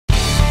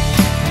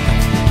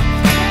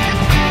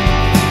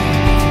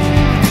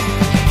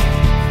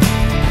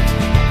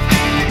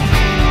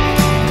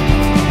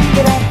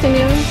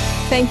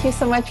Thank you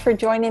so much for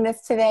joining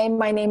us today.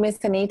 My name is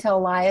Anita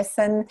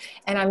Eliason,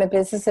 and I'm a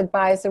business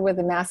advisor with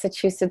the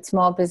Massachusetts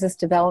Small Business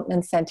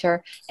Development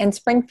Center in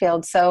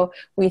Springfield. So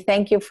we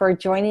thank you for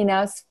joining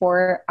us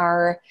for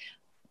our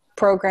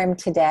program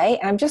today.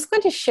 And I'm just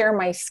going to share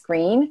my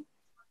screen,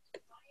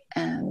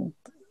 and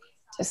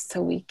just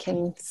so we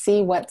can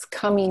see what's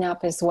coming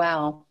up as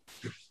well.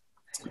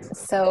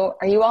 So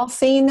are you all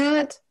seeing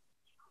that?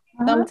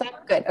 Thumbs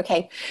up? Good.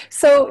 Okay.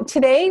 So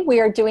today we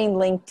are doing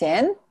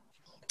LinkedIn.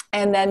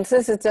 And then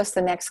this is just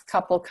the next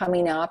couple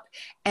coming up.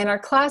 And our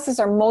classes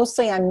are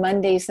mostly on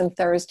Mondays and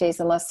Thursdays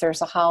unless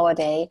there's a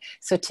holiday.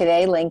 So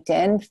today,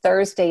 LinkedIn.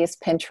 Thursday is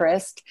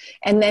Pinterest.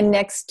 And then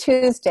next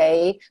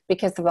Tuesday,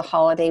 because of the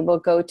holiday, we'll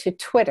go to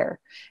Twitter.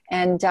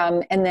 And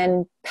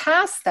then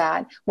past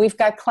that, we've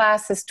got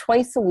classes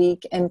twice a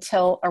week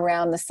until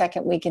around the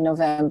second week in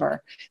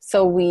November.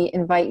 So we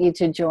invite you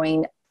to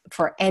join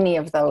for any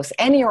of those,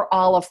 any or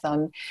all of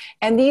them.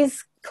 And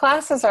these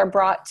classes are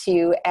brought to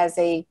you as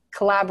a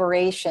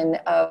collaboration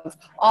of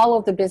all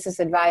of the business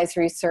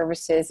advisory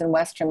services in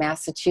Western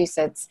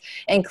Massachusetts,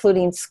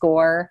 including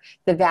SCORE,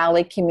 the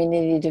Valley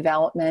Community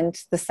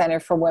Development, the Center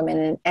for Women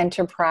in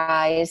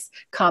Enterprise,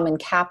 Common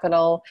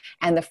Capital,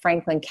 and the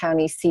Franklin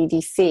County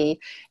CDC.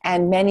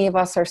 And many of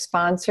us are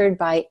sponsored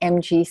by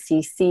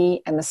MGCC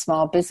and the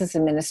Small Business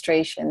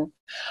Administration.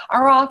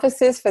 Our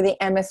offices for the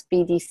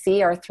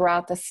MSBDC are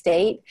throughout the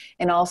state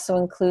and also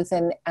includes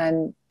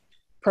an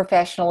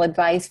professional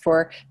advice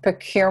for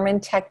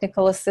procurement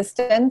technical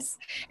assistance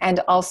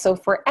and also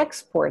for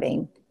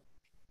exporting.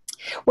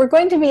 We're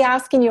going to be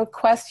asking you a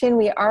question.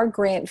 We are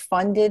grant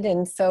funded,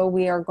 and so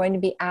we are going to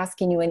be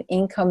asking you an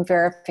income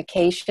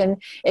verification.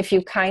 If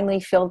you kindly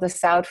fill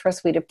this out for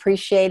us, we'd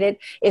appreciate it.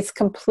 It's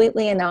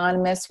completely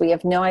anonymous. We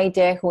have no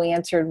idea who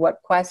answered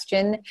what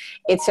question.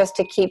 It's just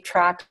to keep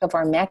track of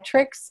our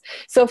metrics.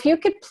 So if you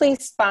could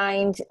please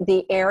find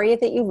the area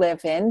that you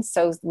live in.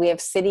 So we have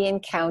city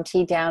and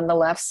county down the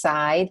left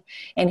side,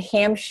 and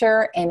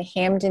Hampshire and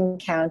Hampden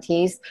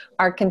counties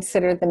are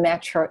considered the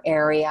metro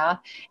area,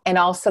 and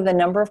also the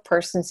number of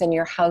persons in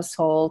your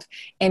household,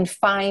 and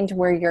find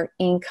where your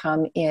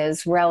income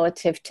is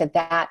relative to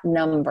that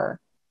number.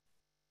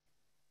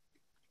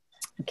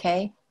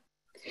 Okay?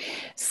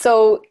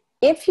 So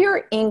if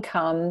your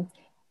income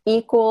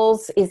is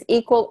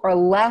equal or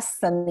less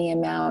than the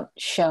amount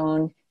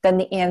shown, then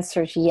the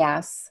answer is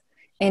yes.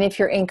 And if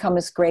your income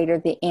is greater,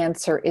 the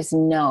answer is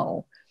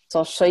no. So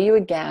I'll show you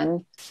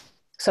again.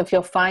 So if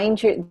you'll find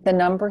the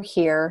number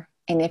here,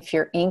 and if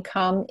your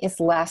income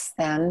is less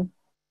than,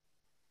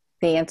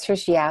 the answer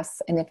is yes,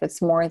 and if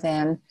it's more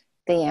than,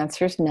 the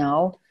answer is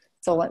no.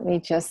 So let me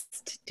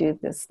just do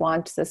this,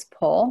 launch this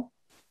poll.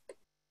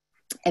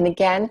 And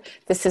again,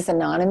 this is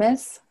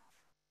anonymous.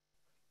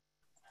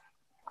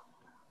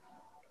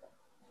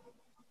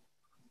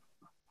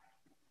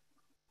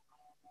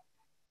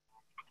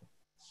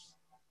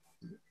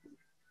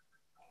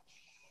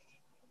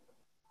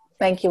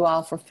 Thank you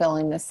all for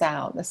filling this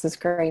out. This is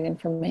great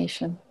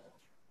information.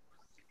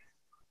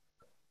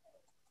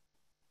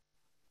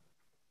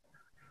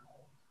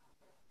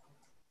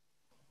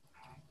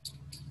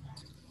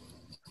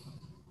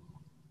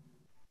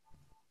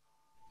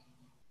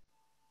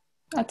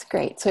 That's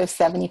great. So we have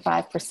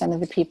 75%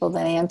 of the people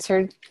that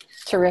answered.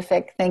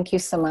 Terrific. Thank you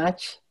so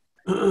much.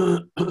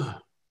 I'll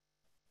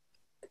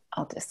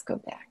just go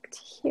back to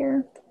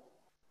here.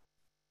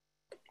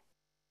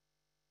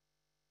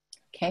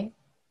 Okay.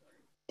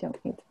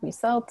 Don't need the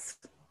results.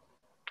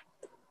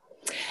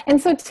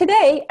 And so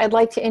today, I'd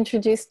like to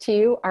introduce to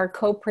you our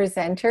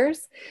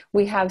co-presenters.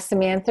 We have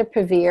Samantha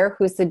Pavir,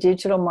 who's the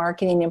Digital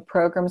Marketing and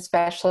Program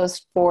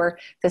Specialist for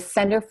the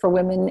Center for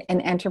Women in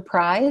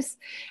Enterprise,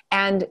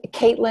 and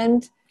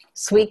Caitlin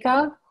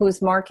Suika,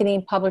 who's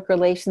Marketing, Public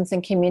Relations,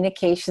 and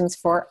Communications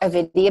for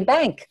Avidia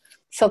Bank.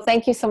 So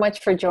thank you so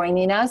much for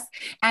joining us.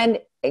 And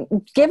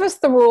give us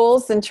the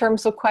rules in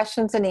terms of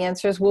questions and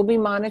answers. We'll be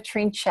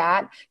monitoring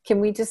chat. Can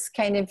we just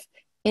kind of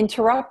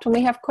interrupt when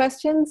we have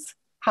questions?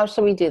 How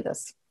shall we do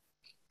this?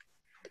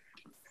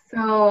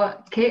 So,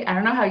 Kate, I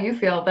don't know how you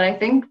feel, but I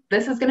think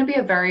this is going to be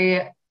a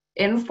very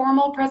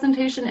informal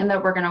presentation in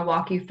that we're going to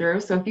walk you through.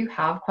 So if you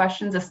have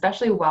questions,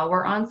 especially while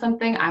we're on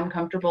something, I'm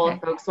comfortable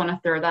if folks want to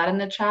throw that in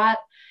the chat.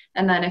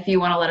 And then if you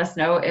want to let us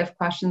know if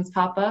questions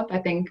pop up, I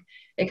think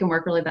it can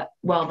work really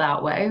well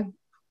that way.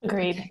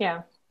 Agreed.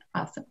 Yeah.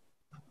 Awesome.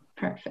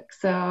 Perfect.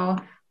 So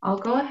I'll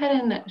go ahead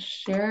and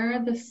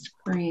share the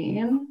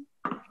screen.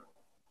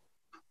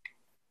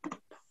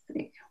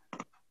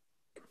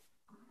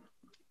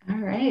 All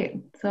right,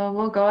 so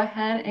we'll go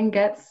ahead and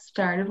get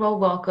started. Well,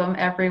 welcome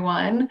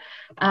everyone.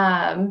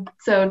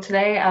 So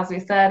today, as we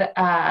said,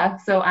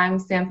 so I'm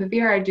Sam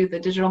Pavir. I do the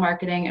digital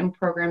marketing and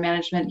program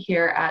management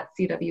here at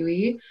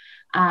CWE.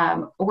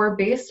 We're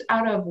based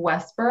out of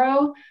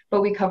Westboro,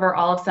 but we cover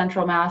all of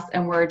Central Mass,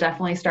 and we're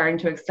definitely starting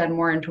to extend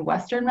more into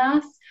Western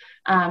Mass.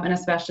 And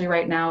especially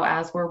right now,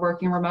 as we're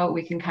working remote,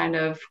 we can kind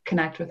of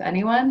connect with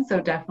anyone.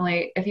 So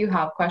definitely, if you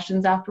have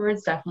questions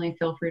afterwards, definitely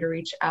feel free to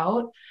reach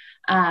out.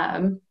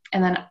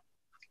 And then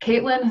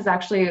Caitlin has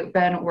actually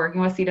been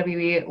working with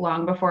CWE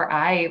long before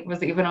I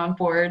was even on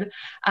board.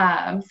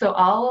 So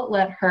I'll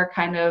let her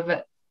kind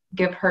of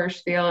give her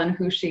spiel and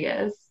who she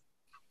is.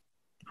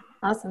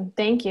 Awesome.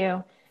 Thank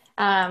you.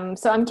 So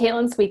I'm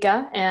Caitlin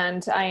Sweeka,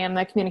 and I am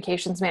the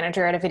communications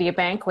manager at Avidia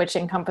Bank, which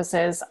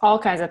encompasses all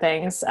kinds of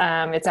things.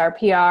 It's our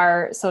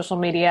PR, social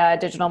media,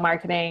 digital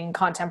marketing,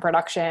 content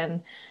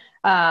production.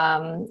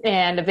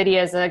 And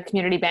Avidia is a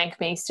community bank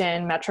based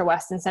in Metro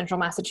West and Central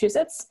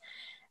Massachusetts.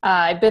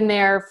 I've been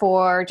there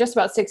for just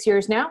about 6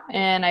 years now,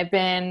 and I've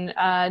been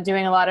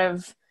doing a lot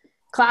of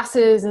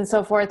classes and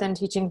so forth and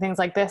teaching things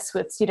like this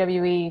with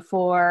CWE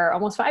for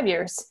almost 5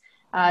 years.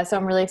 So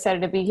I'm really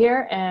excited to be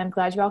here and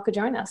glad you all could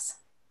join us.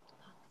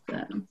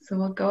 So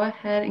we'll go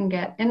ahead and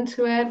get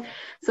into it.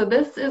 So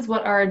this is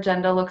what our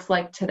agenda looks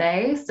like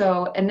today.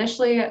 So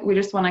initially, we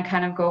just want to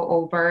kind of go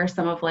over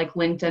some of like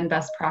LinkedIn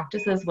best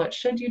practices. What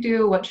should you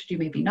do? What should you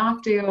maybe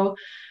not do?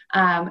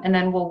 And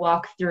then we'll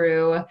walk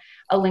through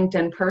a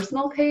LinkedIn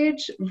personal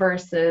page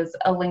versus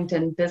a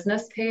LinkedIn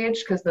business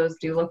page, because those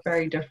do look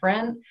very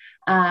different.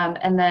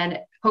 And then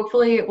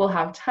hopefully we'll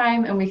have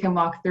time and we can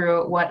walk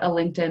through what a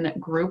LinkedIn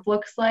group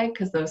looks like,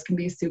 because those can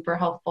be super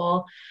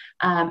helpful.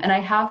 And I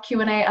have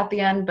Q&A at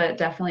the end, but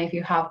definitely if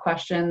you have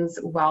questions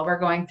while we're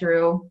going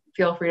through,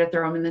 feel free to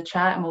throw them in the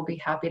chat and we'll be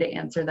happy to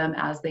answer them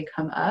as they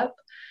come up.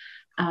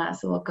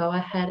 So we'll go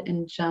ahead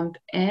and jump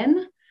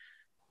in.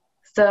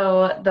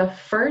 So the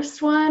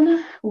first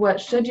one,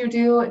 what should you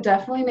do?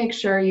 Definitely make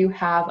sure you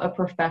have a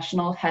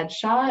professional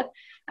headshot.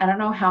 I don't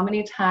know how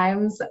many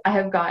times I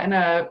have gotten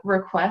a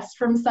request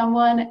from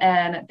someone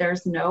and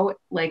there's no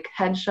like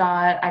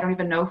headshot. I don't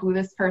even know who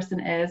this person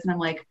is. And I'm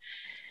like,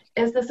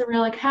 is this a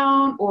real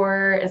account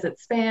or is it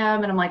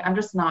spam? And I'm like, I'm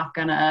just not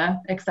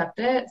gonna accept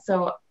it.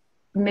 So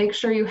make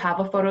sure you have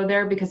a photo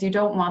there, because you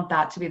don't want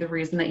that to be the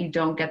reason that you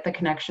don't get the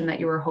connection that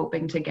you were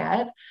hoping to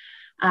get.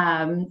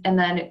 And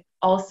then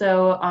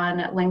also on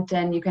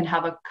LinkedIn, you can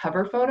have a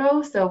cover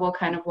photo. So we'll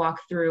kind of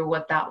walk through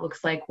what that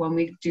looks like when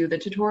we do the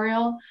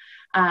tutorial.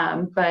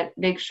 But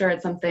make sure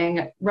it's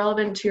something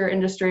relevant to your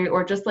industry,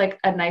 or just like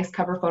a nice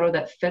cover photo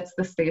that fits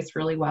the space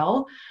really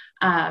well.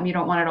 You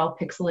don't want it all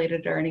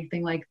pixelated or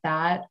anything like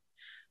that.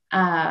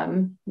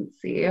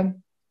 Let's see.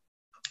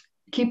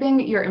 Keeping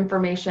your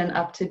information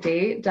up to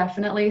date,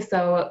 definitely.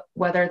 So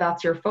whether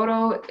that's your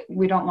photo,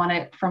 we don't want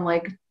it from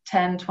like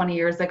 10, 20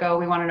 years ago.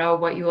 We want to know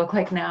what you look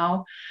like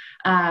now.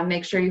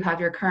 Make sure you have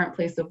your current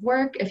place of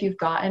work. If you've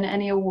gotten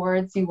any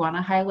awards, you want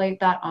to highlight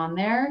that on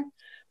there.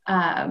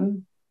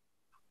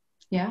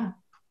 Yeah.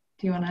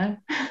 Do you want to?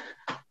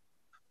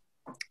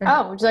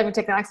 Oh, would you like me to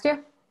take the next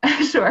year?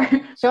 Sure.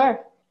 Sure.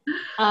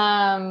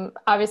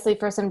 Obviously,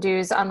 for some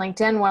do's on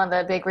LinkedIn, one of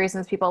the big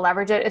reasons people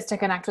leverage it is to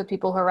connect with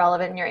people who are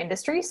relevant in your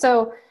industry.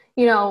 So,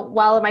 you know,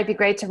 while it might be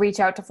great to reach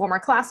out to former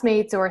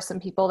classmates or some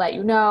people that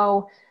you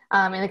know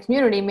in the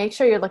community, make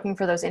sure you're looking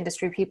for those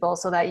industry people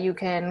so that you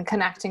can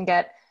connect and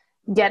get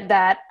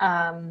that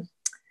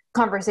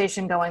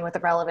conversation going with the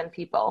relevant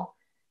people.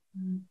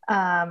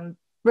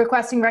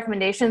 Requesting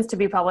recommendations to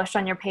be published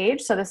on your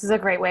page. So this is a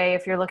great way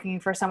if you're looking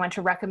for someone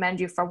to recommend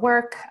you for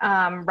work,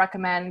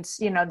 recommend,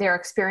 you know, their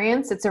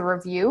experience. It's a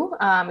review.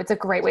 It's a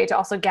great way to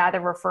also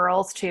gather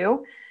referrals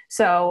too.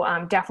 So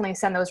definitely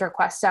send those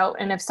requests out.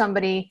 And if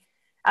somebody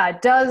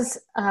does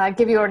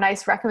give you a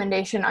nice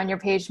recommendation on your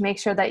page, make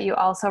sure that you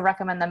also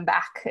recommend them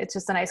back. It's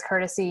just a nice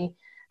courtesy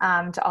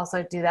to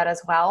also do that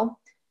as well.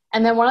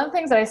 And then one of the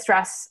things that I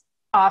stress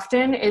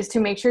often is to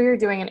make sure you're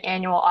doing an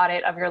annual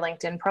audit of your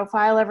LinkedIn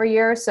profile every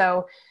year.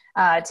 So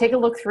take a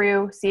look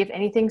through, see if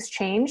anything's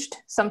changed.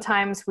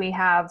 Sometimes we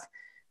have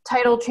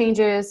title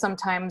changes.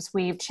 Sometimes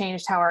we've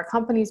changed how our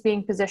company's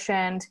being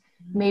positioned.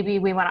 Maybe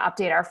we want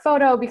to update our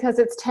photo because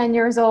it's 10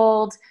 years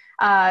old.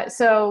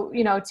 So,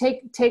 you know,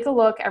 take a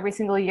look every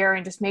single year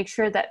and just make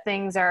sure that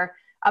things are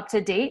up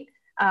to date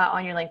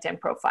on your LinkedIn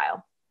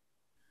profile.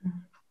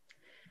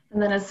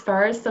 And then as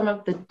far as some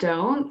of the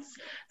don'ts,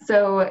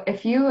 so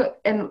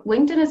and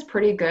LinkedIn is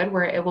pretty good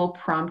where it will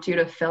prompt you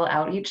to fill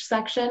out each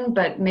section,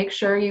 but make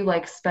sure you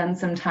like spend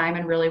some time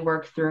and really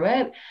work through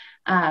it.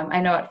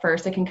 I know at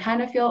first it can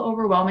kind of feel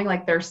overwhelming,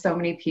 like there's so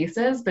many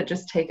pieces, but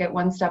just take it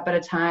one step at a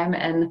time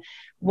and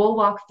we'll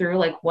walk through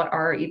like what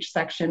are each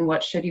section,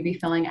 what should you be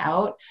filling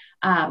out.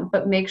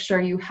 But make sure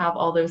you have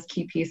all those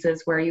key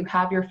pieces where you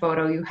have your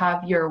photo, you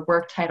have your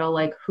work title,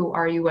 like who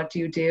are you, what do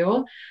you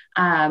do?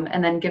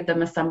 And then give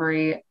them a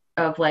summary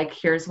of like,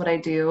 here's what I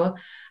do.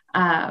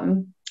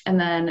 And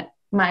then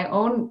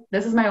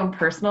this is my own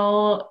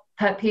personal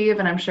pet peeve,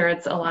 and I'm sure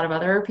it's a lot of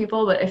other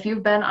people, but if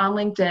you've been on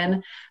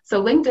LinkedIn,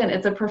 so LinkedIn,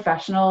 it's a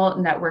professional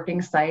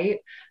networking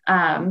site.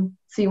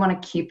 So you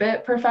want to keep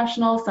it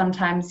professional.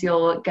 Sometimes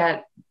you'll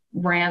get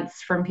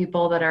rants from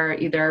people that are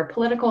either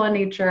political in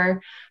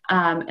nature,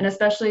 and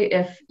especially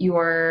if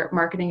you're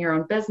marketing your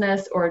own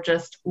business or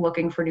just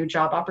looking for new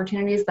job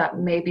opportunities, that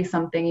may be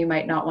something you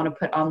might not want to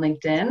put on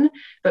LinkedIn,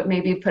 but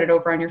maybe put it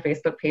over on your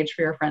Facebook page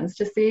for your friends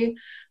to see.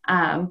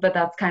 But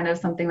that's kind of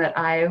something that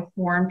I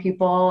warn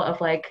people of,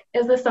 like,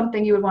 is this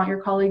something you would want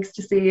your colleagues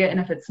to see? And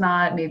if it's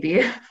not,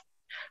 maybe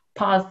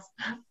pause.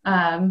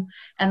 And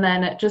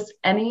then just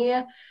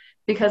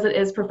because it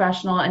is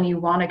professional and you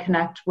want to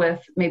connect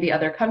with maybe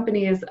other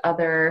companies,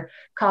 other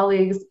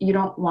colleagues, you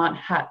don't want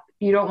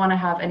to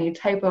have any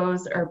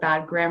typos or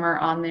bad grammar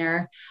on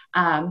there.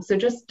 So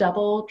just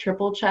double,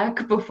 triple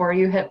check before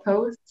you hit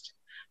post.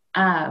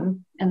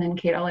 And then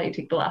Kate, I'll let you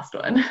take the last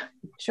one.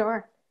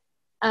 Sure.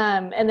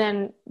 And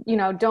then,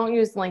 don't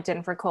use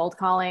LinkedIn for cold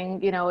calling.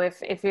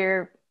 If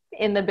you're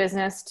in the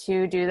business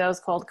to do those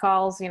cold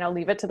calls,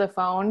 leave it to the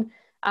phone.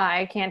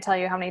 I can't tell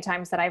you how many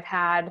times that I've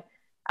had,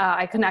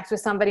 I connect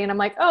with somebody and I'm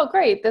like, oh,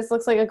 great, this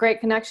looks like a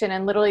great connection.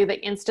 And literally the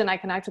instant I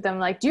connect with them,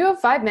 like, do you have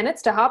 5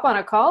 minutes to hop on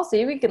a call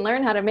so we can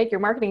learn how to make your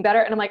marketing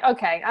better? And I'm like,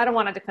 okay, I don't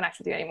want to connect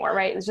with you anymore,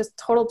 right? It's just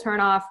total turn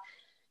off.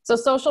 So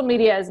social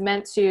media is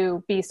meant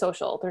to be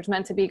social. There's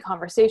meant to be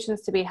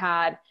conversations to be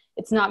had.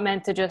 It's not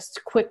meant to just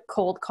quick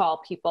cold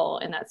call people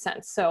in that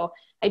sense. So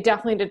I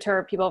definitely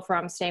deter people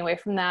from staying away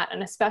from that.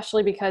 And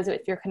especially because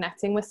if you're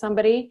connecting with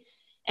somebody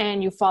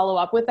and you follow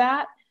up with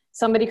that,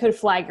 somebody could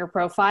flag your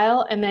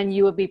profile and then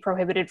you would be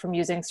prohibited from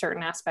using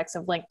certain aspects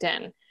of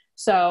LinkedIn.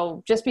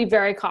 So just be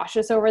very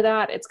cautious over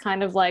that. It's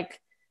kind of like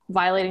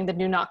violating the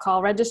do not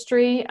call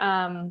registry.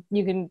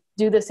 You can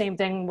do the same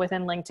thing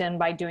within LinkedIn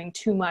by doing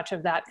too much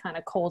of that kind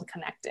of cold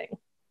connecting.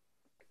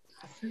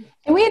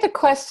 And we had a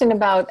question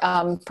about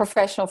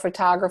professional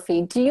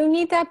photography. Do you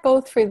need that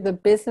both for the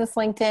business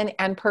LinkedIn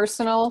and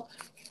personal,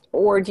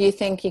 or do you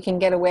think you can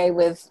get away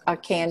with a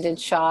candid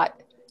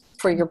shot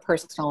for your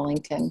personal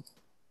LinkedIn?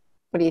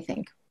 What do you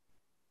think?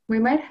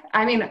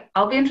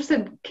 I'll be interested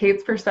in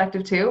Kate's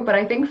perspective too, but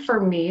I think for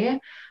me,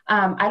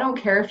 I don't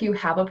care if you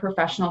have a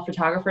professional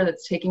photographer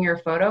that's taking your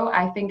photo.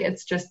 I think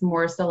it's just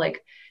more so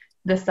like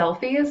the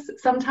selfies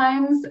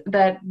sometimes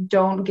that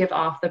don't give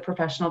off the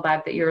professional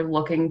vibe that you're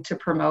looking to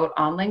promote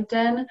on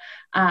LinkedIn.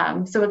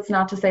 So it's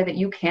not to say that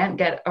you can't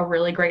get a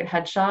really great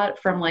headshot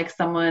from like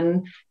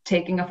someone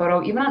taking a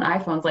photo, even on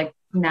iPhones, like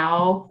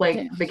now,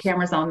 the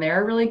cameras on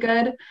there are really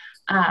good.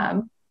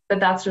 But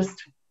that's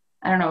just,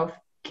 I don't know if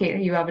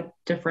Kate, you have a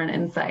different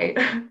insight.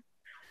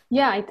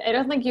 Yeah, I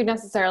don't think you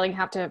necessarily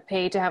have to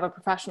pay to have a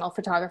professional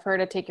photographer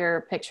to take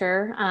your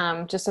picture.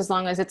 Just as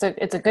long as it's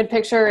a good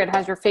picture, it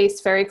has your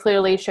face very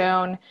clearly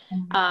shown.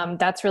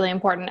 That's really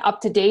important. Up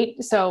to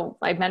date. So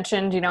I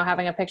mentioned,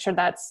 having a picture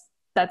that's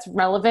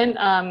relevant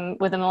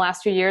within the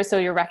last few years, so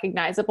you're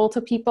recognizable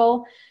to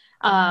people.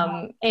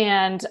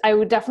 And I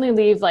would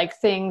definitely leave like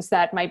things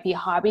that might be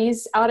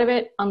hobbies out of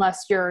it,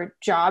 unless your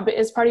job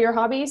is part of your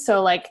hobby.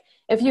 So like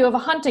if you have a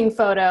hunting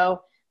photo,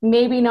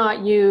 maybe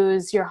not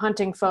use your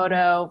hunting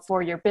photo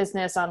for your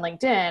business on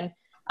LinkedIn.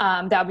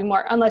 That would be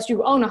more, unless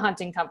you own a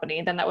hunting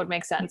company, then that would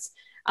make sense.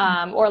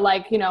 Or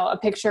like, a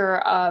picture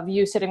of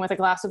you sitting with a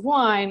glass of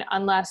wine,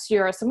 unless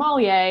you're a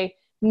sommelier,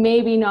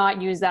 maybe not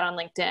use that on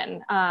LinkedIn.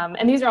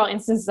 And these are all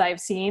instances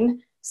I've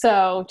seen.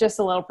 So just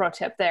a little pro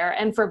tip there.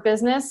 And for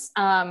business,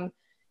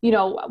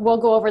 we'll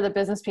go over the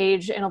business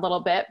page in a little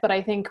bit, but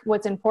I think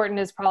what's important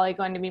is probably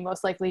going to be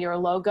most likely your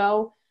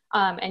logo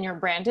and your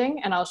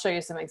branding. And I'll show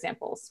you some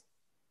examples.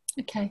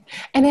 Okay.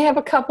 And I have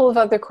a couple of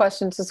other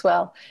questions as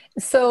well.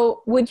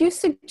 So would you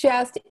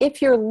suggest,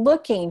 if you're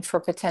looking for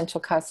potential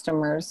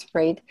customers,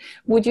 right,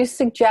 would you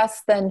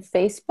suggest then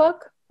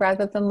Facebook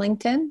rather than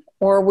LinkedIn?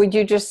 Or would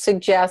you just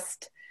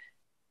suggest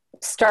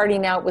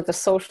starting out with a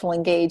social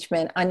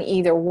engagement on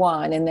either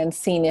one and then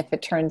seeing if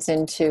it turns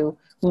into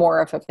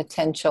more of a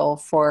potential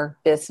for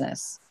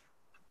business?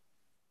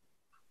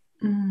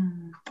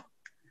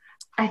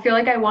 I feel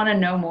like I want to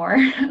know more.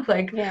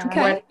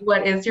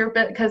 What is your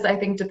bit? Because I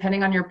think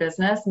depending on your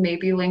business,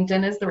 maybe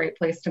LinkedIn is the right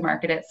place to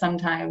market it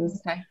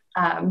sometimes. Okay.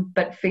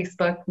 But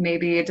Facebook,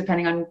 maybe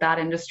depending on that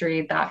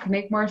industry, that could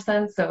make more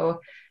sense.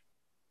 So,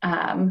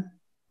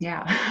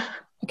 yeah.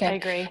 Okay. I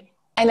agree.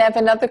 And I have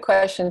another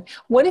question.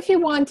 What if you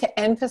want to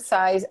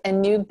emphasize a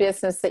new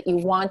business that you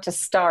want to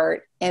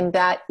start and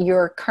that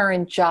your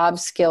current job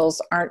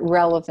skills aren't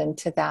relevant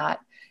to that?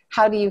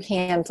 How do you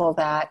handle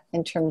that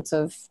in terms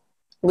of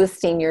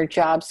listing your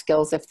job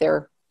skills if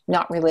they're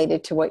not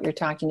related to what you're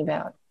talking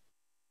about?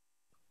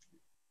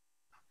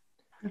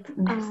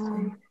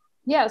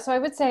 Yeah, so I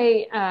would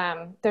say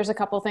there's a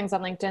couple things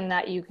on LinkedIn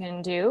that you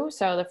can do.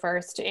 So the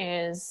first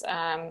is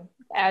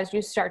as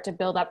you start to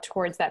build up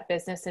towards that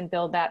business and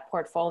build that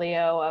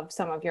portfolio of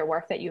some of your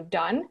work that you've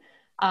done,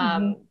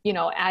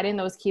 add in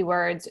those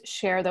keywords,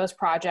 share those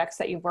projects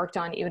that you've worked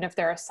on, even if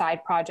they're a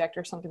side project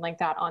or something like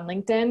that on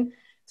LinkedIn.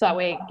 So that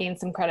way it gains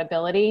some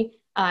credibility.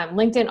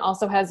 LinkedIn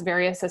also has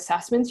various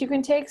assessments you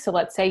can take. So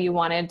let's say you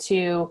wanted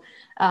to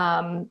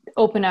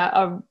open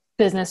a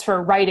business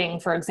for writing,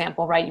 for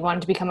example, right? You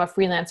wanted to become a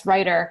freelance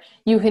writer.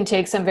 You can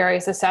take some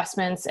various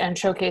assessments and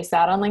showcase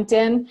that on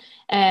LinkedIn.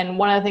 And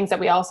one of the things that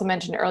we also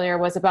mentioned earlier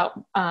was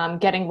about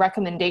getting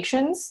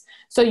recommendations.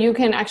 So you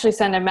can actually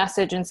send a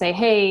message and say,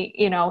 hey,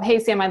 hey,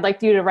 Sam, I'd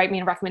like you to write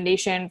me a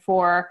recommendation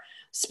for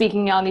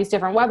speaking on these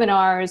different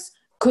webinars.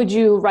 Could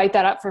you write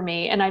that up for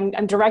me? And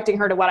I'm directing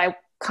her to what I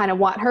kind of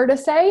want her to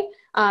say,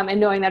 and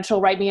knowing that she'll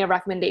write me a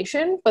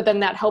recommendation, but then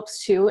that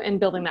helps too in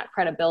building that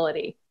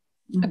credibility.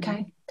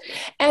 Okay.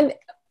 And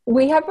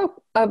We have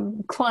a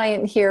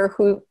client here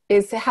who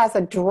has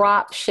a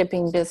drop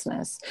shipping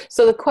business.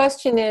 So the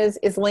question is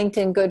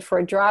LinkedIn good for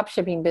a drop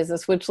shipping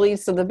business? Which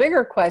leads to the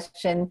bigger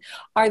question,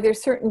 are there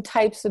certain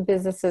types of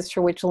businesses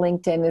for which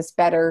LinkedIn is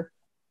better,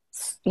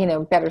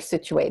 better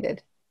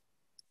situated?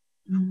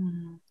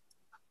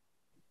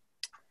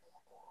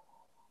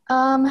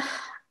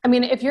 I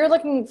mean, if you're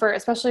looking for,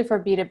 especially for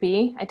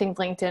B2B, I think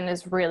LinkedIn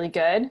is really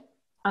good.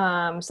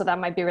 So that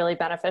might be really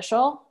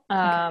beneficial.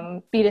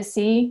 Okay.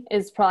 B2C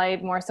is probably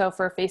more so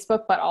for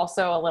Facebook, but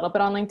also a little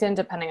bit on LinkedIn,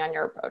 depending on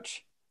your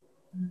approach.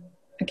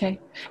 Okay.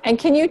 And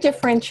can you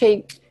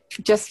differentiate,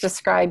 just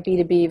describe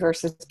B2B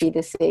versus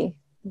B2C?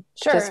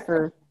 Sure. Just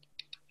for...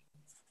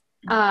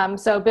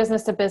 So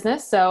business to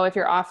business. So if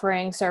you're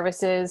offering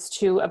services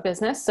to a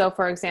business, so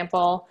for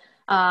example,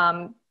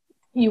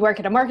 you work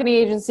at a marketing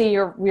agency,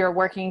 you're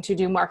working to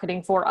do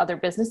marketing for other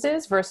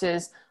businesses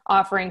versus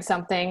offering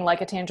something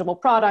like a tangible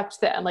product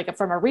that, like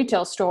from a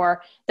retail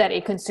store, that a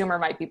consumer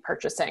might be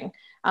purchasing.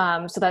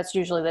 So that's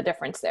usually the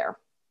difference there.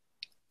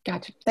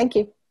 Gotcha. Thank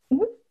you.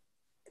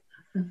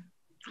 Mm-hmm.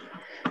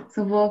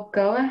 So we'll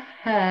go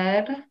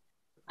ahead.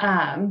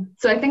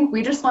 So I think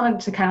we just wanted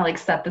to kind of like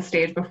set the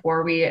stage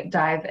before we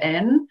dive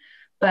in,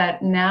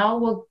 but now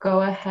we'll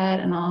go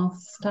ahead and I'll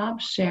stop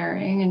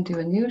sharing and do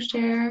a new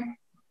share.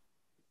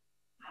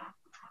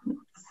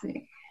 Let's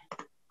see.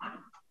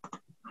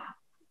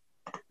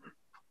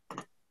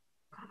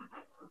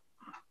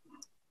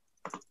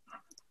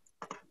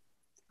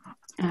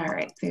 All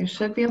right, so you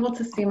should be able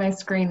to see my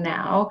screen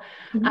now.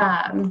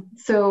 Mm-hmm.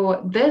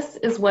 So this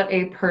is what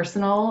a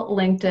personal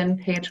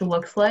LinkedIn page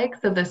looks like.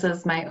 So this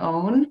is my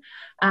own.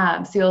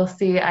 So you'll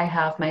see I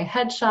have my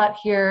headshot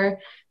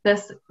here.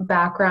 This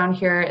background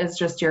here is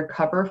just your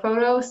cover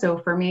photo. So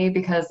for me,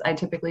 because I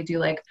typically do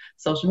like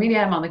social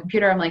media, I'm on the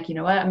computer, I'm like, you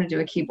know what, I'm gonna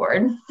do a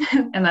keyboard.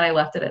 And then I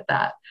left it at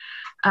that.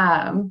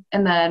 And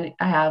then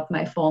I have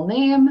my full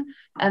name.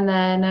 And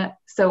then,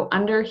 so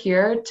under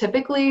here,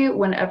 typically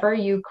whenever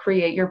you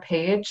create your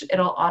page,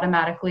 it'll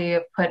automatically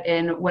put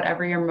in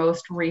whatever your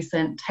most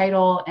recent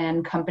title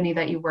and company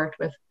that you worked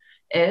with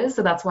is.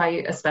 So that's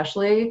why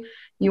especially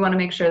you want to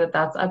make sure that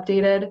that's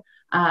updated.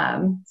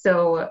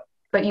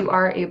 But you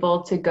are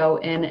able to go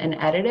in and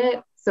edit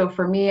it. So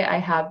for me, I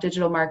have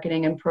digital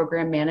marketing and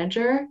program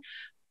manager,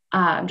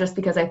 just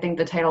because I think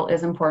the title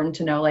is important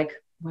to know, like,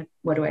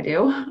 what do I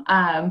do?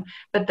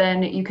 But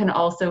then you can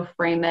also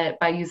frame it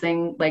by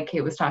using, like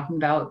Kate was talking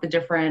about, the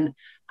different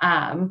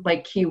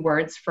like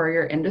keywords for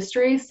your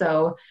industry.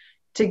 So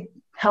to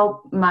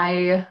help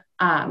my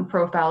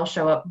profile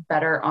show up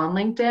better on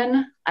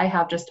LinkedIn, I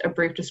have just a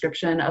brief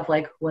description of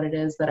like what it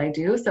is that I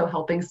do. So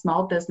helping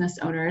small business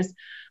owners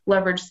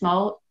leverage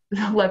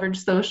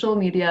social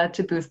media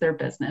to boost their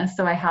business.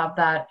 So I have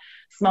that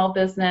small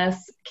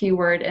business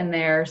keyword in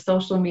there,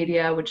 social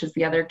media, which is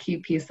the other key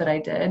piece that I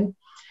did.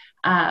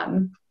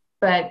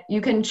 But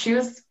you can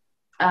choose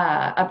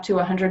up to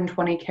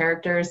 120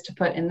 characters to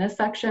put in this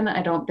section.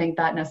 I don't think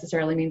that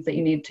necessarily means that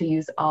you need to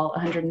use all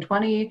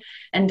 120,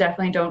 and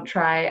definitely don't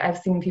try. I've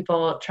seen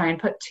people try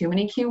and put too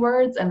many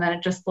keywords and then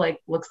it just like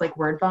looks like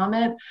word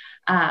vomit.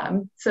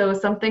 So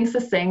something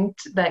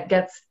succinct that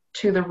gets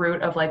to the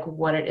root of like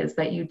what it is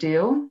that you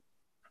do.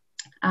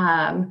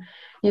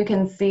 You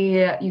can see,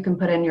 you can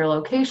put in your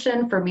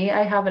location. For me,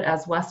 I have it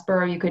as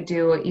Westboro. You could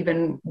do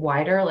even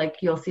wider. Like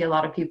you'll see a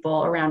lot of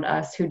people around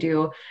us who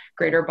do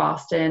greater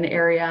Boston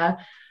area,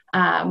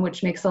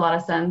 which makes a lot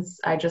of sense.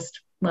 I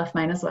just left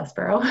mine as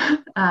Westboro.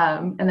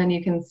 And then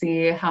you can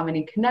see how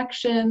many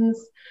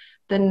connections.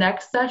 The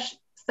next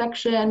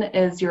section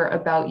is your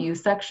About You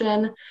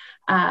section.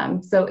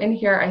 So in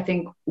here, I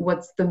think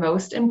what's the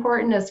most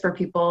important is for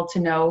people to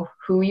know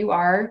who you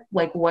are,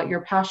 like what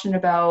you're passionate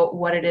about,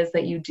 what it is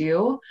that you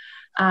do.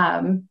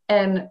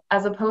 And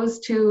as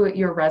opposed to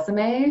your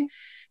resume,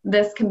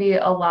 this can be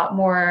a lot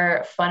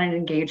more fun and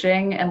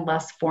engaging and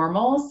less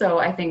formal. So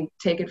I think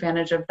take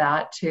advantage of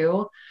that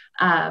too.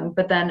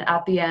 But then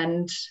at the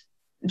end,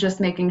 just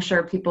making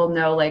sure people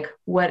know like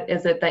what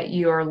is it that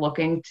you're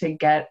looking to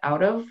get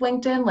out of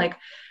LinkedIn. Like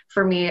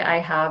for me, I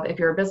have, if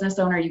you're a business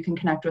owner, you can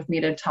connect with me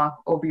to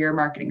talk over your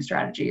marketing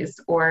strategies.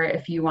 Or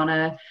if you want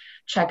to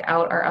check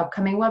out our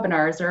upcoming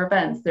webinars or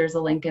events, there's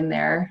a link in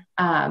there.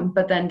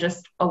 But then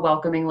just a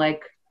welcoming,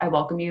 like I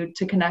welcome you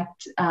to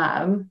connect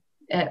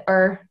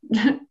or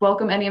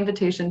welcome any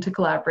invitation to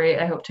collaborate.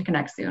 I hope to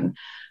connect soon.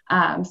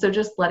 So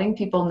just letting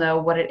people know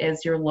what it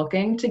is you're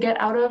looking to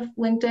get out of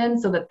LinkedIn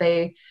so that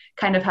they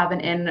kind of have an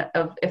in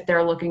of if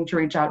they're looking to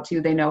reach out to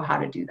you, they know how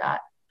to do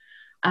that.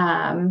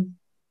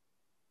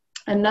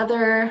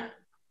 Another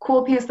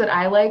cool piece that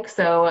I like,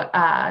 so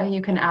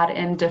you can add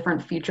in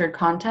different featured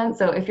content.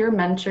 So if you're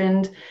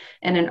mentioned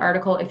in an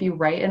article, if you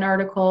write an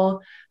article,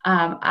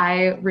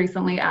 I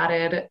recently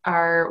added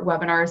our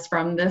webinars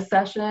from this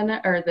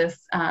session or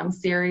this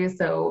series,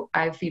 so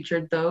I've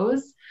featured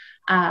those.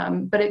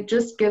 But it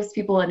just gives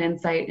people an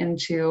insight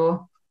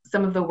into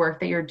some of the work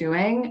that you're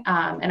doing.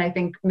 And I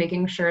think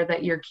making sure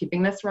that you're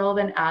keeping this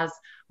relevant as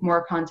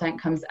more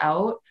content comes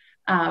out,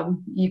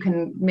 you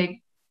can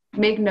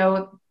make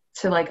note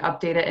to like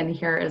update it in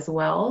here as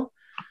well.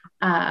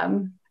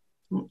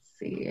 Let's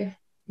see.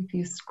 If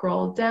you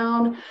scroll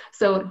down,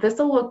 so this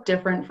will look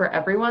different for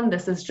everyone.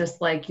 This is just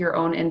like your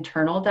own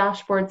internal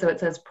dashboard. So it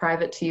says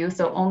private to you.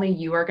 So only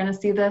you are going to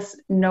see this.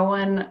 No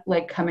one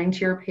like coming to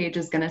your page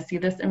is going to see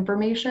this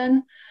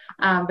information.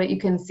 But you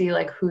can see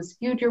like who's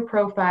viewed your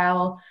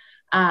profile.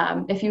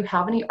 If you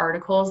have any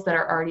articles that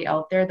are already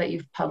out there that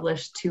you've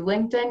published to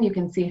LinkedIn, you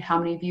can see how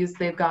many views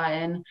they've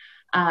gotten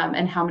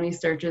and how many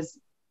searches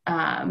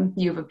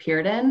you've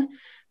appeared in.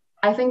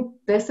 I think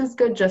this is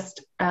good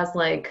just as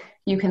like,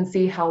 you can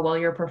see how well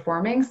you're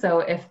performing. So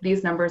if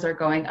these numbers are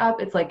going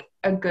up, it's like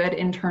a good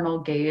internal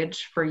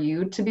gauge for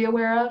you to be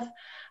aware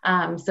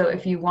of. So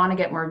if you want to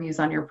get more views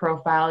on your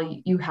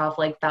profile, you have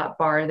like that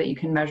bar that you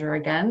can measure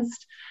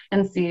against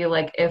and see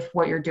like if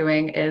what you're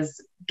doing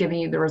is giving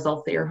you the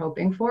results that you're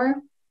hoping for.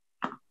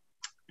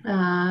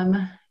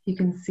 You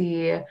can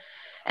see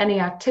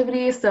any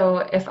activity. So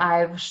if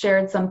I've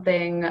shared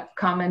something,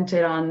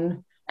 commented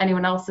on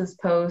anyone else's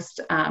post,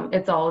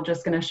 it's all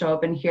just going to show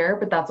up in here,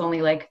 but that's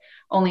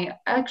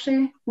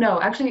actually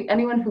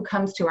anyone who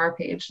comes to our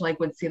page like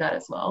would see that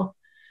as well.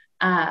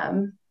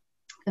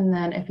 And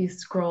then if you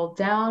scroll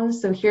down,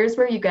 so here's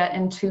where you get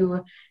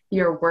into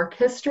your work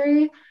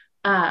history.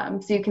 So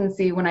you can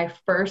see when I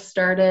first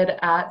started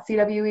at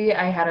CWE,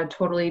 I had a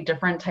totally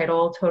different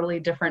title, totally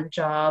different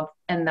job,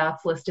 and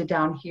that's listed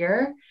down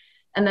here.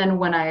 And then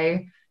when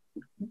I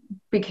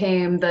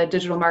became the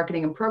digital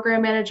marketing and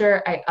program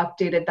manager, I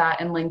updated that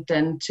in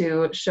LinkedIn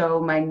to show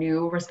my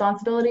new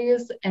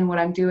responsibilities and what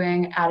I'm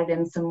doing, added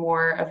in some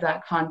more of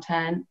that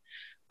content.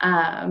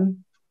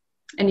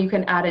 And you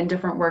can add in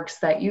different works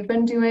that you've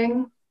been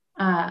doing.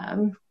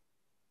 And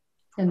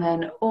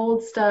then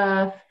old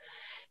stuff,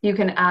 you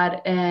can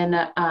add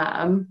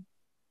in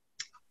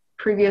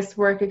previous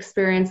work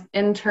experience,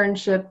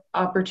 internship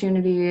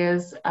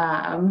opportunities,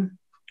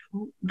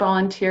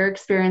 volunteer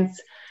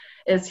experience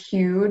is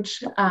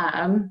huge.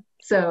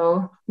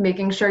 So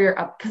making sure you're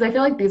up, because I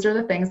feel like these are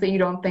the things that you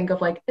don't think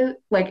of like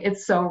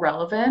it's so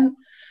relevant.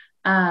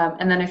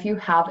 And then if you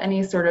have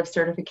any sort of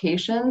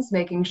certifications,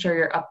 making sure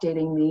you're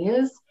updating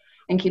these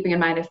and keeping in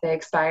mind if they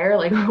expire,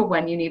 like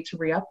when you need to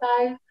re-up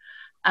by.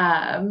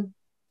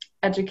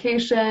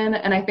 Education,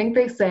 and I think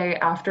they say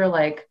after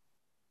like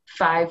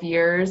 5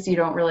 years, you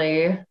don't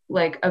really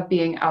like of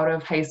being out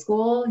of high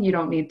school, you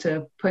don't need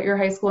to put your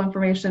high school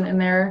information in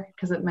there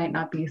because it might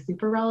not be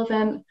super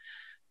relevant.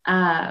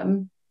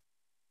 And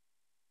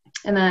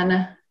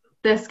then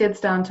this gets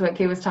down to what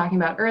Kate was talking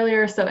about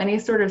earlier. So any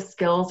sort of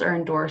skills or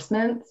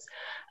endorsements,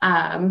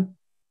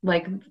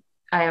 like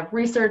I have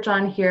research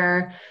on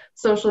here,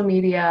 social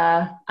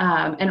media,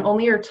 and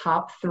only your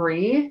top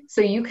 3.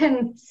 So you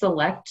can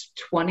select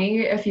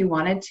 20 if you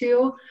wanted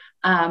to,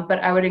 but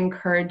I would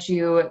encourage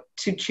you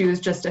to choose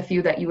just a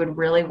few that you would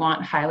really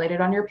want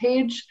highlighted on your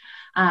page.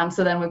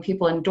 So then when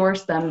people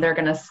endorse them, they're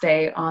going to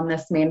stay on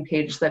this main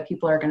page that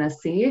people are going to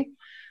see.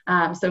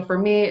 So for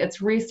me,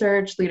 it's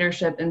research,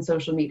 leadership, and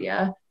social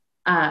media.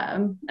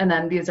 And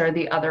then these are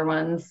the other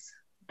ones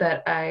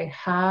that I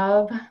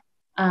have.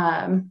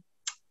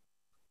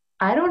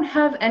 I don't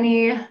have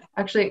any,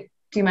 actually,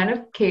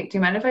 Kate, do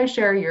you mind if I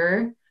share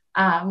your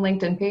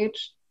LinkedIn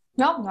page?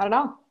 No, not at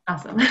all.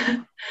 Awesome.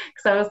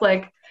 Because I was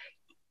like,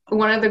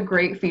 one of the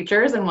great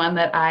features and one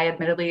that I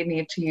admittedly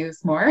need to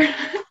use more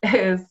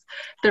is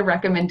the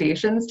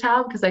recommendations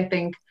tab, because I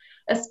think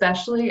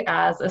especially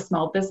as a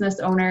small business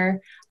owner,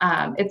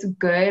 it's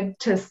good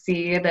to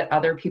see that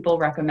other people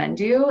recommend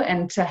you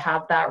and to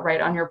have that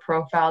right on your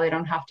profile. They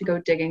don't have to go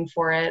digging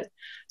for it.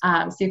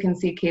 So you can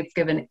see Kate's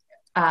given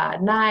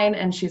 9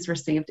 and she's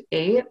received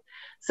 8.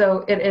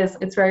 So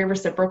it's very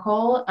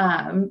reciprocal.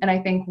 And I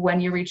think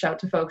when you reach out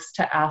to folks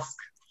to ask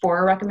for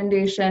a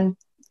recommendation,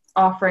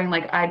 offering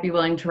like I'd be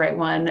willing to write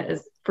one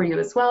is for you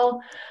as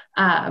well,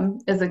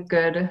 is a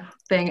good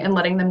thing, and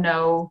letting them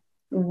know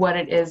what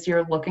it is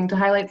you're looking to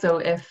highlight. So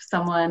if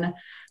someone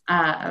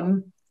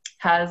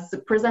has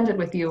presented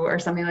with you or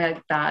something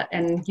like that,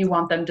 and you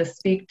want them to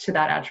speak to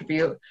that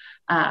attribute,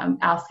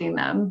 asking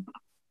them.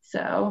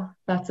 So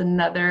that's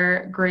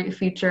another great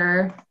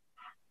feature.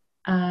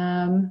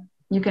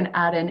 You can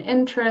add in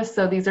interests.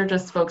 So these are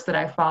just folks that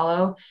I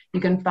follow. You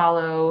can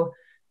follow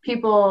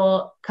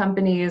people,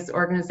 companies,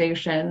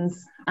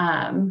 organizations.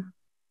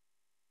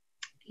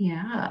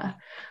 Yeah.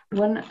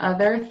 One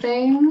other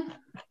thing.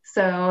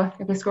 So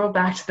if we scroll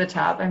back to the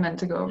top, I meant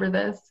to go over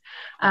this.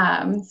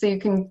 So you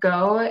can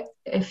go,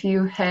 if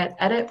you hit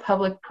edit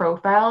public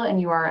profile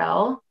and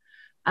URL.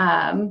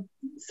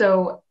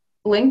 So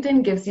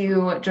LinkedIn gives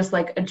you just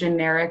like a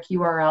generic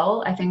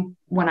URL. I think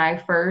when I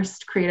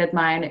first created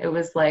mine, it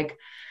was like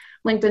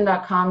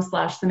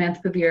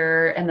linkedin.com/Samantha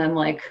Pavir and then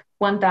like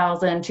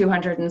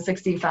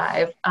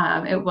 1,265.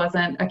 It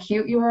wasn't a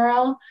cute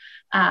URL.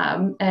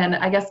 And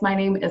I guess my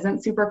name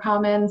isn't super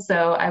common.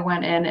 So I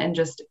went in and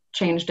just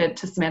changed it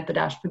to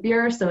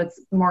Samantha-Pavir. So it's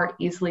more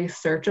easily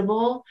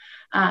searchable.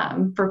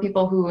 For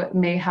people who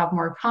may have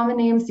more common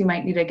names, you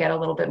might need to get a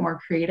little bit more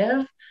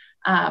creative.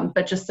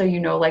 But just so you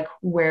know, like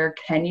where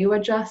can you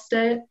adjust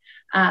it?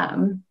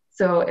 So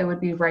So it would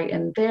be right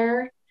in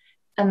there.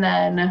 And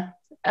then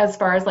as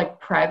far as like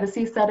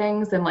privacy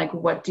settings and like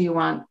what do you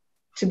want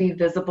to be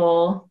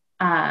visible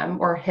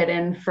or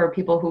hidden for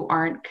people who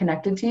aren't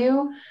connected to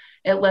you,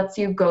 it lets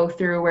you go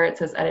through where it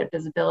says edit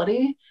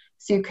visibility.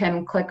 So you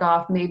can click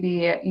off,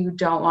 maybe you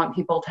don't want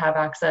people to have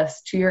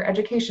access to your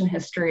education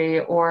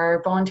history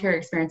or volunteer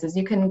experiences.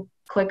 You can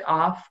click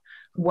off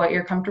what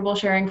you're comfortable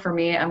sharing. For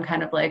me, I'm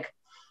kind of like,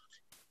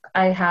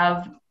 I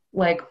have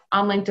like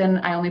on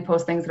LinkedIn, I only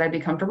post things that I'd be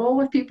comfortable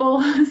with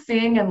people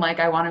seeing. And like,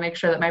 I want to make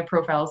sure that my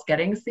profile is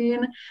getting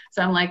seen.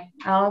 So I'm like,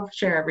 I'll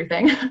share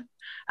everything,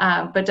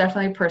 but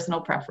definitely personal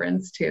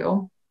preference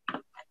too.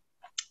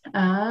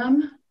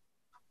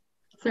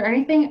 Is there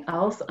anything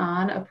else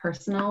on a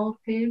personal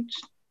page?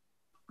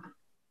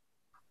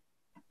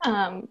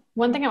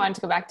 One thing I wanted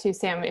to go back to,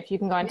 Sam, if you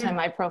can go into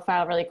my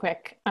profile really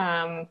quick.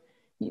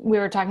 We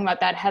were talking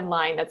about that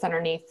headline that's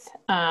underneath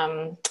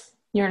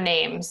your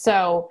name.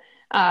 So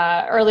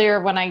earlier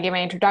when I gave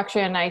my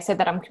introduction, I said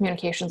that I'm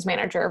communications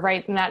manager,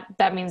 right? And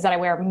that means that I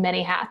wear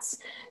many hats.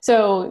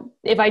 So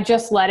if I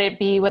just let it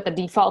be what the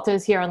default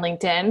is here on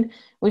LinkedIn,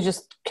 was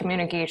just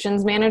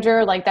communications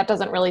manager, like that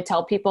doesn't really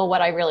tell people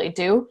what I really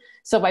do.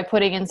 So by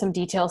putting in some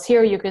details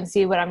here, you can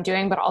see what I'm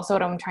doing, but also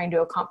what I'm trying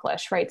to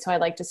accomplish, right? So I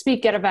like to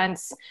speak at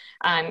events.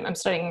 I'm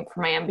studying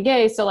for my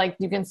MBA. So like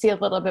you can see a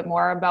little bit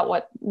more about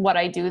what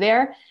I do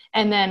there.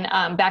 And then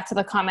back to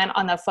the comment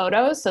on the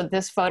photos. So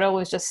this photo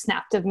was just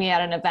snapped of me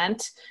at an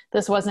event.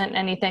 This wasn't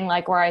anything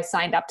like where I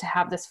signed up to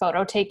have this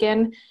photo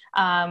taken,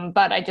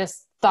 but I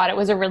just thought it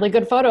was a really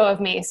good photo of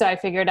me. So I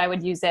figured I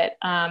would use it.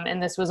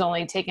 And this was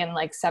only taken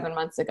like 7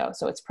 months ago.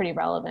 So it's pretty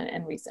relevant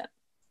and recent.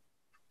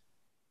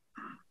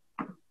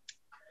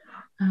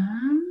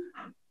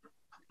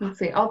 Let's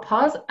see, I'll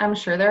pause. I'm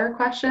sure there are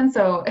questions.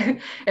 So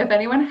if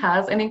anyone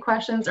has any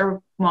questions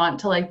or want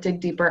to like dig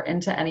deeper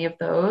into any of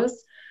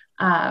those,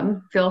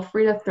 feel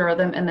free to throw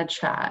them in the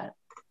chat.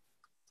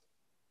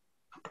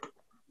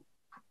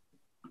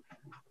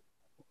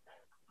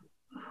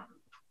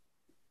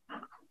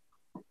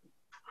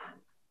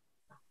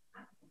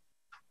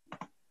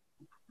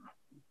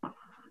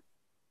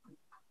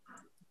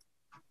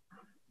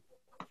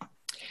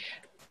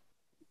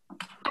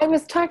 I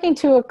was talking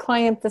to a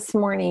client this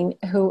morning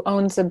who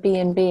owns a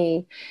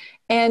B&B,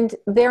 and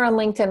they're on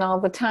LinkedIn all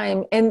the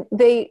time, and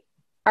they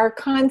are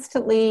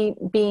constantly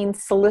being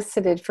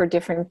solicited for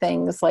different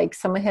things, like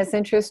someone has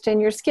interest in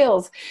your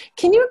skills.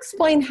 Can you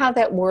explain how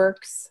that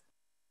works?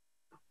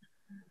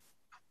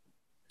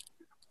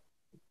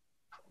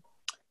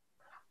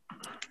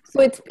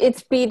 So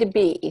it's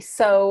B2B.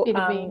 So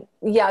B2B.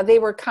 yeah, they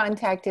were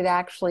contacted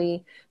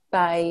actually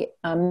by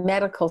a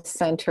medical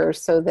center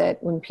so that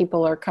when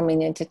people are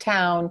coming into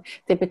town,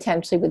 they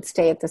potentially would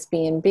stay at this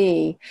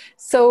B&B.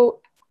 So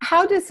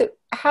how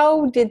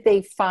did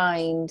they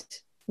find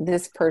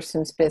this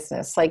person's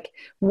business? Like,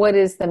 what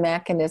is the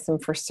mechanism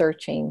for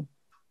searching?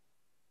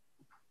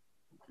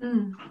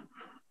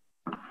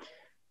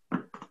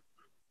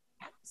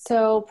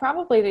 So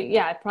probably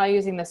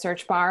using the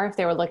search bar if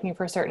they were looking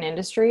for certain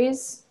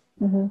industries.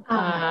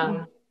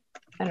 I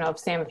don't know if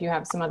Sam, if you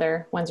have some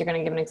other ones you're going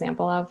to give an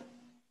example of.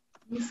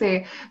 Let's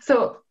see.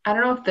 So I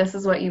don't know if this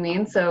is what you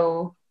mean.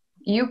 So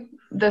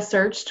the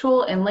search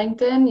tool in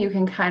LinkedIn, you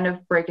can kind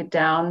of break it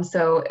down.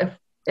 So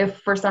if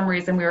for some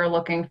reason we were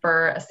looking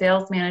for a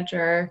sales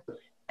manager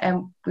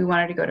and we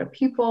wanted to go to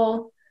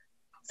people,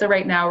 so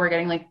right now we're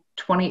getting like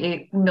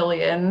 28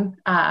 million,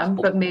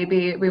 but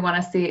maybe we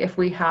want to see if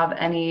we have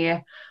any,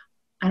 I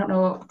don't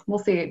know, we'll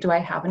see, do I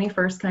have any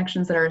first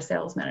connections that are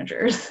sales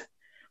managers?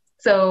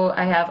 So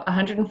I have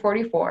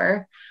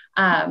 144.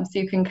 So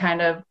you can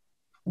kind of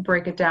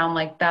break it down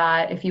like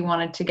that. If you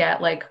wanted to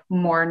get like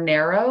more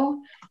narrow,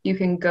 you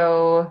can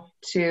go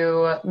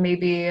to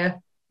maybe,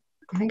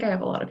 I think I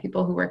have a lot of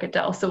people who work at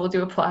Dell, so we'll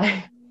do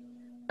apply.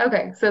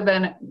 Okay, so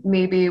then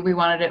maybe we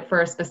wanted it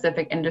for a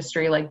specific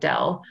industry like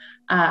Dell.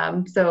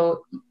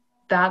 So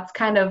that's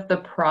kind of the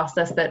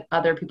process that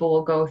other people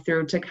will go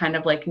through to kind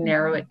of like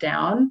narrow it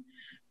down.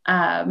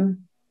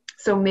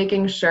 So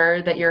making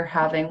sure that you're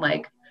having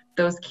like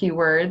those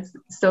keywords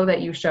so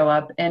that you show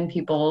up in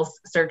people's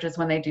searches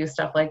when they do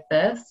stuff like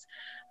this.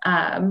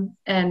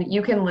 And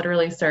you can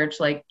literally search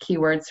like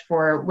keywords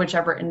for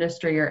whichever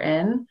industry you're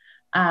in.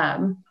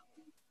 And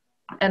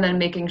then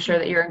making sure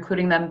that you're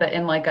including them, but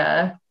in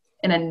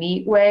a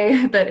neat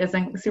way that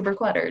isn't super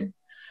cluttered.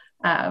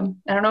 I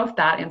don't know if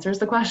that answers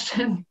the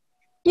question.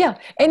 Yeah.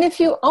 And if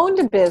you owned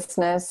a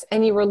business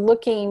and you were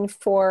looking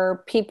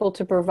for people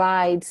to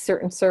provide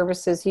certain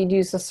services, you'd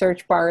use the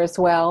search bar as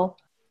well.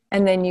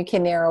 And then you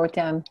can narrow it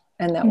down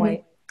in that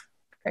way.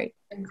 Great.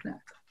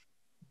 Exactly.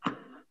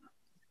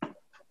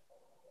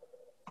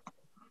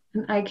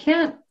 I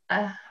can't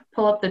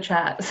pull up the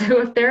chat. So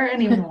if there are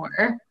any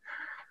more.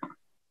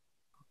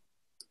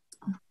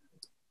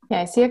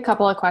 Yeah, I see a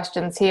couple of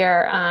questions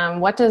here.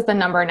 What does the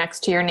number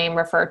next to your name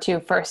refer to,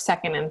 first,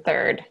 second, and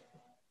third?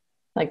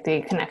 Like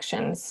the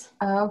connections.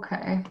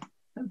 Okay,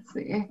 let's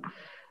see.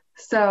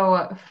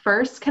 So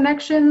first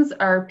connections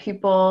are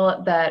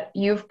people that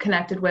you've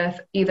connected with.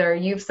 Either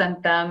you've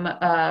sent them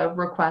a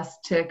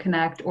request to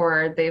connect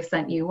or they've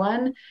sent you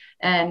one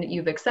and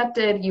you've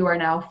accepted. You are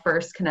now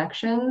first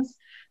connections.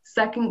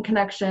 Second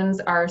connections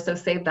are, so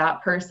say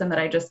that person that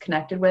I just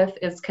connected with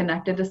is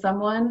connected to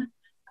someone,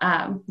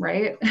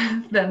 right?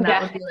 Then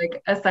that would be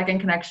like a second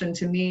connection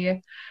to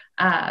me.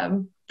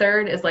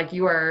 Third is like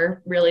you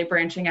are really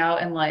branching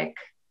out and like,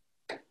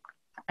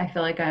 I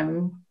feel like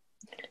I'm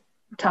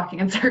talking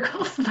in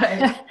circles,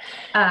 but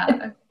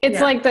it's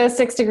like the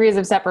 6 degrees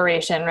of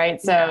separation,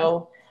 right?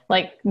 So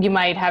like you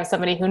might have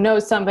somebody who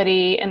knows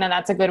somebody, and then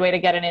that's a good way to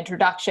get an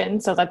introduction.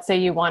 So let's say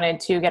you wanted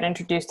to get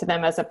introduced to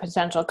them as a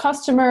potential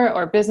customer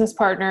or business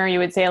partner. You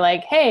would say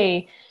like,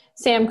 hey,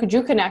 Sam, could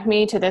you connect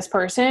me to this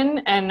person?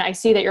 And I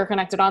see that you're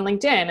connected on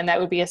LinkedIn, and that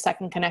would be a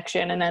second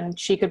connection. And then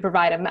she could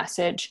provide a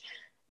message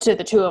to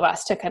the two of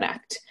us to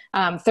connect.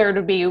 Third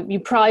would be you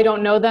probably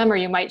don't know them, or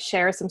you might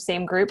share some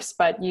same groups,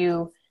 but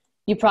you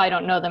probably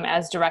don't know them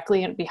as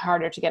directly, and it'd be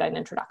harder to get an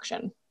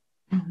introduction.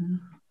 Mm-hmm.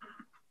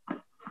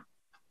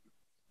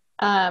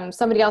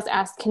 Somebody else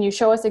asked, can you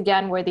show us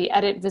again where the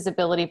edit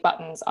visibility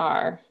buttons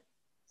are?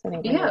 So I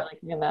think you're like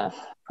in the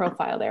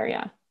profile there,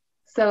 yeah.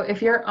 So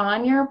if you're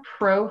on your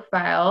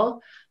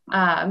profile,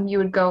 you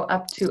would go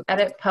up to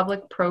edit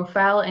public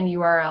profile and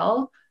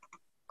URL,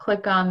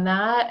 click on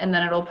that, and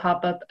then it'll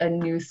pop up a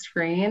new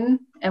screen.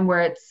 And where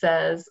it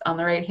says on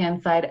the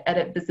right-hand side,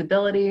 edit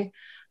visibility,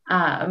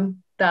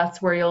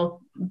 that's where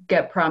you'll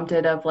get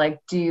prompted of like,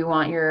 do you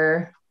want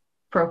your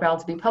profile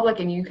to be public?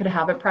 And you could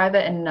have it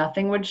private and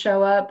nothing would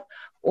show up,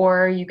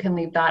 or you can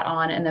leave that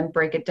on and then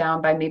break it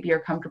down by maybe you're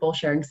comfortable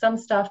sharing some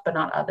stuff, but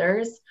not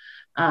others.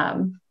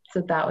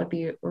 So that would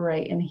be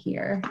right in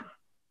here.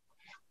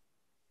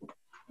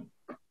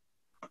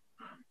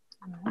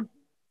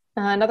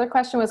 Another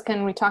question was,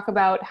 can we talk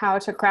about how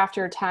to craft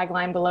your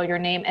tagline below your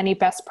name? Any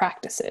best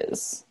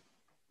practices?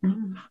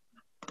 Mm-hmm.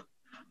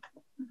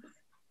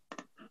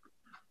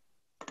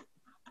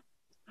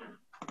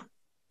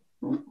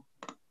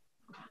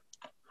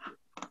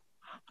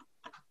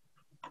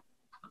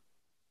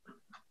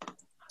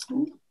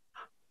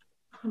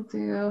 I'll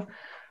do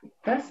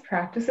best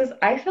practices.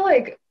 I feel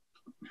like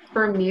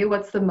for me,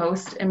 what's the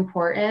most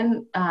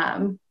important,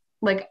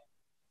 like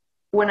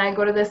when I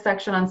go to this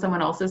section on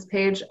someone else's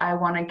page, I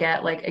want to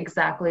get like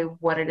exactly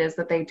what it is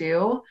that they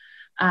do.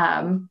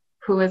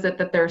 Who is it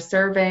that they're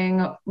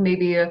serving?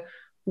 Maybe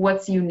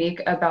what's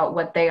unique about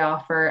what they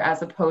offer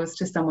as opposed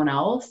to someone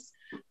else.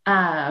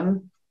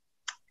 And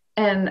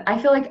I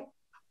feel like,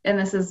 and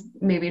this is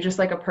maybe just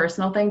like a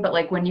personal thing, but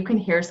like when you can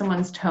hear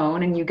someone's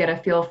tone and you get a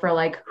feel for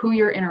like who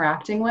you're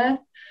interacting with,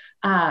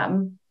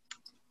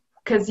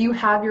 because you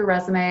have your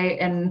resume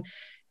and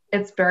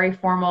it's very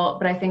formal,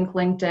 but I think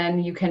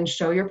LinkedIn, you can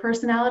show your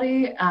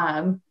personality,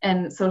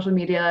 and social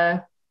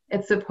media,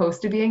 it's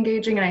supposed to be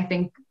engaging. And I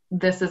think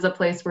this is a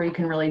place where you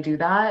can really do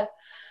that.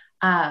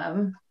 I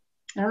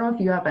don't know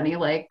if you have any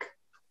like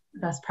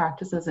best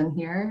practices in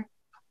here.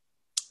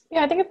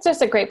 Yeah, I think it's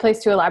just a great place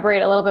to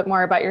elaborate a little bit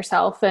more about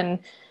yourself and,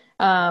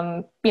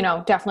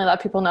 definitely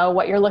let people know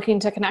what you're looking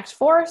to connect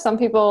for. Some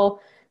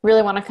people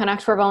really want to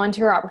connect for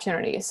volunteer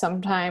opportunities.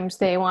 Sometimes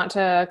they want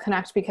to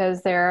connect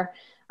because they're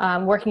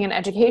working in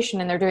education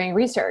and they're doing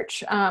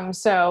research.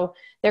 So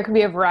there could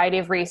be a variety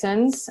of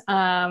reasons,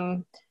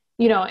 and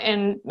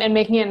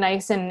making it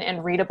nice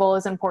and readable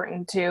is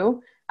important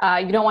too.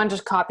 You don't want to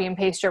just copy and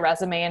paste your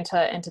resume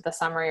into the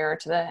summary or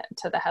to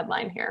the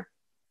headline here.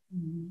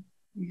 Mm-hmm.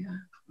 Yeah.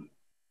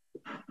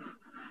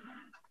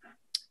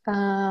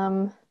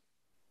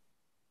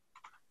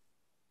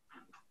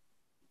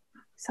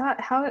 So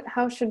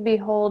how should we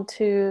hold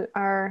to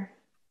our,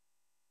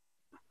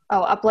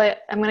 upload?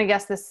 I'm going to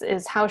guess this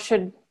is how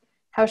should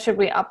we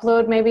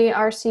upload maybe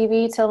our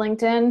CV to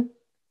LinkedIn?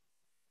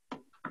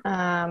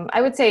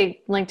 I would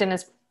say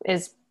LinkedIn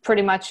is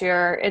pretty much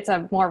it's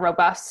a more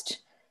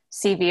robust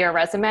CV or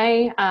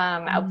resume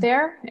out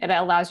there. It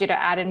allows you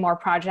to add in more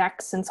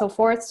projects and so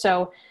forth.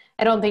 So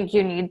I don't think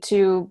you need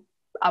to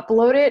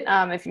upload it.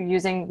 If you're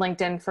using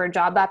LinkedIn for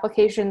job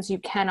applications, you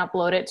can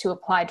upload it to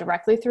apply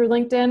directly through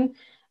LinkedIn.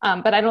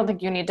 But I don't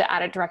think you need to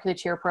add it directly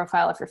to your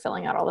profile if you're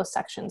filling out all those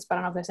sections. But I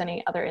don't know if there's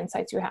any other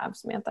insights you have,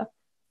 Samantha.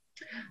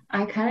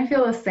 I kind of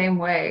feel the same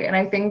way. And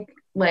I think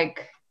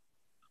like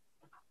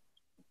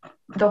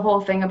the whole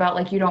thing about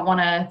like, you don't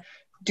want to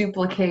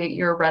duplicate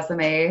your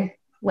resume,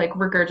 like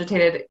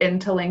regurgitated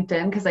into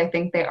LinkedIn, because I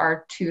think they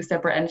are two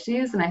separate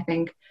entities. And I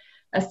think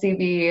a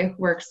CV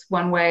works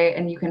one way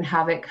and you can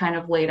have it kind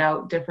of laid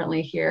out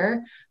differently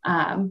here.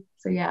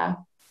 So yeah.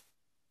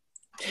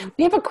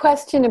 We have a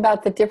question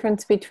about the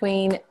difference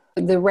between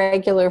the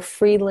regular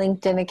free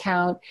LinkedIn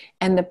account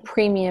and the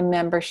premium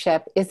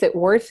membership. Is it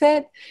worth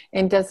it?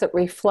 And does it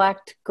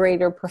reflect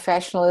greater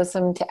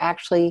professionalism to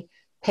actually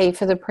pay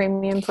for the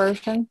premium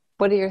version?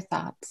 What are your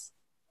thoughts?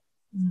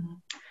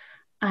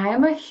 I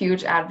am a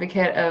huge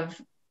advocate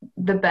of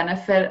the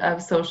benefit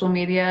of social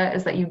media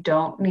is that you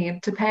don't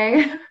need to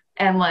pay.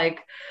 And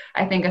like,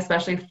 I think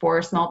especially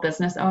for small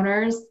business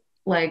owners,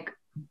 like,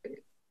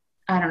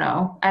 I don't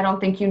know. I don't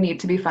think you need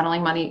to be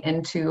funneling money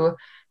into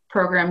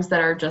programs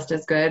that are just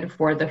as good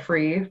for the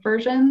free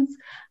versions.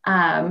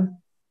 I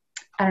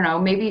don't know,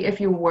 maybe if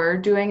you were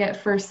doing it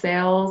for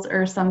sales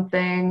or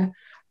something,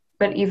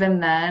 but even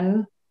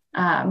then,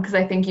 because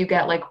I think you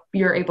get like,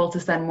 you're able to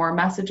send more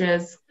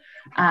messages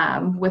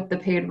with the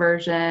paid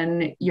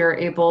version. You're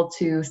able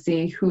to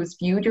see who's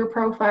viewed your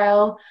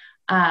profile.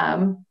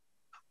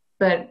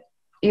 But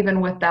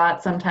even with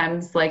that,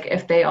 sometimes like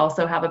if they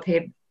also have a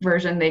paid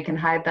version, they can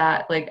hide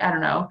that. Like, I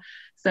don't know.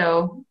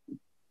 So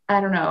I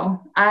don't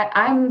know.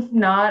 I'm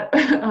not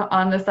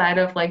on the side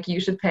of like, you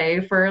should pay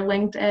for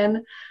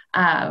LinkedIn.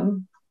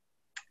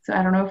 So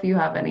I don't know if you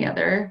have any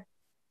other.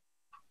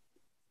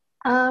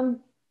 I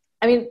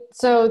mean,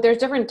 so there's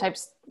different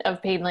types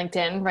of paid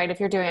LinkedIn, right? If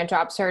you're doing a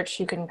job search,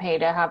 you can pay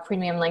to have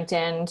premium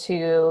LinkedIn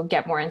to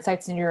get more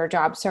insights into your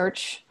job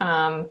search.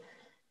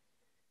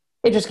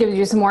 It just gives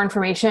you some more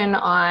information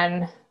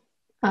on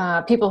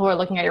people who are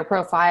looking at your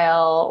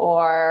profile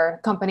or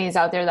companies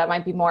out there that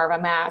might be more of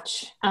a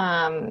match.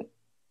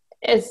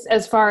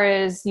 As far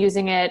as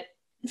using it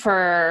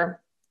for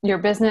your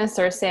business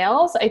or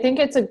sales, I think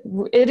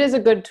it is a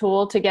good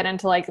tool to get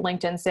into like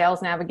LinkedIn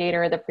Sales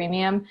Navigator, the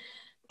premium,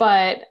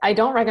 but I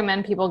don't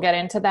recommend people get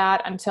into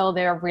that until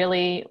they're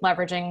really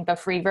leveraging the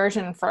free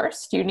version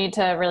first. You need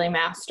to really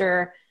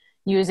master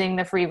using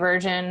the free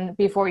version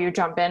before you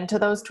jump into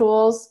those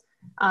tools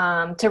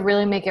to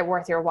really make it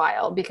worth your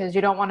while, because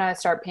you don't want to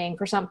start paying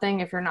for something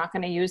if you're not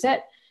going to use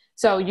it.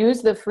 So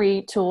use the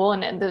free tool,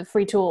 and the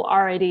free tool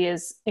already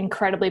is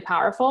incredibly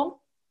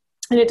powerful.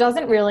 And it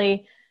doesn't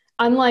really,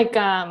 unlike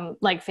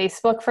like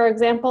Facebook, for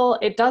example,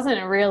 it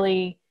doesn't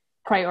really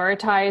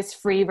prioritize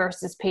free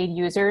versus paid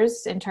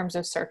users in terms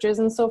of searches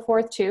and so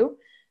forth too.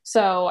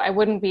 So I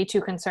wouldn't be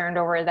too concerned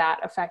over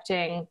that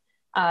affecting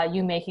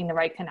you making the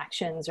right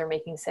connections or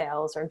making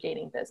sales or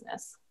gaining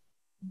business.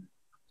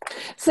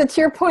 So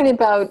to your point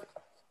about,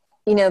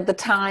 you know, the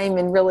time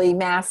and really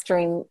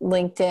mastering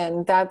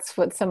LinkedIn, that's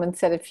what someone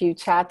said a few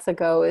chats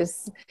ago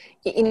is,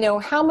 you know,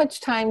 how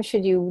much time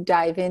should you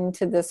dive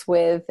into this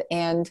with?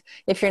 And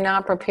if you're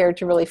not prepared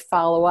to really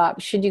follow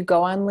up, should you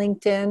go on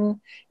LinkedIn?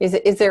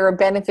 Is there a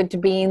benefit to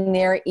being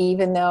there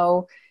even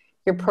though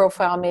your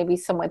profile may be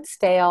somewhat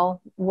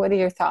stale? What are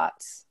your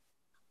thoughts?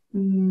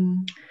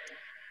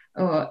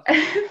 Oh,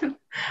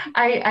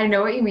 I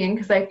know what you mean,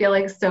 because I feel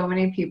like so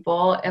many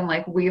people, and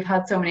like we've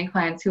had so many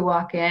clients who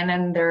walk in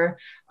and they're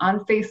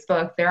on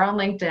Facebook, they're on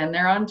LinkedIn,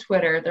 they're on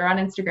Twitter, they're on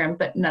Instagram,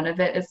 but none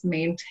of it is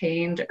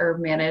maintained or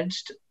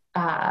managed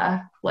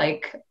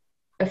like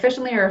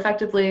efficiently or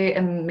effectively,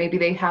 and maybe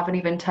they haven't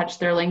even touched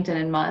their LinkedIn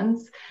in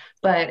months.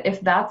 But if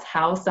that's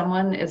how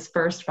someone is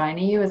first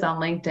finding you, is on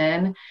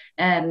LinkedIn,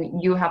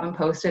 and you haven't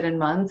posted in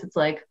months, it's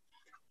like,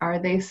 are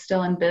they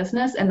still in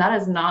business? And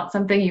that is not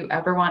something you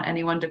ever want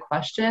anyone to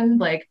question.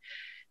 Like,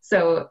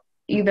 so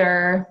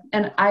either,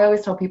 and I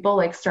always tell people,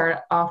 like, start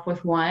off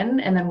with one,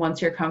 and then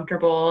once you're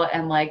comfortable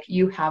and like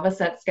you have a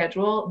set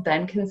schedule,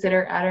 then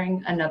consider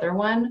adding another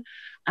one.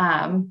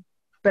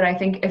 But I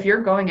think if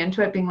you're going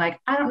into it being like,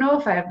 I don't know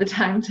if I have the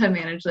time to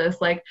manage this,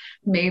 like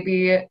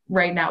maybe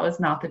right now is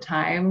not the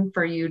time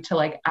for you to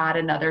like add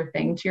another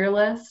thing to your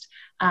list.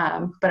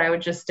 But I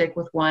would just stick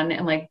with one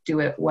and like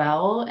do it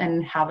well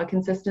and have a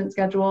consistent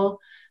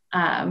schedule.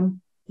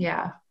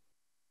 Yeah.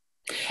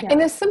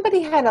 And if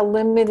somebody had a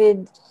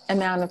limited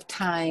amount of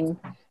time,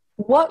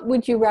 what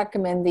would you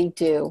recommend they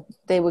do?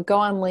 They would go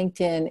on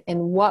LinkedIn,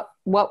 and what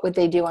would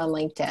they do on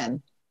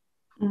LinkedIn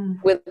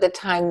with the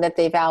time that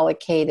they've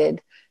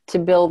allocated to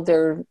build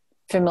their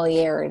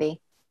familiarity?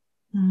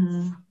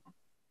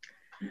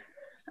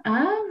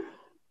 I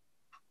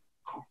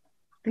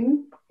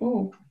think,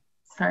 oh,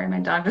 sorry, my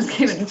dog just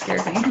came in and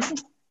scared me.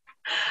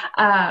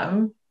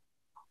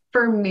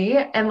 For me,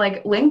 and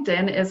like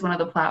LinkedIn is one of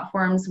the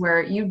platforms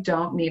where you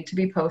don't need to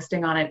be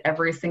posting on it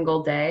every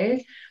single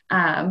day.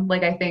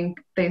 Like I think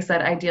they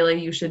said ideally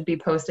you should be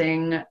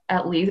posting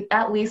at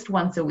least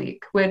once a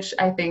week, which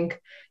I think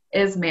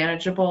is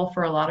manageable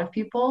for a lot of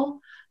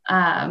people.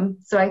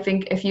 So I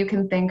think if you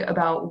can think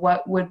about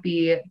what would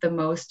be the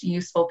most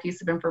useful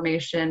piece of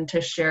information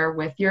to share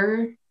with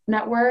your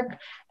network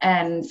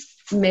and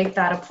make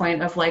that a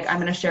point of like, I'm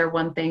going to share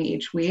one thing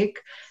each week,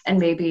 and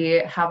maybe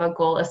have a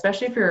goal,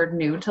 especially if you're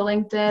new to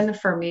LinkedIn.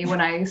 For me,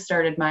 when I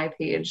started my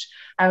page,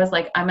 I was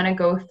like, I'm going to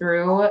go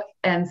through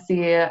and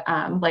see,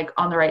 like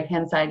on the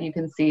right-hand side, you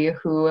can see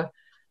who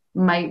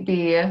might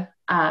be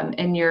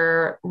in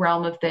your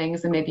realm of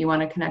things, and maybe you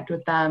want to connect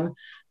with them.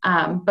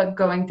 But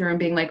going through and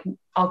being like,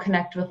 I'll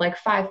connect with like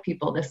 5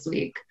 people this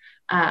week.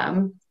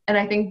 And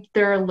I think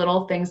there are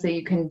little things that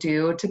you can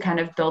do to kind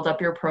of build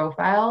up your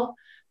profile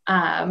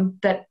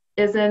that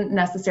isn't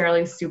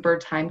necessarily super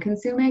time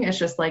consuming. It's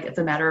just like, it's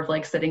a matter of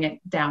like sitting it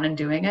down and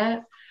doing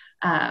it.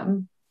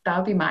 That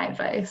would be my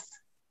advice.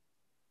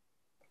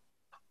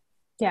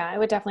 Yeah, I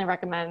would definitely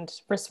recommend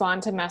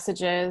respond to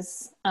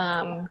messages,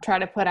 try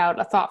to put out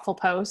a thoughtful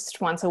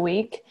post once a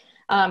week.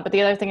 But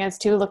the other thing is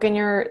to look in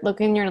your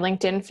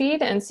LinkedIn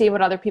feed and see what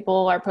other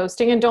people are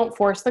posting, and don't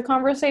force the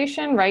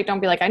conversation, right? Don't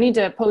be like, I need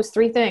to post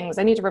 3 things.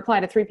 I need to reply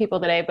to 3 people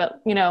today.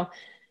 But,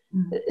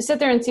 sit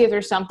there and see if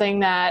there's something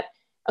that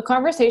a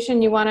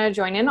conversation you want to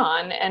join in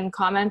on and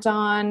comment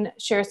on,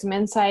 share some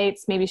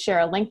insights, maybe share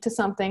a link to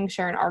something,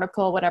 share an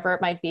article, whatever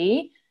it might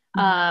be.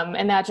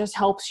 And that just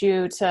helps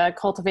you to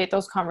cultivate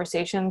those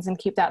conversations and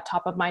keep that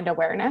top of mind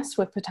awareness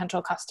with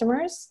potential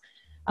customers.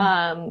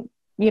 And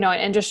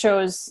just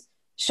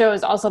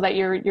shows also that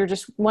you're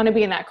just want to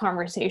be in that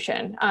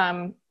conversation.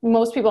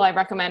 Most people I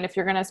recommend, if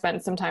you're going to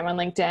spend some time on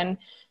LinkedIn,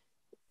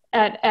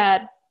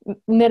 at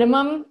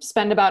minimum,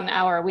 spend about an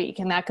hour a week.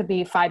 And that could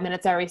be 5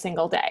 minutes every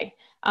single day.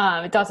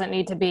 It doesn't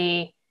need to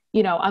be,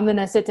 I'm going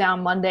to sit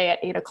down Monday at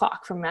 8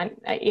 o'clock from 8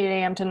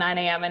 a.m. to 9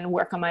 a.m. and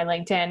work on my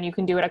LinkedIn. You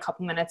can do it a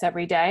couple minutes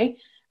every day.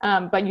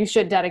 But you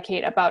should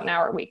dedicate about an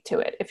hour a week to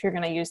it if you're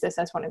going to use this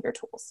as one of your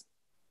tools.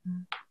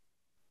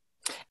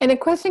 And a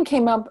question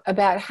came up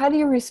about how do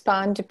you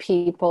respond to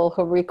people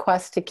who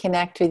request to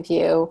connect with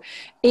you,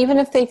 even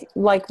if they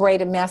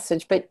write a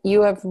message, but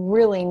you have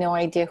really no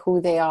idea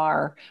who they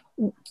are.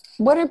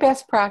 What are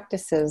best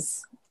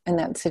practices in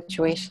that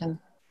situation?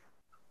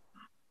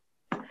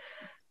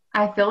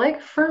 I feel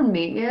like for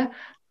me,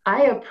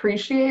 I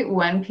appreciate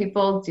when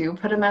people do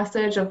put a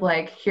message of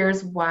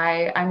here's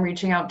why I'm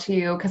reaching out to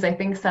you. Cause I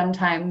think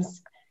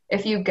sometimes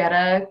if you get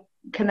a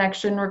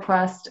connection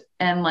request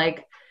and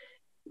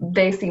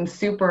they seem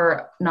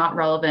super not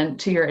relevant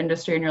to your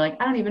industry and you're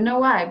like, I don't even know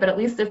why, but at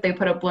least if they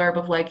put a blurb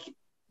of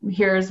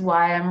here's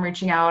why I'm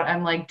reaching out,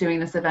 I'm doing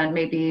this event,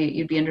 maybe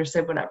you'd be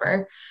interested,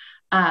 whatever.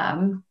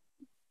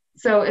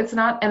 So it's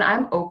not, and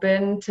I'm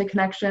open to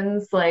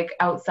connections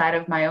outside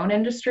of my own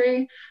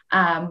industry.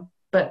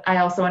 But I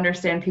also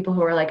understand people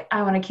who are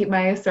I want to keep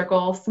my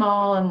circle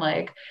small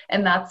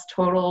and that's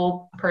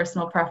total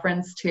personal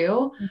preference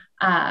too.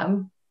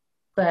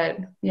 But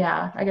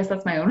yeah, I guess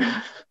that's my own,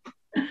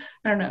 I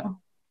don't know.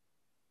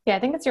 Yeah, I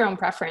think it's your own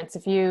preference.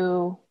 If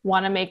you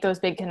want to make those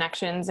big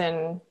connections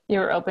and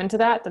you're open to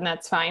that, then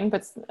that's fine.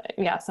 But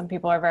yeah, some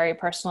people are very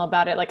personal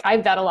about it.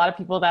 I've got a lot of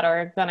people that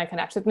are going to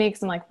connect with me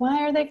because I'm like,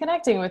 why are they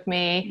connecting with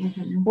me?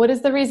 Mm-hmm. What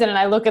is the reason? And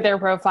I look at their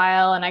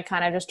profile and I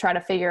kind of just try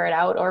to figure it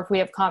out, or if we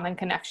have common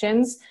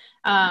connections.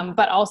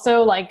 But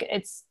also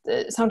it's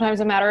sometimes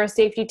a matter of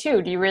safety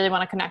too. Do you really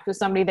want to connect with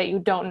somebody that you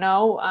don't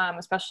know,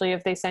 especially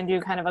if they send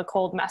you kind of a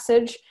cold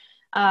message?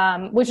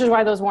 Which is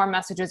why those warm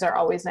messages are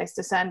always nice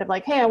to send of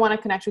hey, I want to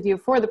connect with you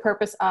for the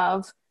purpose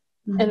of,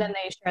 mm-hmm. and then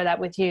they share that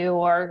with you,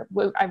 or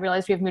I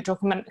realize we have mutual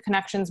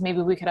connections.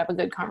 Maybe we could have a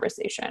good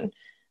conversation.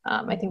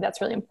 I think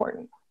that's really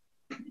important.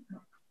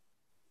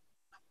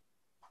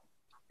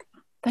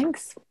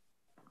 Thanks.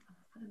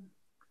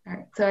 All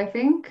right. So I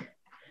think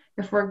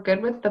if we're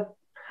good with the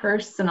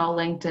personal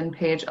LinkedIn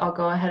page, I'll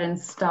go ahead and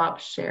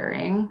stop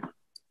sharing.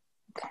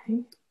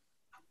 Okay.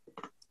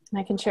 And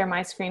I can share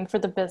my screen for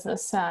the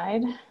business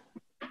side.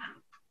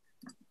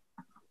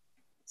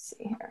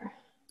 See here.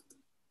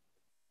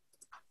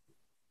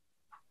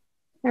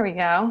 There we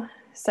go.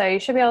 So you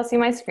should be able to see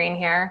my screen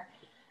here.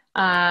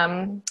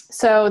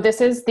 So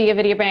this is the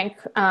Avidia Bank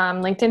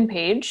LinkedIn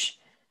page.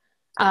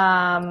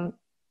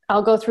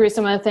 I'll go through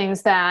some of the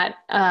things that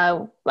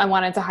I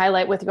wanted to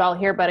highlight with you all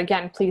here, but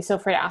again, please feel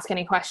free to ask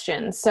any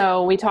questions.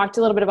 So we talked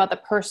a little bit about the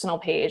personal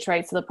page,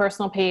 right? So the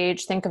personal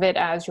page, think of it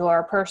as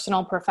your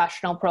personal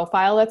professional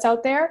profile that's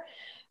out there.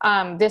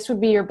 This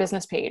would be your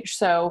business page.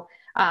 So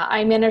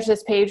I manage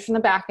this page from the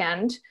back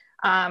end.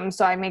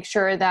 So I make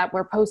sure that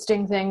we're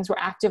posting things, we're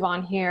active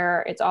on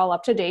here, it's all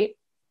up to date.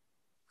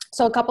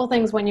 So a couple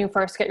things when you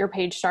first get your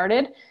page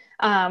started.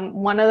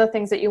 One of the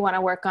things that you want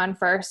to work on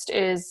first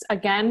is,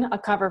 again, a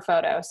cover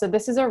photo. So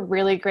this is a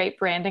really great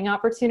branding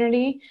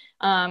opportunity.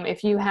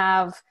 If you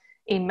have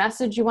a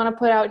message you want to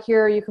put out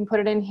here, you can put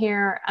it in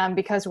here.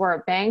 Because we're a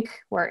bank,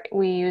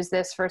 we use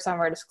this for some of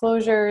our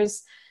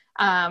disclosures.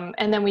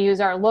 And then we use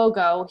our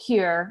logo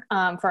here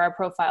for our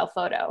profile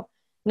photo.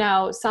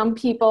 Now, some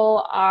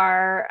people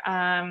are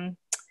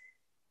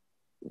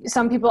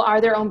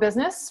their own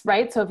business,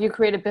 right? So if you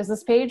create a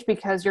business page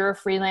because you're a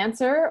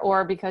freelancer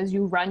or because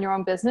you run your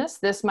own business,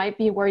 this might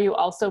be where you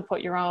also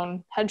put your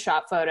own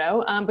headshot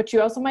photo, but you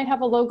also might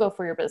have a logo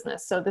for your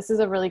business. So this is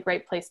a really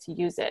great place to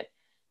use it.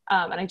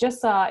 And I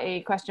just saw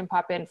a question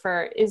pop in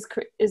for, is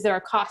there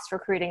a cost for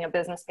creating a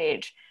business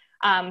page?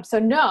 So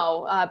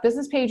no,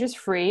 business page is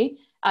free.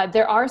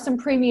 There are some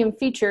premium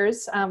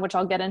features, which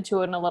I'll get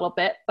into in a little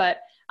bit, but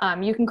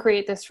you can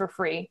create this for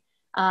free,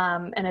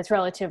 and it's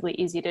relatively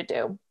easy to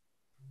do.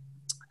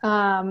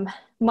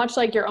 Much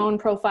like your own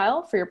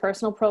profile for your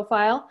personal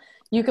profile,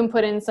 you can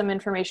put in some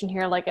information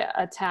here like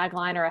a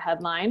tagline or a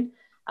headline.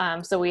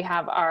 So we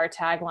have our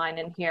tagline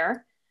in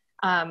here.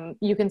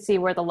 You can see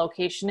where the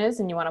location is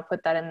and you want to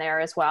put that in there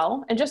as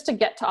well. And just to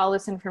get to all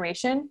this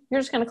information,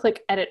 you're just going to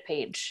click edit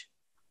page.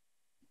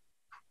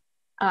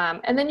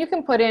 And then you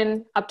can put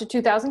in up to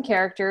 2,000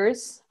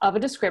 characters of a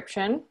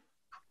description,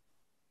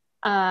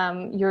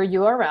 your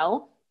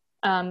URL.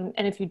 And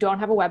if you don't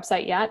have a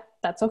website yet,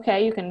 that's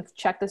okay. You can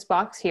check this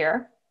box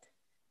here.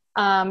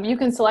 You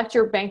can select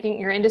your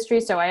industry.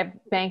 So I have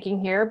banking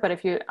here, but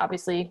if you,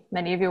 obviously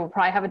many of you will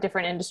probably have a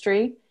different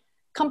industry.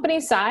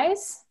 Company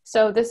size.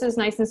 So this is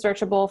nice and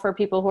searchable for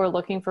people who are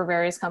looking for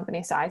various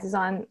company sizes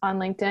on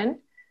LinkedIn.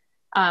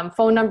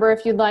 Phone number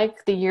if you'd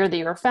like, the year that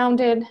you were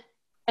founded.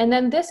 And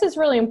then this is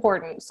really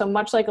important. So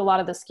much like a lot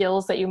of the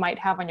skills that you might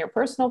have on your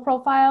personal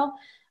profile,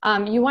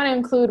 you want to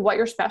include what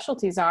your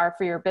specialties are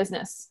for your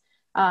business.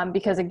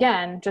 Because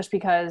again, just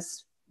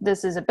because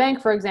this is a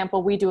bank, for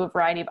example, we do a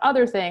variety of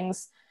other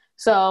things.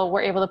 So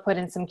we're able to put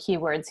in some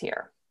keywords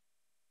here.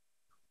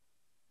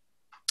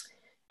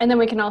 And then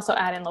we can also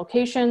add in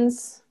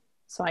locations.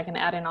 So I can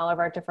add in all of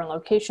our different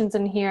locations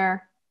in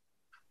here.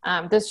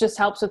 This just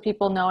helps with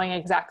people knowing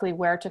exactly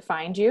where to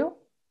find you.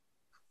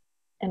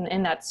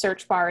 And that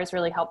search bar is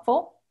really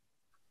helpful.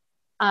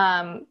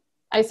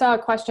 I saw a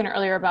question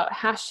earlier about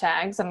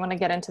hashtags. I'm going to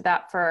get into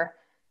that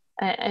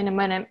in a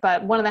minute,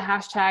 but one of the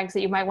hashtags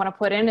that you might want to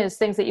put in is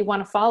things that you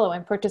want to follow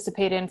and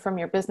participate in from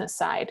your business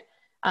side.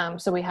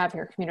 So we have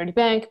here community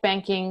bank,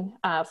 banking,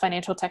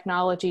 financial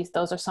technologies.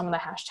 Those are some of the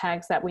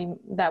hashtags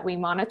that we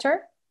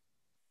monitor.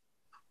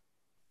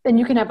 Then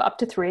you can have up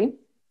to 3.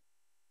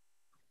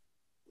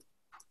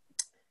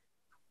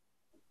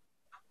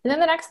 And then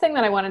the next thing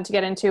that I wanted to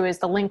get into is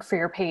the link for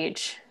your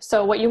page.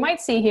 So what you might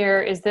see here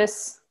is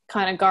this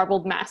kind of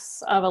garbled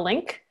mess of a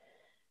link.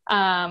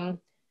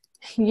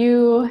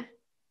 You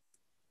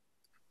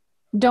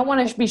don't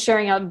want to be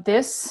sharing out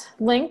this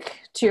link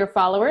to your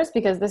followers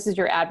because this is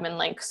your admin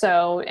link.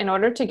 So in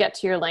order to get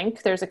to your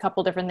link, there's a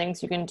couple different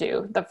things you can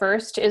do. The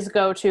first is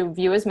go to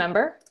view as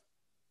member.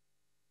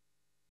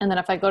 And then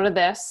if I go to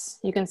this,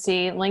 you can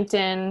see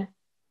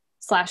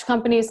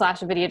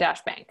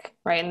LinkedIn/company/Avidia-bank,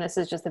 right? And this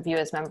is just the view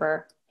as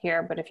member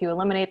here. But if you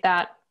eliminate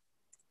that,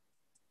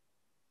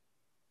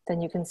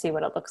 then you can see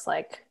what it looks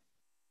like.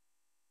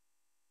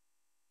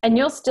 And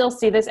you'll still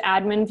see this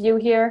admin view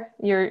here.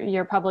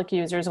 Your public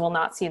users will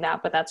not see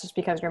that, but that's just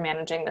because you're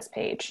managing this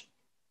page.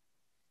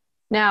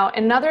 Now,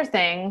 another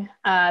thing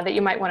that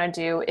you might want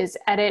to do is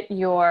edit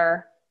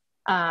your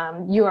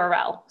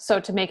URL. So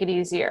to make it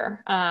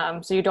easier.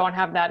 So you don't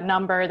have that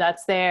number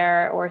that's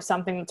there or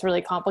something that's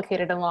really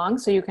complicated and long.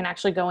 So you can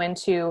actually go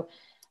into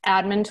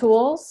admin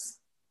tools,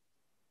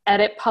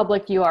 edit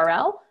public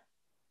URL,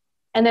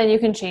 and then you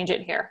can change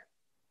it here.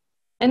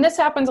 And this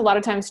happens a lot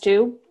of times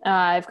too.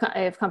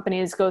 If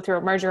companies go through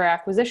a merger or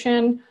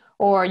acquisition,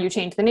 or you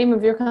change the name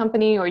of your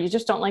company, or you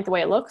just don't like the way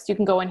it looks, you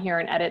can go in here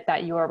and edit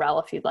that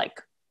URL if you'd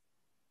like.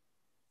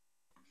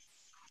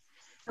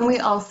 And we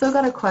also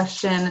got a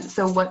question.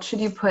 So what should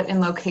you put in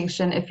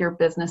location if your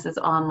business is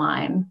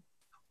online?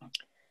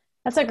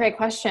 That's a great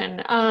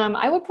question.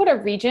 I would put a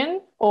region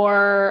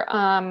or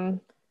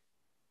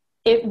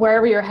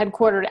wherever you're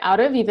headquartered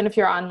out of, even if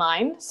you're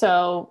online.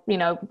 So,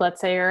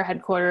 let's say you're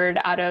headquartered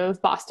out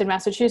of Boston,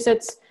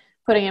 Massachusetts,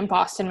 putting in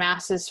Boston,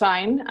 Mass is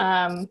fine.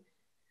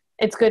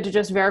 It's good to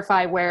just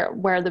verify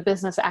where the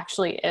business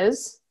actually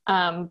is.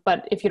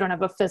 But if you don't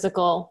have a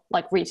physical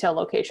retail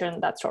location,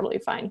 that's totally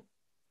fine.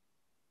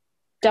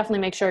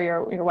 Definitely make sure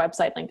your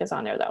website link is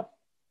on there though.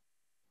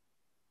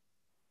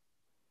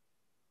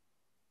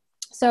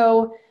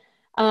 So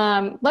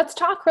let's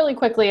talk really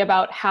quickly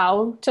about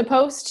how to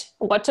post,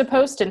 what to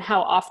post, and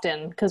how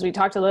often, because we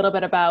talked a little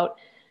bit about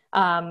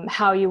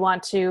how you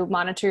want to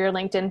monitor your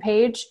LinkedIn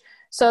page.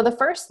 So the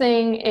first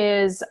thing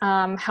is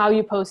how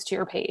you post to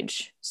your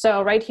page.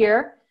 So right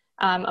here,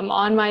 I'm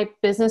on my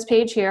business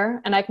page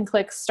here, and I can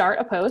click Start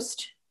a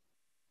Post.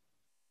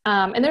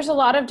 And there's a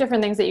lot of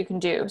different things that you can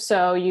do.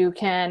 So you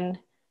can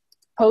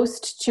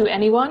post to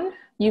anyone.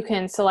 You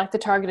can select the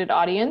targeted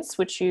audience,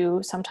 which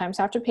you sometimes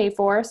have to pay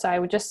for. So I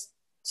would just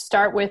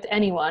start with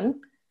anyone.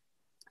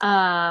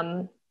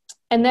 And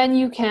then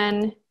you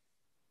can,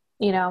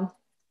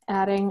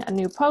 adding a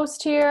new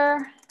post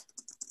here,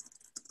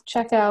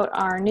 check out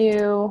our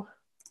new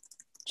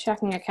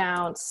checking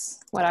accounts,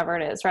 whatever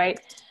it is, right?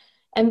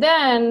 And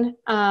then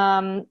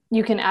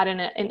you can add in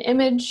an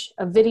image,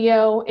 a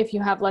video. If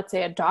you have, let's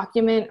say, a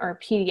document or a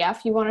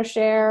PDF you want to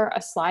share, a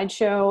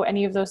slideshow,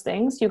 any of those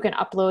things, you can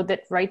upload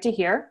that right to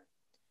here.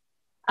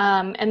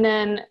 And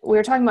then we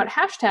were talking about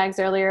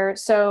hashtags earlier.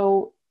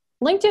 So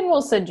LinkedIn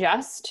will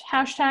suggest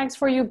hashtags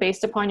for you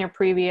based upon your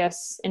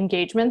previous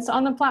engagements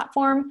on the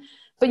platform,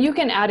 but you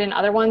can add in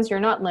other ones. You're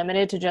not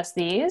limited to just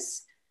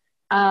these.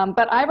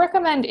 But I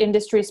recommend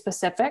industry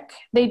specific.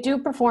 They do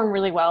perform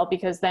really well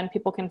because then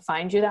people can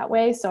find you that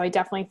way. So I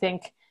definitely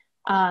think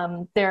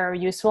they're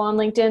useful on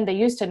LinkedIn. They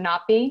used to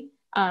not be,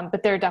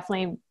 but they're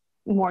definitely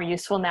more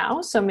useful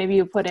now. So maybe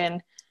you put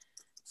in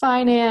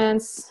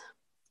finance,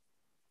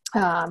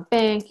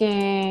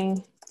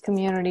 banking,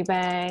 community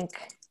bank,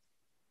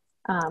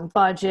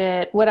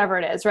 budget, whatever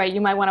it is, right?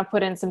 You might want to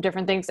put in some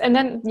different things. And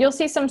then you'll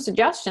see some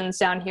suggestions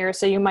down here.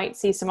 So you might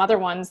see some other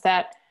ones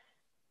that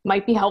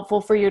might be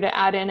helpful for you to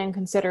add in and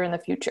consider in the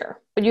future.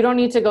 But you don't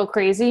need to go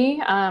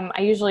crazy.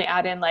 I usually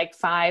add in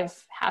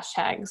 5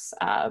 hashtags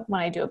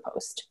when I do a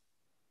post.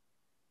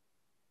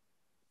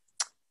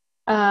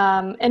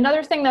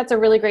 Another thing that's a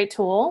really great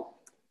tool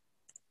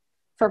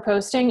for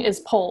posting is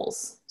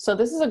polls. So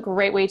this is a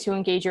great way to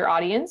engage your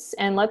audience.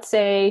 And let's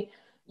say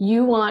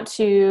you want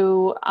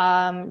to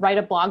write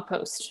a blog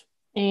post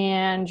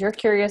and you're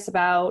curious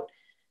about,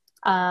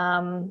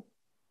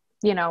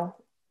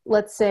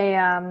 let's say,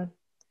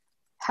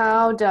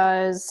 how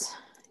does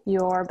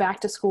your back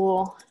to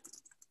school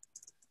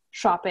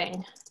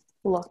shopping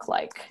look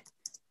like?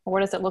 Or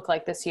what does it look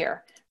like this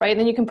year, right? And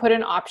then you can put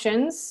in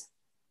options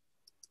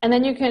and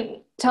then you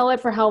can tell it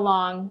for how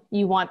long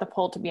you want the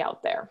poll to be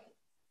out there.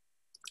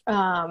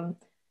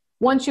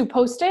 Once you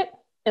post it,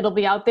 it'll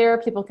be out there.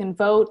 People can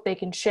vote, they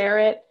can share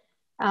it.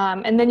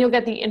 And then you'll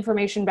get the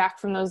information back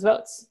from those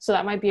votes. So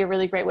that might be a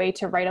really great way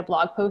to write a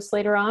blog post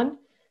later on.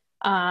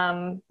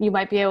 You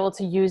might be able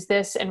to use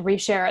this and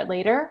reshare it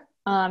later,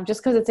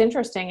 just because it's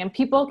interesting. And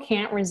people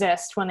can't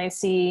resist when they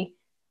see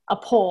a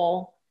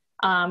poll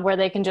where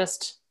they can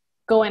just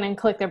go in and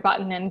click their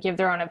button and give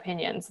their own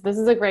opinions. This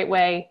is a great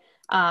way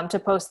to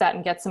post that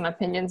and get some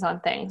opinions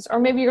on things. Or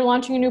maybe you're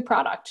launching a new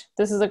product.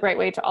 This is a great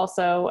way to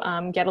also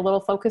get a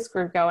little focus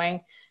group going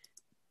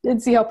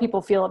and see how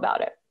people feel about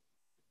it.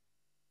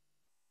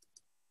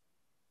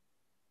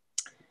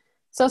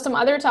 So some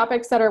other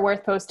topics that are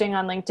worth posting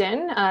on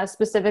LinkedIn,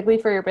 specifically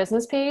for your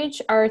business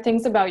page, are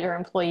things about your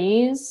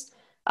employees,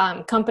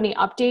 company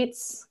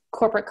updates,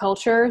 corporate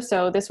culture.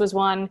 So this was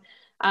one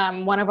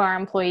of our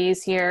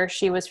employees here.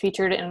 She was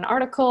featured in an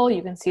article.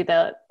 You can see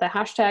the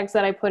hashtags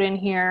that I put in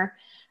here.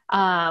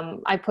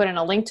 I put in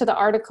a link to the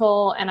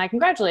article and I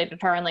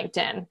congratulated her on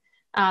LinkedIn.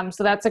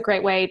 So that's a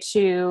great way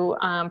to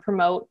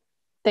promote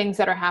things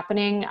that are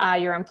happening,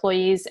 your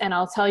employees. And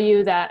I'll tell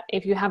you that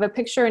if you have a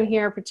picture in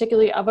here,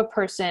 particularly of a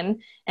person,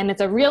 and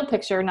it's a real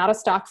picture, not a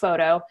stock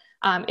photo,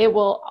 it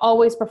will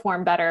always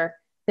perform better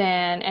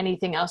than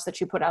anything else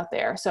that you put out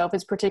there. So if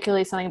it's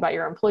particularly something about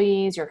your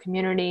employees, your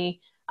community,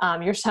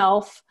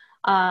 yourself,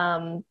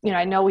 I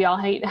know we all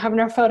hate having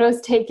our photos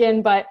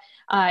taken, but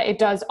it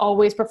does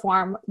always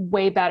perform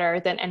way better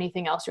than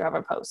anything else you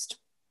ever post.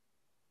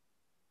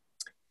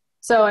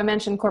 So I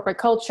mentioned corporate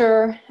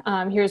culture.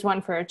 Here's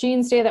one for a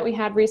Jeans Day that we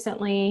had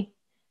recently.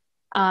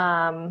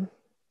 You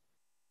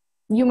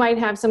might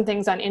have some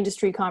things on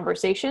industry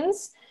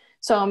conversations.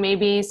 So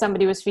maybe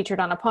somebody was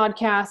featured on a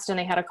podcast and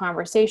they had a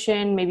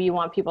conversation. Maybe you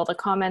want people to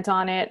comment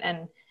on it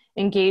and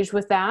engage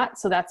with that.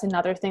 So that's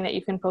another thing that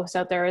you can post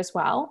out there as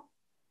well.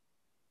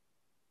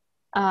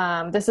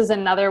 This is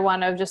another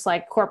one of just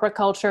like corporate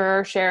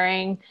culture,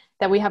 sharing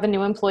that we have a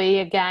new employee,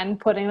 again,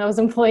 putting those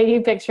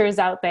employee pictures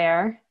out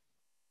there.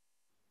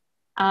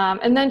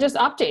 And then just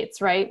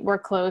updates, right? We're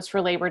closed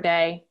for Labor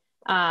Day.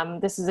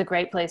 This is a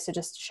great place to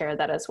just share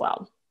that as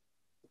well.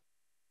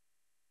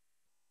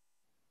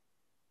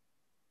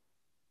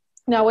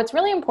 Now, what's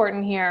really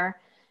important here,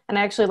 and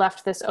I actually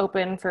left this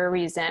open for a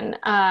reason,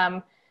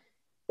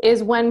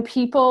 is when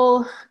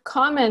people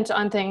comment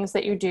on things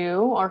that you do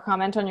or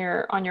comment on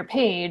your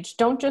page,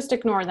 don't just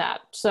ignore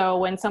that. So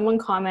when someone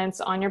comments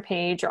on your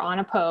page or on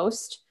a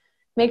post,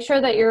 make sure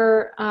that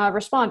you're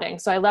responding.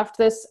 So I left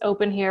this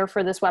open here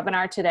for this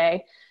webinar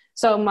today.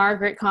 So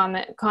Margaret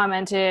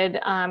commented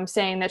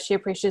saying that she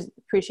appreciates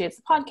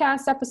the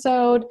podcast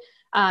episode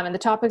and the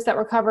topics that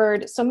were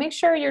covered. So make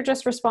sure you're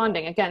just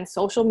responding. Again,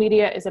 social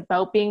media is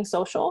about being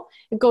social.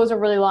 It goes a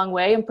really long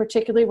way, and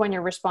particularly when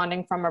you're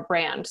responding from a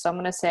brand. So I'm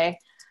going to say,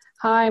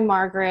 "Hi,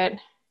 Margaret.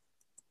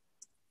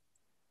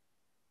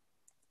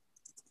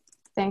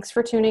 Thanks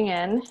for tuning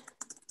in.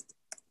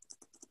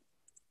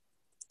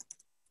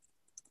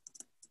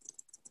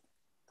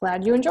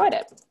 Glad you enjoyed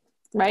it."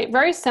 Right?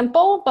 Very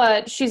simple,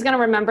 but she's going to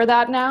remember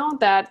that now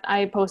that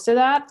I posted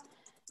that.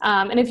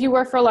 And if you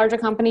work for a larger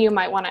company, you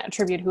might want to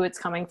attribute who it's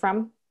coming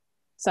from.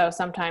 So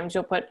sometimes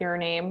you'll put your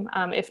name.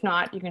 If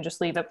not, you can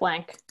just leave it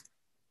blank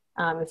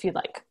if you'd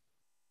like.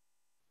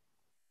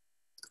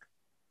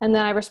 And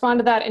then I respond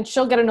to that and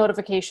she'll get a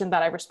notification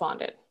that I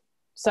responded.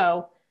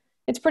 So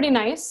it's pretty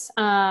nice.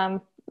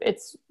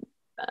 It's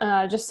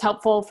just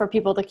helpful for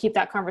people to keep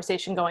that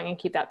conversation going and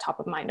keep that top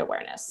of mind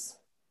awareness.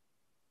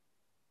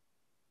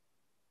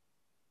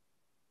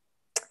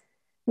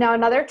 Now,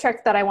 another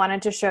trick that I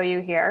wanted to show you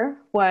here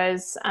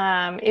was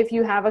if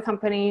you have a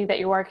company that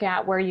you work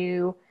at where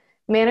you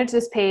manage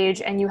this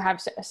page and you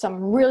have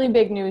some really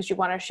big news you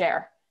want to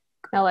share.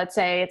 Now, let's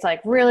say it's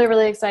like really,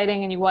 really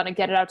exciting and you want to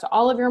get it out to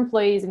all of your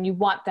employees and you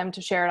want them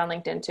to share it on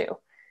LinkedIn too.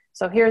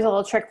 So here's a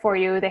little trick for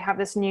you. They have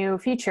this new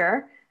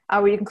feature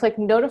where you can click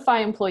notify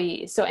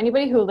employees. So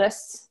anybody who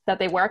lists that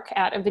they work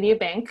at a video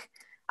bank,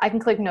 I can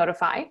click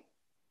notify.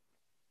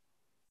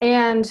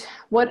 And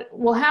what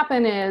will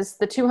happen is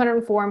the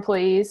 204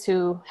 employees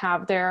who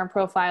have their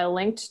profile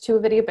linked to a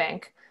video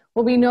bank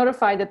will be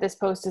notified that this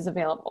post is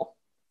available.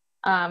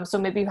 So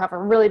maybe you have a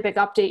really big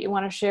update you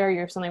want to share, you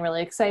have something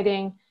really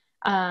exciting.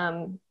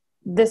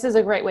 This is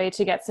a great way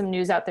to get some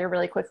news out there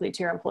really quickly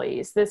to your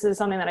employees. This is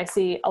something that I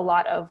see a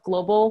lot of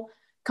global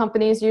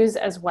companies use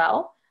as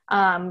well.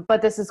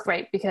 But this is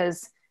great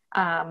because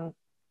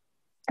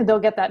they'll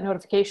get that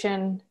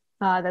notification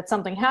that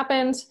something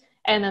happened,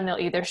 and then they'll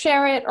either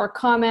share it or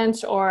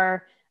comment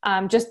or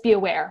just be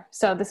aware.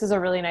 So this is a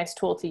really nice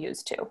tool to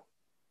use too.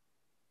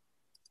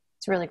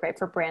 It's really great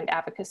for brand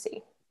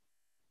advocacy.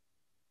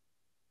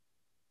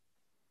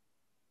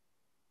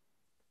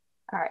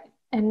 All right,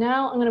 and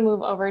now I'm going to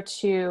move over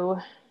to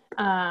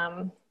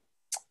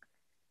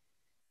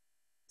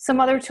some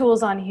other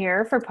tools on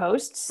here for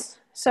posts.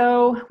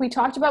 So we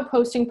talked about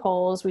posting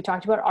polls, we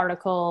talked about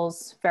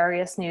articles,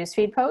 various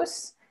newsfeed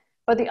posts.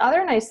 But the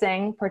other nice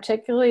thing,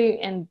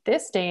 particularly in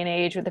this day and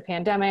age with the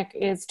pandemic,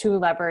 is to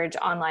leverage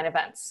online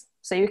events.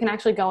 So you can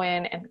actually go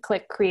in and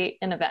click create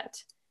an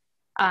event.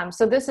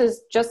 So this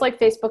is just like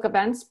Facebook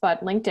events,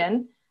 but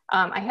LinkedIn.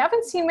 I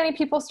haven't seen many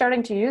people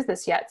starting to use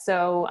this yet.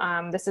 So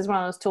this is one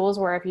of those tools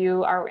where if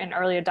you are an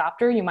early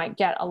adopter, you might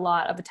get a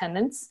lot of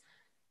attendance.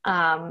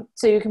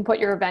 So you can put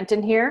your event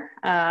in here.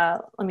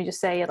 Let me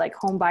just say like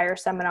home buyer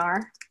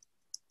seminar.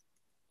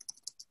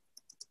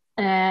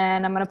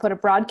 And I'm going to put a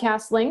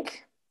broadcast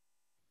link.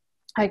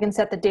 I can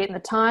set the date and the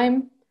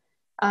time.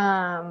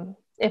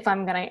 If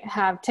I'm going to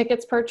have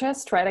tickets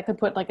purchased, right, I could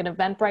put like an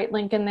Eventbrite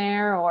link in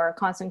there or a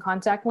constant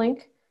contact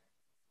link.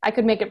 I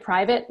could make it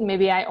private.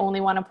 Maybe I only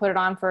want to put it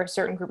on for a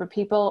certain group of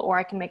people, or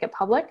I can make it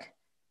public.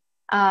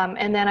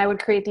 And then I would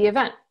create the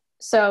event.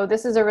 So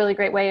this is a really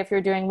great way if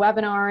you're doing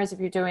webinars, if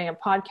you're doing a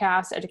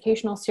podcast,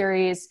 educational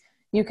series,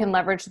 you can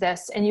leverage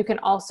this, and you can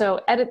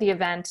also edit the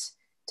event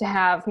to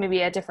have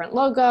maybe a different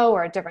logo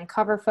or a different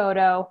cover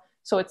photo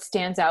so it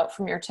stands out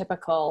from your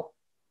typical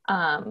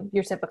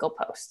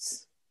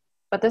posts.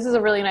 But this is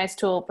a really nice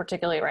tool,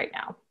 particularly right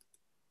now.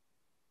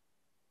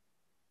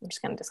 I'm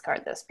just going to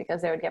discard this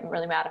because they would get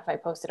really mad if I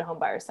posted a home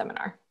buyer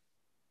seminar.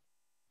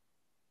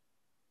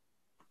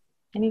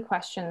 Any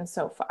questions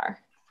so far?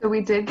 So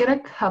we did get a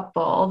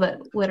couple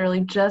that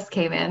literally just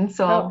came in,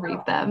 so I'll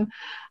read them.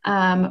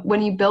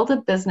 When you build a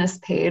business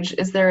page,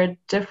 is there a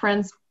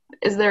different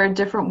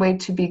way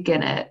to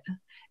begin it?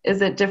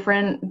 Is it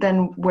different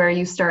than where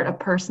you start a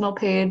personal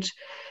page?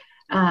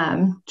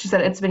 She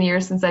said, it's been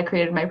years since I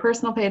created my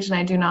personal page and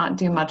I do not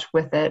do much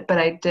with it, but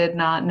I did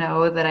not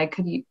know that I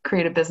could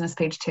create a business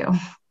page too.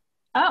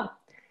 Oh,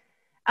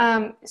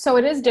 so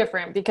it is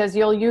different because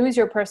you'll use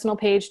your personal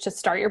page to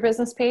start your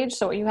business page.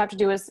 So what you have to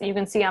do is, you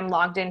can see I'm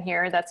logged in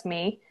here. That's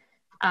me.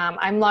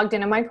 I'm logged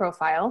in my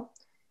profile.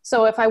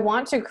 So if I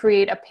want to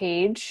create a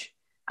page,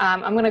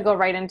 I'm going to go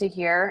right into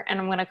here and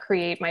I'm going to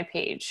create my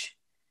page.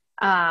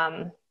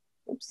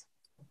 Oops.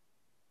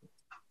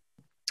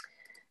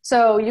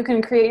 So you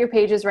can create your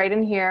pages right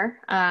in here.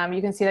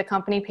 You can see the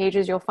company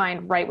pages you'll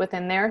find right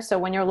within there. So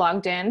when you're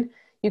logged in,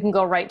 you can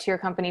go right to your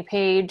company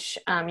page.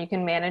 You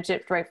can manage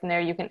it right from there.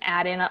 You can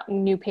add in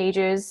new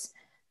pages.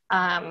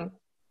 And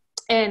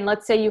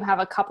let's say you have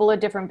a couple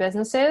of different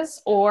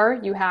businesses, or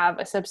you have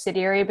a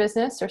subsidiary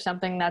business or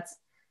something that's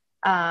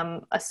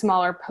a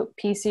smaller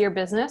piece of your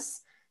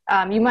business.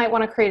 You might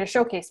want to create a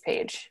showcase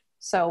page.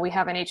 So we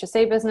have an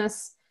HSA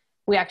business.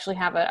 We actually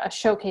have a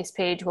showcase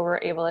page where we're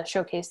able to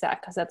showcase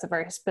that because that's a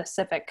very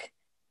specific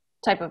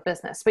type of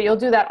business. But you'll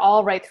do that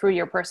all right through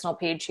your personal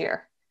page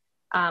here.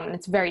 And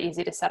it's very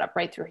easy to set up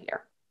right through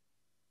here.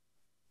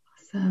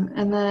 Awesome.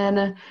 And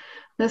then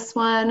this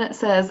one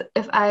says,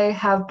 if I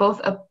have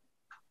both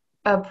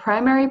a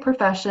primary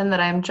profession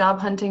that I'm job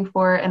hunting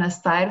for and a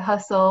side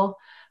hustle,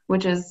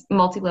 which is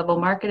multi-level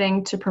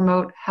marketing to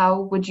promote,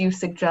 how would you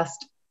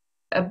suggest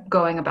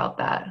going about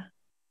that?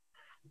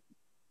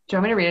 Do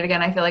you want me to read it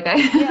again? I feel like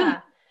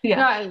Yeah. yeah.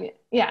 No,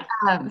 yeah.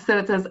 So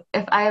it says,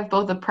 if I have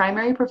both a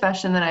primary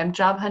profession that I'm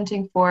job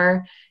hunting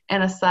for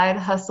and a side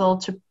hustle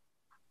to,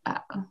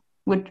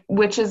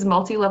 which is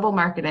multi-level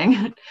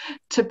marketing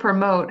to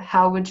promote,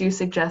 how would you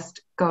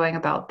suggest going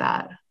about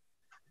that?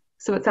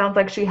 So it sounds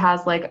like she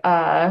has like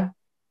a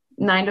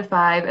 9 to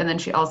 5, and then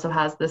she also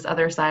has this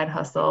other side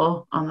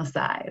hustle on the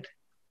side.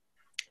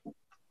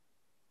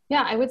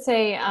 Yeah, I would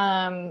say,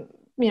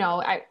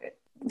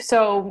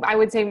 so I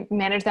would say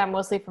manage that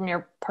mostly from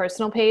your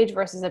personal page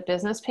versus a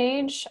business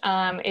page.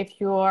 If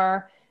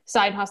your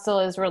side hustle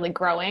is really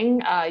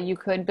growing, you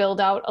could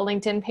build out a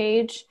LinkedIn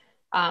page,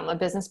 a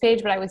business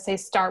page, but I would say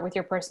start with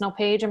your personal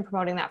page and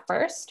promoting that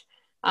first,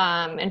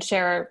 and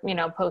share,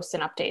 posts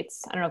and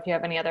updates. I don't know if you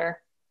have any other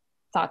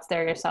thoughts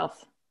there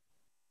yourself.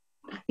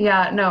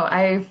 Yeah, no,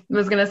 I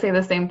was going to say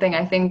the same thing.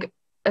 I think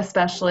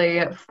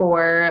especially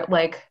for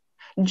like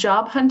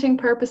job hunting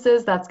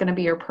purposes, that's going to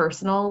be your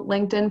personal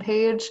LinkedIn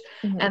page.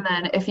 Mm-hmm. And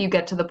then if you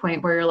get to the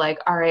point where you're like,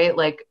 all right,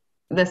 like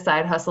this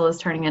side hustle is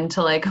turning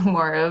into like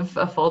more of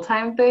a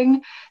full-time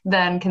thing,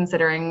 then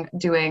considering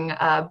doing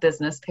a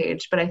business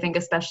page. But I think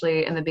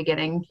especially in the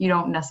beginning, you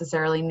don't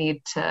necessarily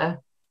need to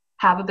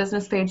have a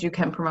business page. You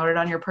can promote it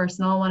on your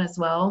personal one as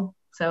well.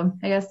 So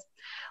I guess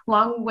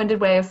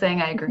long-winded way of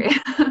saying I agree.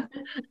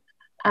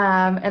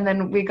 And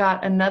then we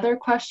got another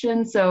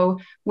question. So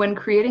when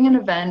creating an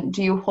event,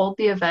 do you hold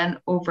the event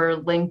over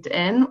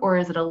LinkedIn, or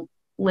is it a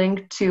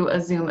link to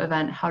a Zoom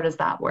event? How does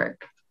that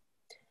work?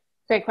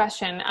 Great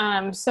question.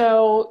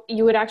 So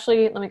you would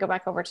actually, let me go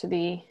back over to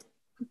the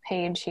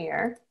page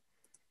here.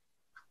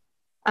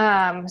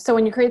 So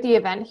when you create the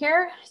event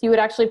here, you would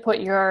actually put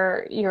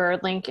your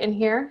link in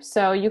here.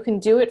 So you can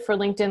do it for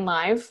LinkedIn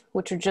Live,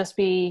 which would just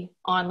be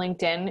on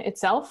LinkedIn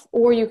itself,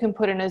 or you can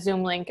put in a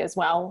Zoom link as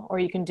well, or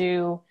you can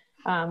do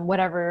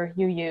whatever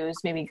you use,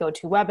 maybe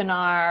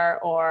GoToWebinar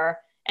or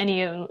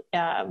any of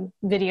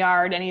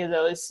Vidyard, any of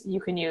those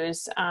you can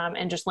use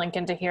and just link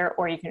into here,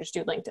 or you can just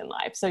do LinkedIn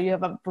Live. So you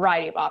have a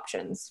variety of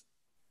options.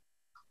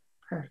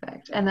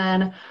 Perfect. And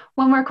then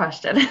one more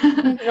question.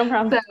 No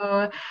problem.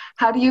 So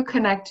how do you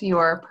connect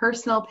your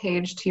personal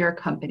page to your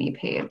company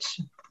page?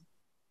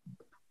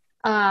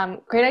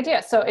 Great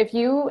idea. So if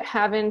you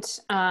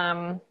haven't,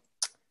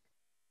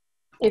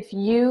 if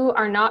you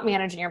are not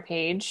managing your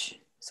page,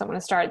 so I'm going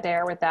to start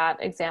there with that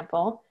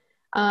example.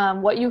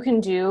 What you can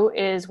do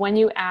is when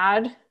you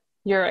add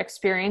your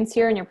experience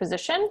here in your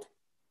position,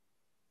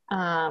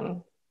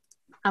 I'm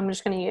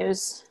just going to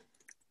use,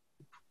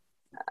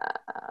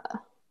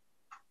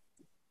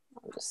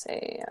 I'll just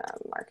say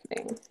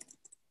marketing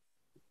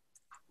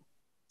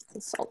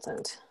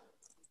consultant.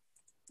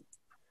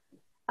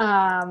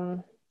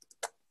 Then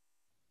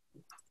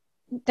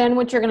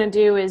what you're going to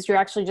do is you're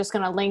actually just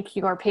going to link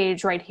your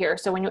page right here.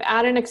 So when you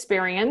add an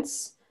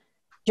experience,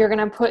 you're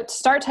going to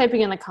start typing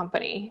in the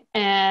company.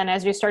 And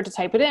as you start to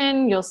type it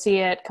in, you'll see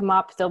it come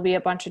up. There'll be a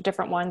bunch of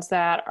different ones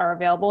that are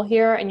available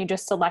here, and you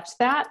just select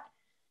that.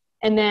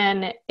 And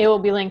then it will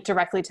be linked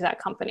directly to that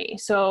company.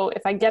 So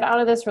if I get out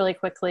of this really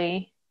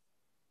quickly,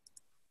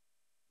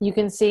 you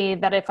can see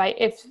that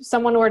if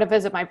someone were to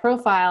visit my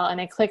profile and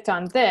they clicked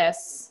on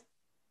this,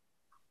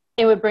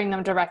 it would bring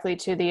them directly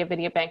to the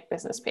Avidia Bank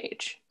business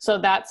page. So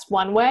that's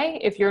one way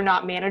if you're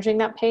not managing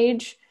that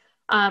page.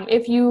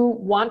 If you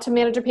want to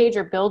manage a page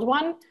or build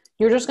one,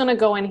 you're just going to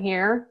go in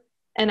here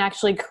and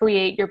actually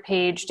create your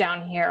page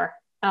down here.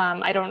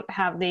 I don't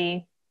have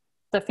the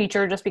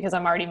feature just because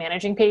I'm already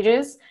managing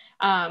pages.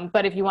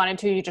 But if you wanted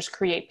to, you just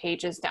create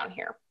pages down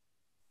here.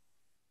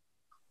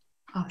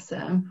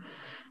 Awesome.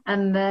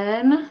 And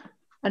then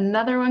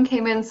another one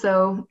came in.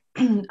 So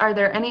are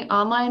there any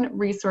online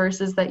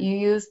resources that you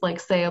use, like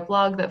say a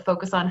blog that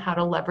focus on how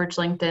to leverage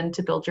LinkedIn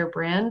to build your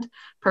brand,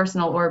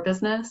 personal or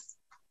business?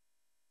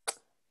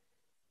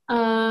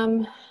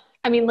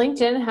 I mean,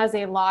 LinkedIn has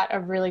a lot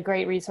of really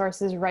great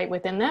resources right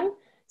within them.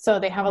 So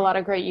they have a lot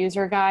of great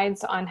user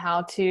guides on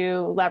how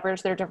to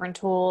leverage their different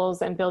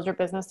tools and build your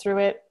business through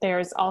it.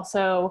 There's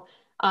also,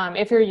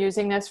 if you're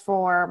using this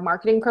for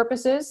marketing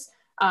purposes,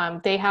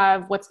 they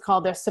have what's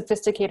called their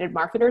Sophisticated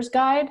Marketer's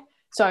Guide.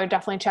 So I would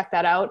definitely check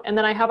that out. And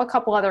then I have a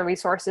couple other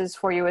resources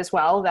for you as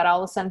well that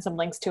I'll send some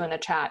links to in the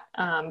chat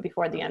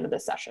before the end of the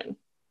session.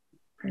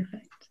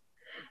 Perfect.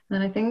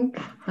 Then I think,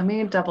 let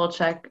me double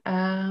check.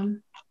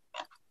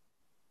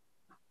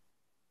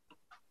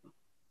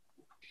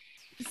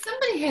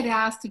 Somebody had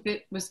asked if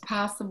it was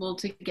possible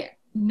to get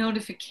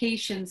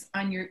notifications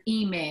on your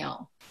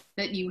email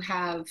that you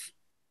have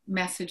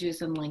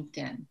messages in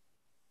LinkedIn.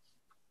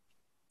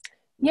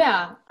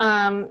 Yeah.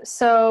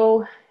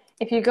 So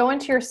if you go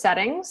into your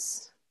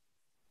settings,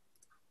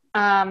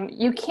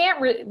 you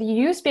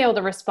used to be able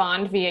to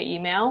respond via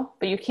email,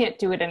 but you can't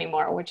do it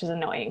anymore, which is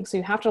annoying. So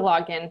you have to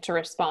log in to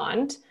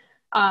respond.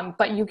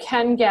 But you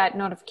can get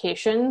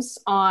notifications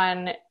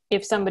on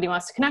if somebody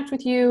wants to connect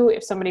with you,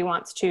 if somebody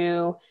wants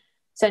to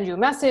send you a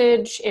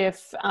message,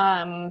 if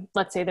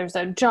let's say there's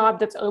a job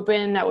that's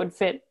open that would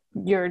fit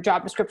your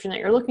job description that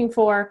you're looking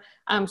for.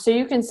 So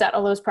you can set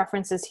all those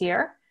preferences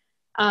here.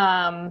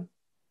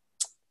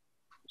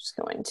 Just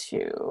going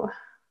to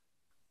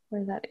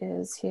where that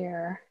is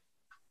here.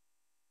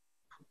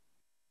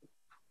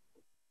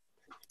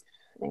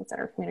 Things that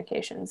are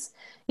communications.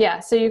 Yeah,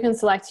 so you can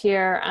select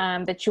here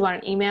that you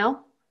want an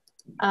email.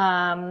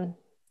 And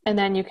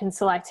then you can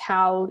select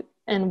how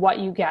and what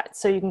you get.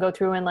 So you can go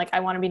through and like, I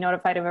want to be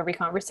notified of every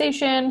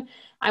conversation.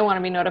 I want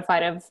to be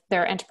notified of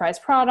their enterprise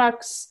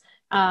products,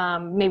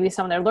 maybe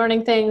some of their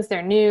learning things,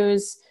 their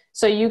news.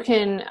 So you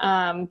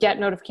can get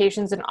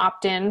notifications and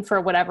opt in for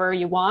whatever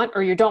you want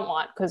or you don't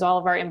want, because all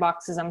of our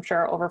inboxes, I'm sure,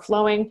 are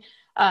overflowing.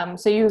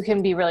 So you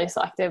can be really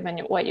selective in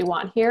what you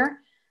want here,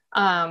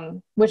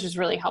 which is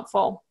really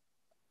helpful.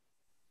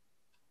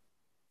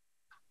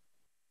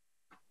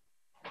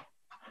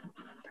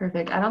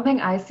 Perfect. I don't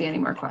think I see any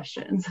more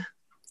questions.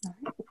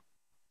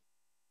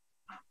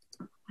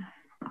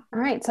 All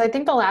right. So I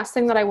think the last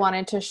thing that I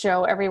wanted to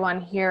show everyone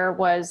here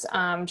was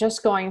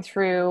just going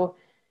through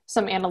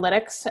some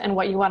analytics and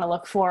what you want to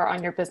look for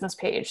on your business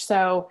page.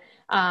 So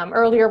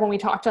earlier when we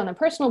talked on the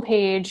personal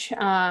page,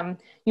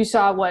 you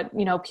saw what,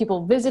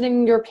 people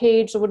visiting your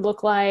page would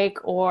look like,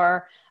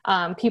 or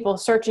people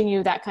searching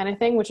you, that kind of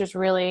thing, which is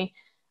really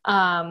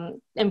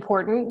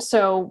important.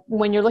 So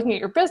when you're looking at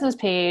your business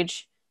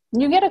page,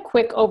 you get a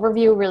quick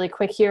overview, really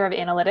quick here of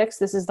analytics.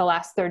 This is the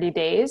last 30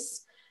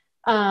 days.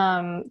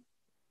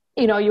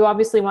 You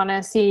obviously want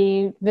to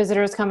see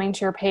visitors coming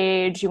to your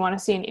page. You want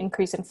to see an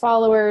increase in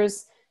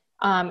followers.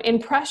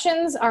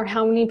 Impressions are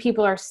how many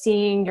people are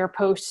seeing your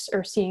posts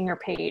or seeing your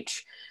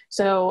page.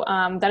 So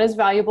that is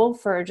valuable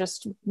for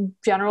just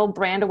general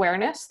brand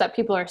awareness that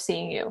people are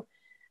seeing you.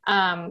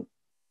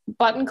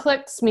 Button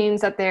clicks means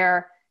that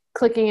they're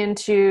clicking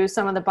into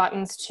some of the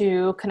buttons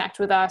to connect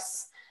with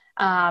us,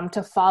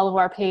 to follow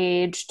our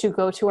page, to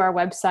go to our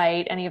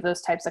website, any of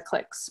those types of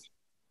clicks.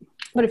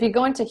 But if you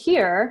go into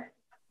here,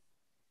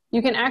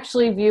 you can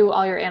actually view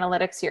all your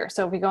analytics here.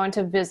 So if we go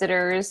into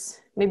visitors,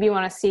 maybe you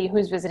want to see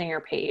who's visiting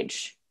your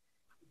page.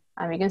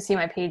 You can see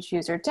my page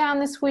views are down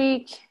this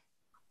week.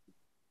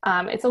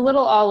 It's a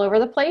little all over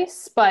the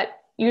place, but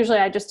usually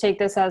I just take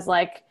this as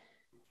like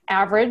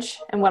average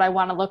and what I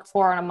want to look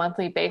for on a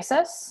monthly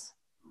basis.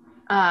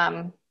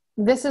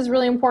 This is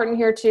really important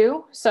here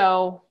too.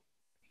 So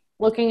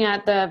looking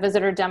at the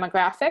visitor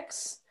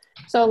demographics.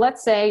 So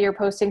let's say you're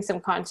posting some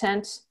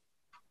content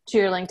to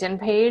your LinkedIn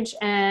page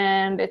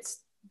and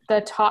it's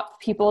the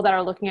top people that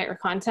are looking at your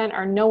content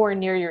are nowhere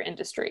near your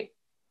industry,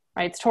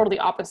 right? It's totally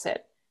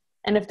opposite.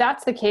 And if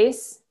that's the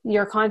case,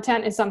 your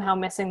content is somehow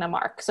missing the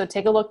mark. So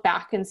take a look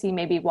back and see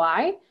maybe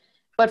why.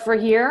 But for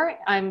here,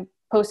 I'm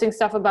posting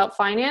stuff about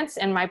finance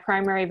and my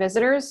primary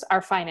visitors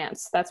are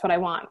finance. That's what I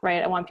want,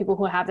 right? I want people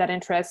who have that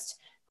interest,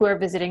 who are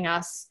visiting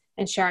us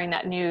and sharing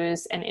that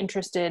news and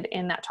interested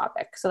in that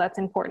topic. So that's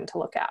important to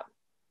look at.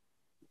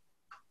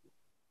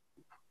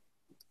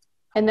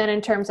 And then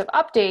in terms of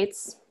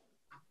updates,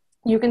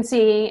 you can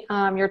see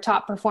your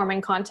top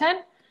performing content.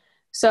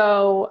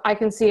 So I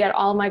can see at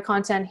all my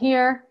content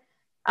here,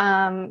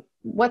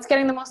 what's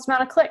getting the most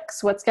amount of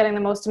clicks, what's getting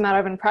the most amount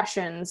of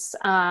impressions.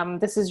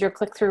 This is your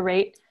click-through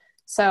rate.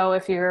 So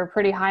if you're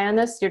pretty high on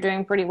this, you're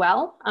doing pretty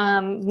well.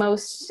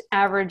 Most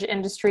average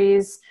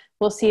industries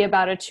will see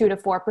about a 2 to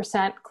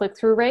 4%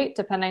 click-through rate,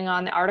 depending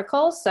on the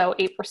article. So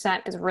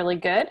 8% is really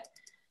good.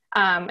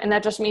 And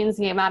that just means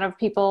the amount of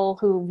people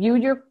who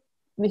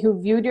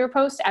viewed your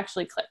post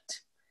actually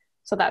clicked.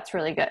 So that's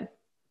really good.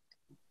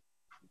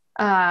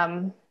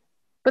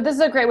 But this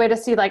is a great way to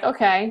see like,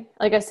 okay,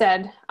 like I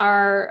said,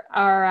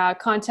 our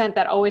content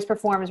that always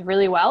performs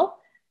really well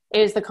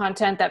is the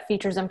content that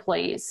features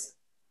employees,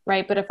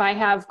 right? But if I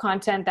have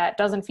content that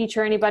doesn't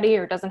feature anybody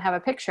or doesn't have a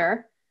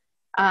picture,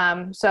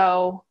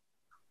 so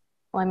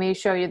let me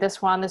show you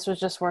this one. This was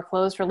just we're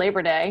closed for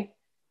Labor Day.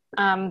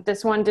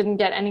 This one didn't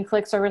get any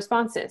clicks or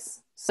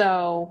responses.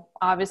 So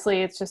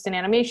obviously it's just an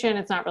animation.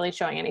 It's not really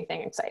showing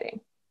anything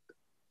exciting.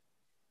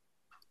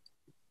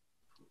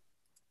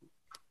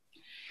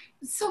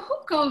 So who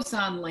goes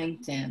on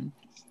LinkedIn,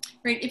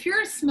 right? If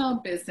you're a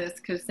small business,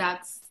 because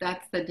that's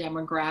the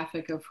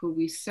demographic of who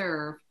we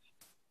serve,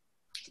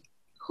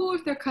 who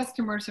of their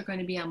customers are going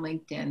to be on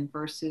LinkedIn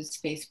versus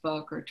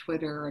Facebook or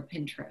Twitter or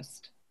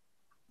Pinterest,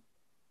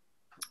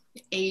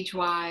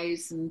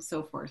 age-wise and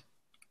so forth?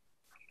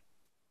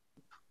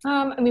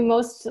 I mean,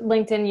 most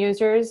LinkedIn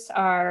users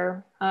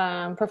are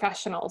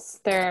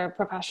professionals. They're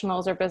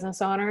professionals or business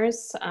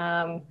owners.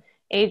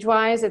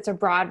 Age-wise, it's a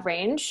broad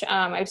range.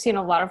 I've seen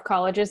a lot of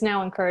colleges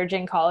now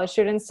encouraging college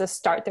students to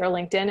start their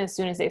LinkedIn as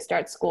soon as they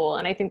start school.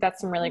 And I think that's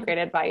some really great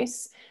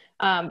advice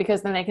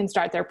because then they can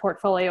start their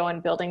portfolio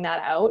and building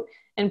that out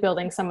and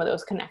building some of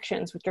those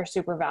connections, which are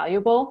super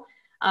valuable.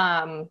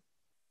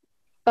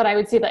 But I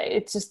would say that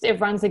it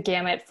runs the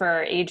gamut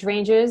for age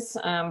ranges.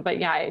 But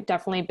yeah,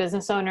 definitely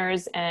business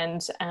owners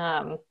and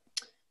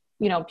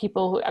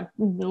people, a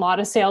lot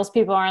of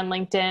salespeople are on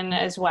LinkedIn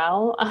as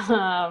well.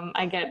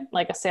 I get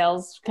like a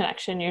sales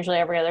connection usually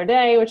every other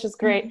day, which is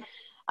great.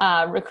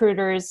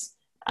 Recruiters,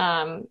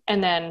 and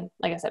then,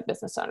 like I said,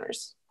 business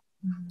owners.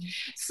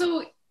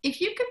 So if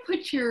you could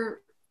put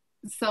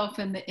yourself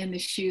in the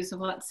shoes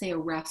of, let's say, a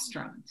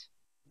restaurant,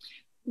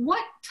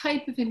 what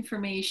type of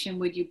information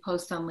would you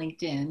post on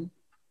LinkedIn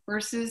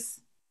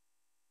versus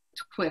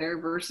Twitter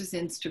versus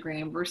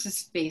Instagram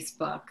versus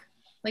Facebook?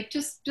 Like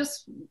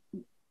just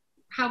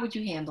how would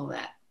you handle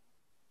that?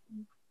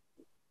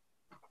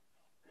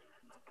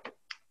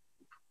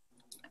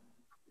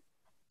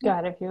 Go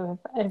ahead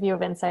if you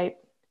have insight.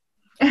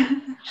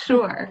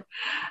 Sure.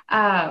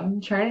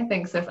 Trying to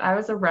think. So if I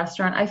was a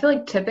restaurant, I feel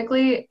like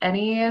typically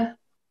any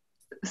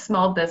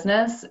small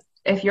business,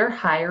 if you're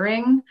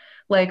hiring,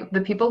 like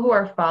the people who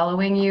are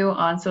following you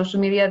on social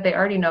media, they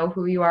already know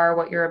who you are,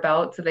 what you're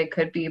about, so they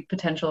could be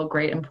potential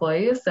great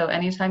employees. So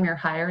anytime you're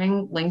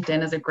hiring,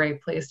 LinkedIn is a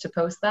great place to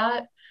post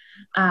that.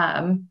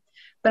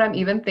 But I'm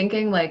even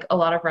thinking like a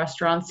lot of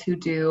restaurants who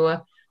do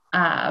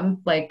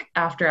like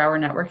after hour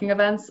networking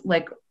events,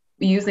 like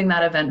using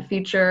that event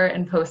feature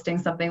and posting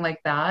something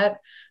like that.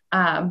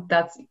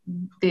 That's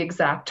the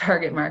exact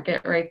target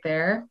market right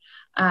there.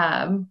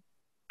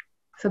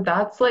 So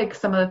that's like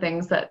some of the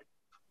things that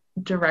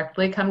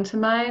directly come to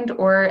mind,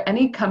 or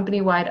any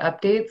company-wide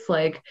updates.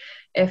 Like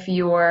if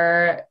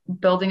you're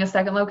building a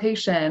second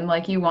location,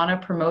 like you want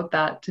to promote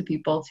that to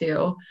people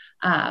too.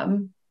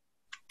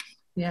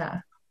 Yeah.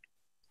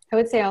 I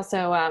would say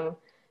also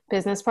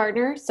business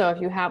partners. So if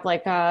you have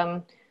like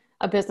a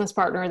business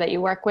partner that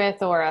you work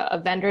with or a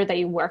vendor that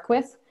you work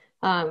with,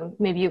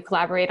 maybe you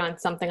collaborate on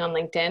something on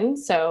LinkedIn.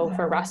 So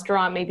for a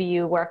restaurant, maybe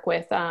you work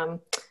with, I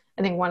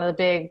think one of the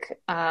big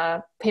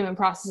payment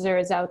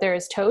processors out there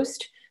is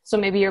Toast. So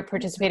maybe you're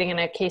participating in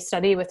a case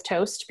study with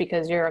Toast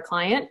because you're a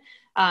client.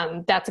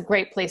 That's a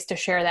great place to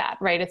share that,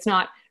 right? It's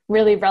not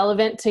really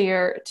relevant to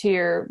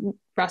your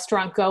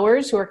restaurant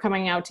goers who are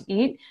coming out to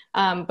eat,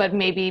 but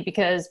maybe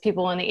because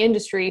people in the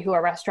industry who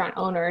are restaurant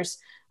owners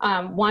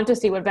want to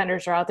see what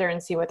vendors are out there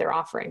and see what they're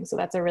offering. So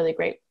that's a really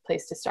great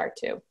place to start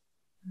too.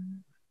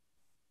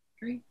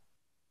 Great.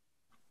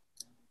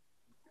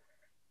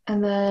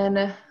 And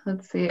then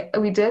let's see,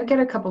 we did get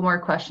a couple more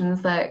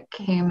questions that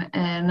came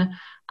in.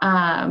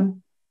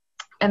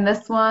 And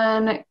this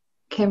one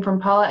came from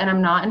Paula, and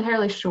I'm not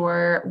entirely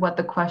sure what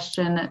the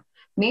question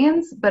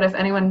means, but if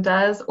anyone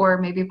does, or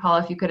maybe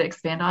Paula, if you could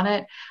expand on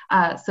it.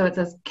 So it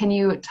says, can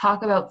you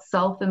talk about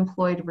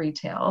self-employed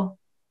retail?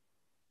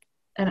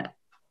 And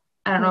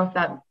I don't know if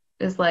that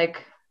is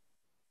like,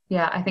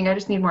 yeah, I think I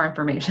just need more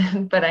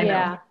information, but I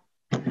know.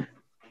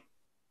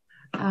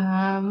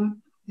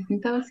 I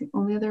think that was the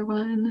only other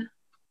one.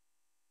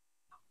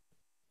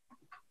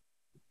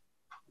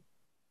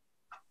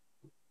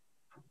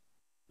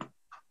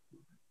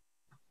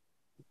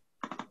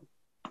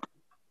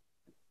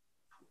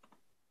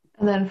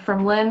 And then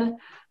from Lynn,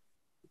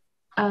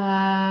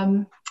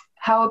 how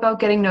about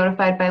getting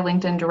notified by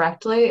LinkedIn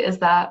directly? Is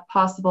that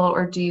possible,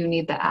 or do you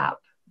need the app?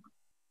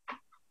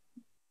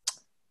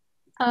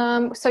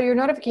 So your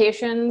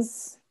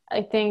notifications,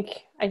 I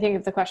think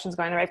if the question's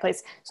going the right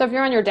place. So if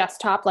you're on your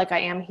desktop, like I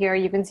am here,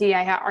 you can see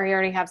I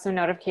already have some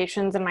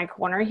notifications in my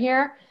corner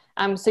here.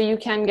 So you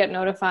can get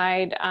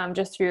notified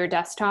just through your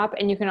desktop,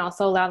 and you can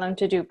also allow them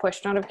to do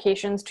push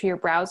notifications to your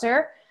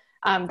browser.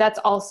 That's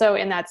also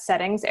in that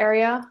settings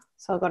area.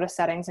 So I'll go to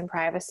settings and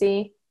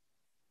privacy.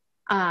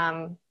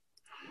 And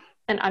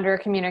under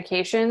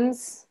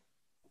communications,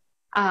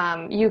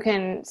 you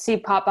can see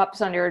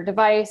pop-ups on your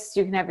device.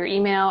 You can have your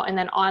email, and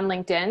then on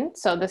LinkedIn.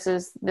 So this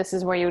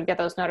is where you would get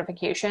those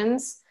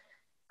notifications.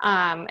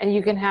 And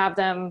you can have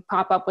them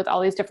pop up with all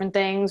these different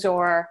things,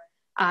 or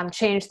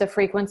change the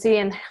frequency.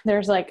 And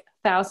there's like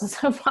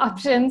thousands of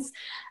options.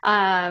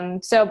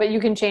 But you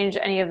can change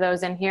any of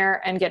those in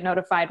here and get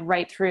notified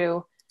right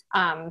through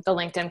the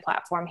LinkedIn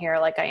platform here,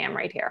 like I am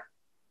right here.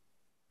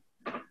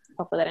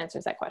 Hopefully that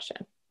answers that question.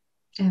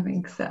 I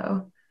think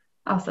so.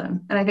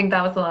 Awesome. And I think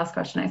that was the last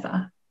question I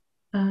saw.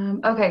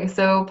 Okay,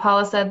 so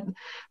Paula said,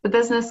 the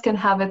business can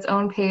have its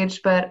own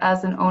page, but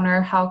as an owner,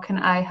 how can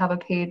I have a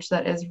page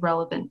that is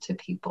relevant to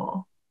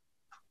people?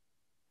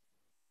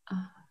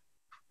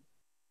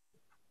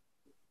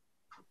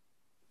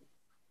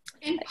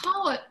 And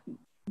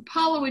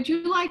Paula, would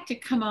you like to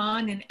come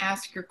on and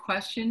ask your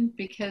question?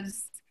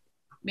 Because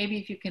maybe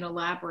if you can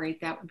elaborate,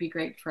 that would be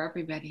great for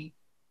everybody.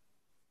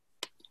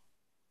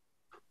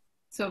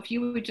 So if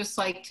you would just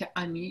like to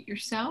unmute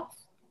yourself.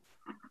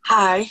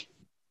 Hi.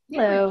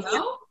 Hello.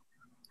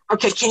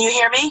 Okay, can you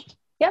hear me?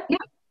 Yep.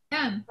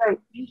 Yeah. Great.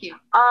 Thank you.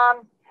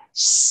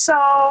 So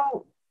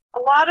a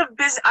lot of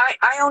business,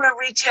 I own a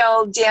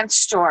retail dance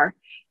store,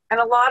 and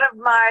a lot of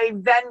my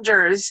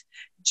vendors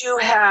do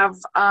have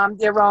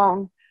their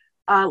own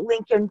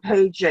LinkedIn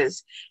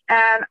pages,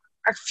 and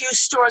a few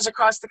stores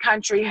across the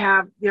country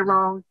have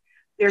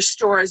their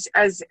stores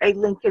as a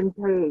LinkedIn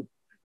page.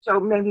 So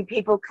maybe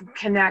people can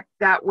connect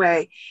that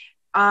way.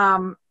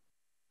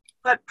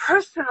 But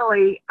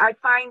personally, I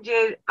find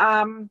it,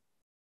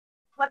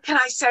 what can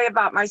I say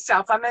about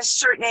myself? I'm at a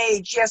certain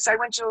age. Yes, I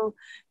went to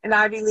an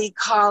Ivy League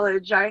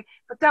college,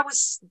 but that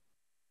was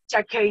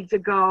decades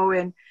ago.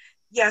 And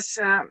yes,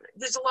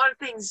 there's a lot of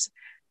things.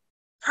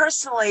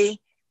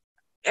 Personally,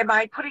 am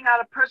I putting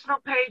out a personal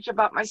page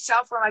about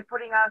myself, or am I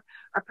putting out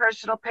a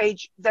personal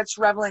page that's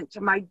relevant to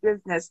my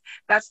business?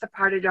 That's the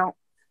part I don't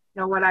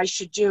know what I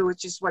should do,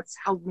 which is what's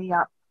held me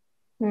up.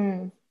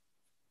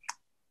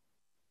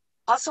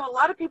 Also, a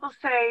lot of people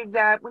say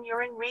that when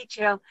you're in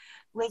retail,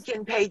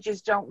 LinkedIn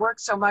pages don't work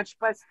so much,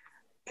 but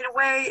in a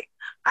way,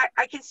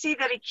 I can see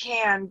that it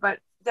can, but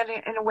then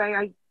in a way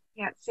I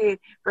can't see it,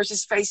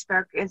 versus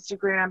Facebook,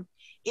 Instagram,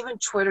 even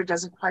Twitter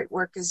doesn't quite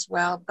work as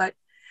well. But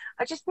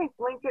I just think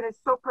LinkedIn is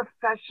so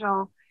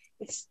professional.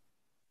 It's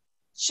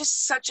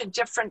just such a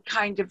different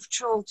kind of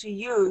tool to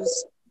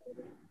use.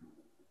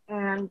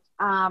 And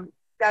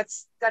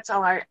that's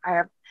all I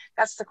have.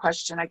 That's the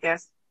question, I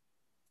guess.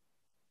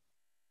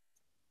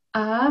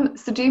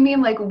 So do you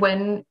mean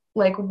when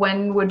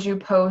would you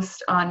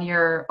post on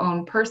your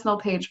own personal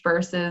page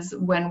versus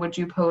when would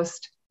you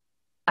post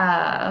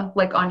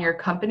on your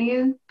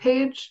company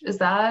page? Is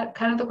that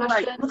kind of the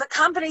question? Right. Well, the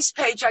company's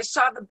page, I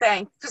saw the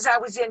bank because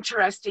that was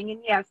interesting,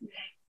 and yes,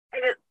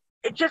 and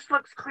it just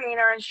looks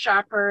cleaner and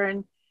sharper,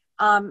 and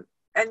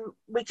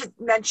we could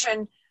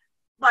mention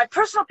my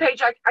personal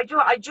page. I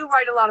do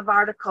write a lot of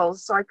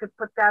articles, so I could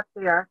put that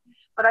there,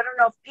 but I don't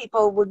know if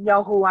people would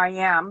know who I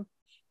am.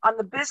 On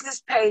the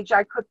business page,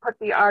 I could put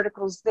the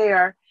articles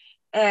there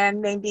and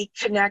maybe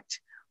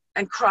connect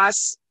and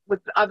cross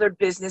with other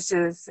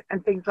businesses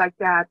and things like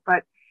that.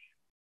 But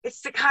it's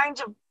the kind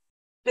of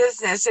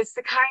business, it's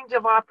the kind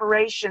of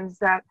operations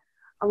that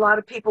a lot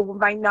of people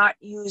might not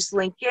use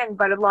LinkedIn,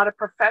 but a lot of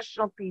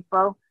professional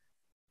people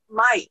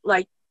might.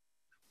 Like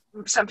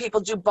some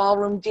people do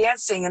ballroom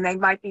dancing, and they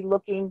might be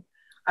looking,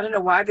 I don't know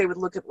why they would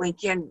look at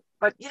LinkedIn,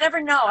 but you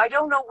never know. I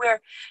don't know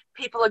where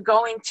people are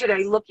going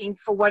today looking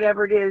for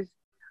whatever it is.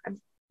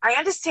 I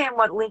understand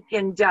what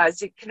LinkedIn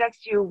does. It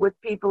connects you with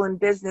people in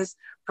business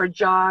for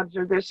jobs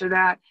or this or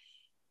that.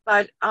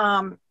 But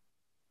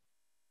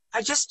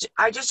I just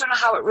don't know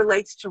how it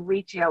relates to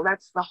retail.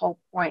 That's the whole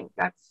point.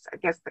 That's, I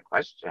guess, the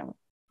question.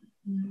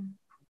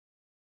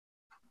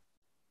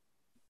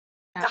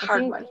 It's a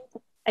hard one.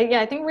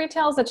 Yeah, I think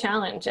retail is a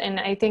challenge, and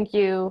I think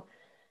you've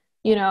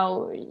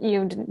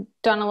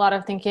done a lot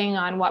of thinking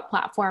on what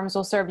platforms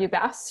will serve you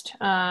best.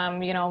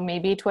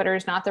 Maybe Twitter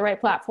is not the right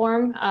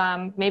platform.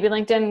 Maybe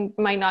LinkedIn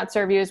might not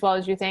serve you as well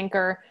as you think,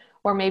 or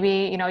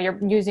maybe, you're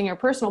using your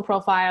personal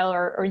profile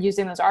or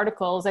using those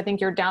articles. I think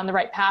you're down the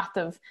right path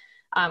of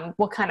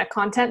what kind of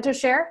content to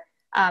share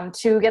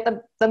to get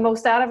the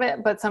most out of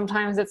it, but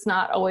sometimes it's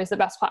not always the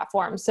best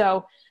platform.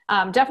 So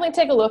definitely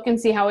take a look and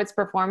see how it's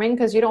performing,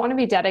 because you don't want to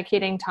be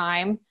dedicating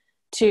time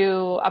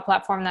to a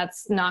platform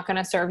that's not going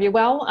to serve you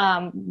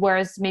well.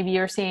 Whereas maybe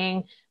you're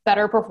seeing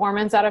better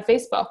performance out of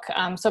Facebook.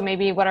 So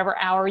maybe whatever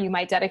hour you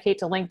might dedicate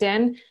to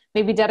LinkedIn,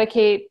 maybe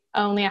dedicate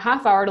only a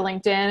half hour to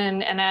LinkedIn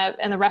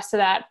and the rest of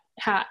that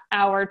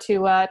hour to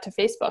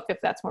Facebook, if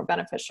that's more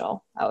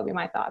beneficial. That would be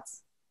my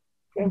thoughts.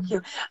 Thank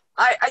you.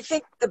 I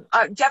think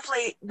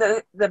definitely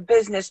the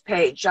business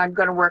page, I'm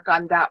going to work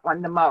on that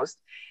one the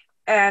most.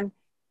 And,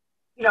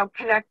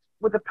 connect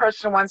with the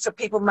personal one, so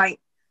people might,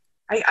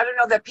 I don't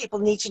know that people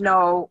need to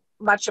know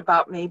much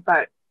about me,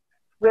 but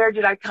where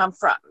did I come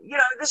from?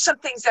 There's some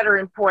things that are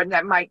important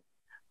that might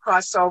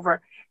cross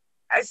over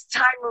as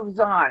time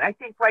moves on. I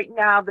think right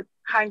now the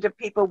kind of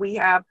people we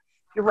have,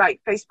 you're right,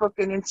 Facebook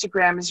and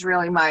Instagram is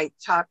really my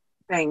top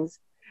things.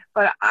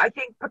 But I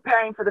think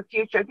preparing for the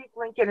future, I think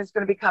LinkedIn is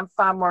going to become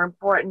far more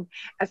important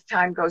as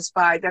time goes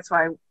by. That's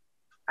why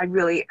I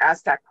really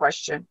asked that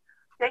question.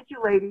 Thank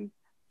you, ladies.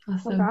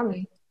 Awesome. No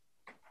problem.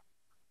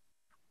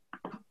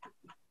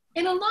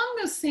 And along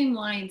those same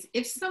lines,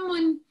 if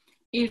someone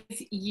is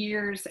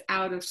years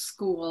out of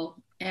school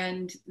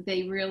and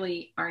they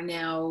really are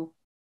now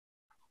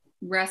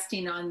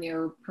resting on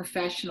their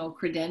professional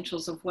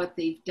credentials of what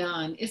they've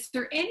done, is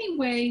there any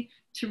way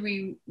to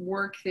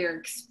rework their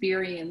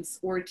experience,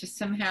 or to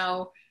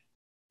somehow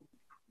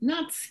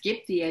not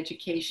skip the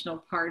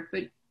educational part,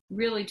 but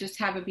really just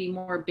have it be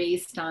more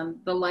based on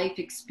the life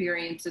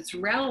experience that's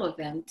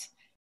relevant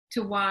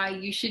to why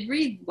you should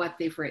read what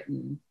they've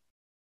written?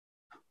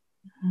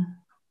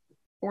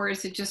 Or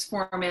is it just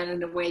formatted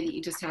in a way that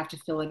you just have to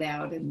fill it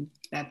out, and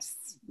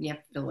you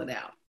have to fill it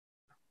out?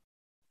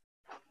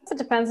 It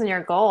depends on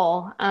your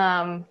goal.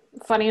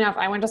 Funny enough,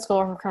 I went to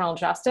school for criminal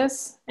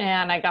justice,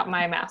 and I got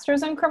my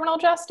master's in criminal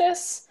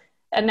justice,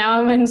 and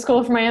now I'm in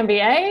school for my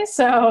MBA.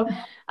 So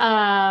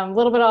a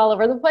little bit all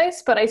over the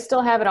place, but I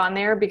still have it on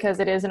there because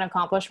it is an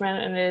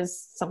accomplishment and it is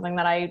something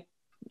that I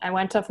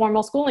went to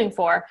formal schooling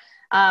for.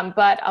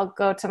 But I'll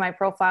go to my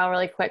profile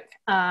really quick.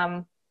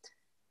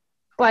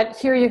 But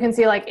here you can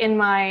see, like, in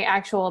my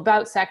actual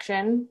about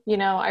section,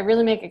 I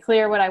really make it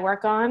clear what I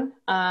work on.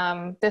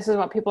 This is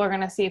what people are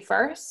going to see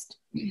first.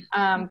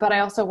 But I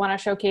also want to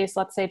showcase,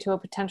 let's say, to a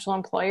potential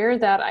employer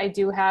that I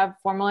do have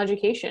formal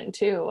education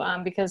too,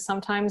 because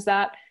sometimes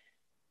that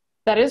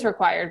is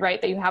required,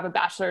 right? That you have a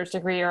bachelor's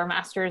degree or a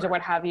master's or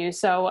what have you.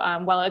 So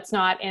while it's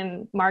not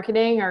in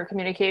marketing or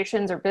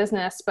communications or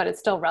business, but it's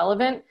still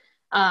relevant.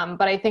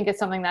 But I think it's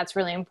something that's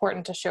really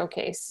important to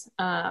showcase,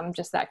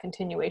 just that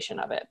continuation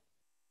of it.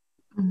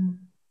 Mm-hmm.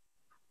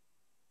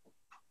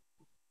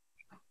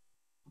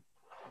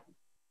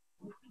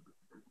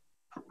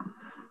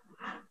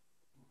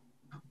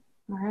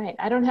 All right.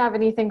 I don't have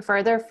anything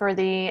further for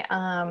the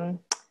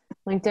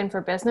LinkedIn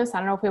for Business. I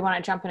don't know if we want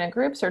to jump into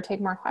groups or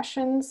take more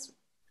questions.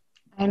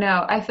 I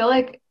know. I feel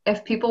like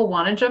if people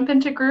want to jump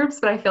into groups,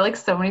 but I feel like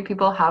so many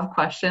people have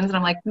questions, and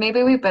I'm like,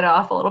 maybe we bit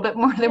off a little bit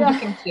more than we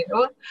can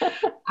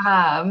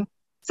do.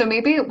 So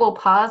maybe we'll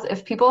pause.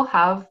 If people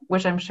have,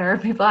 which I'm sure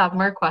people have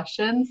more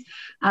questions,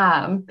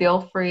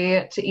 feel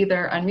free to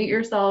either unmute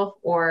yourself,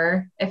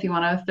 or if you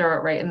want to throw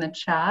it right in the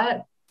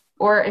chat,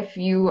 or if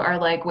you are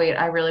like, wait,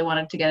 I really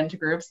wanted to get into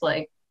groups,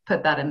 like,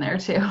 put that in there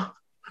too.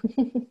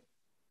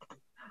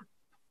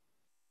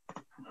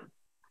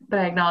 But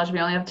I acknowledge we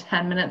only have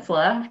 10 minutes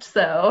left.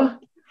 So,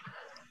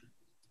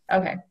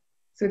 okay.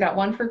 So we got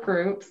one for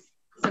groups.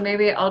 So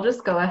maybe I'll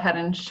just go ahead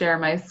and share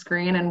my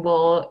screen and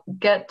we'll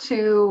get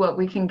to what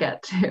we can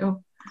get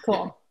to.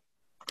 Cool.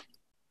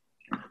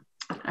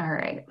 All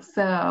right.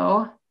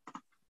 So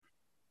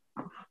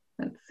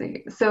let's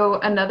see. So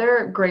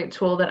another great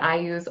tool that I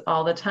use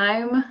all the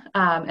time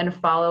and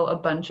follow a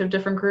bunch of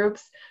different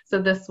groups. So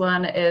this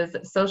one is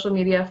social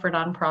media for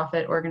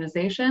nonprofit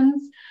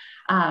organizations.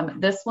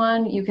 This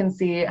one you can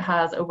see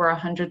has over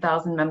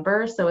 100,000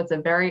 members. So it's a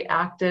very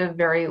active,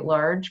 very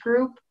large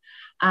group.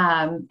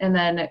 And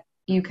then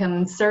you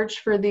can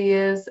search for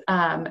these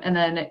and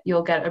then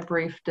you'll get a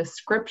brief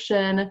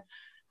description.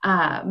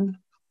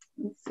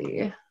 Let's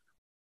see.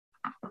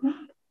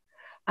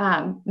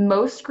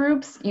 Most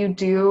groups, you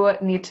do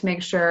need to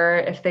make sure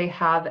if they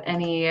have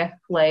any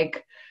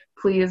like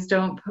please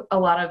don't, a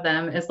lot of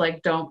them is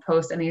like, don't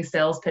post any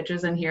sales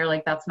pitches in here.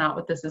 Like, that's not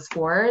what this is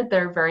for.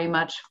 They're very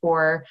much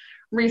for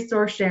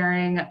resource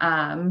sharing.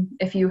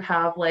 If you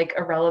have like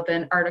a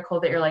relevant article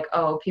that you're like,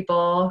 oh,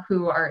 people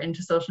who are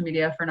into social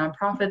media for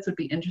nonprofits would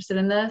be interested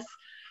in this,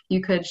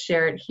 you could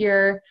share it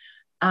here.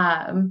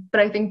 But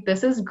I think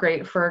this is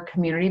great for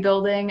community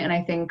building. And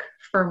I think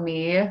for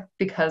me,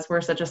 because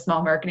we're such a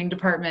small marketing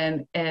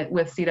department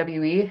with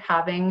CWE,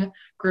 having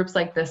groups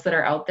like this that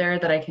are out there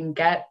that I can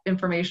get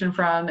information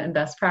from and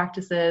best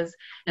practices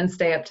and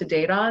stay up to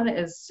date on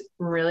is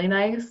really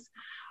nice.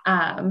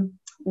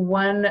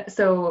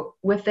 So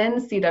within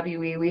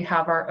CWE, we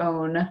have our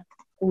own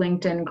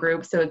LinkedIn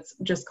group. So it's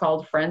just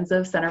called Friends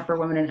of Center for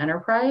Women in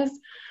Enterprise.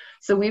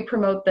 So we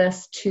promote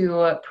this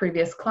to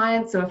previous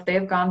clients. So if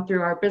they've gone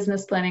through our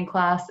business planning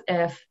class,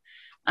 if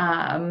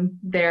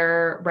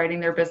they're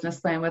writing their business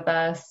plan with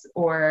us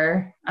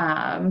or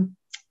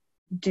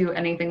do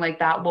anything like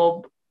that,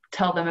 we'll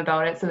tell them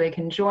about it so they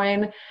can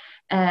join.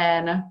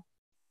 And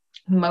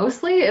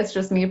mostly it's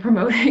just me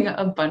promoting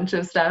a bunch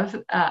of stuff.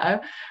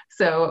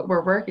 So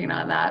we're working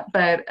on that.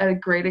 But a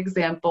great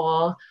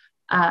example,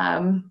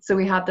 so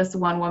we had this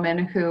one woman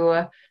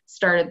who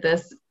started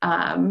this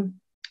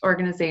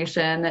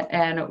organization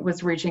and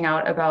was reaching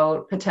out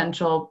about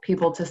potential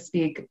people to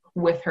speak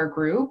with her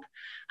group.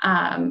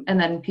 And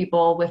then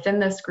people within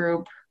this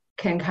group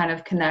can kind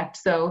of connect.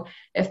 So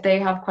if they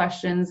have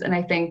questions, and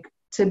I think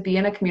to be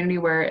in a community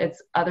where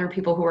it's other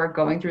people who are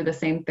going through the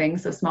same thing,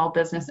 so small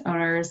business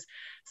owners,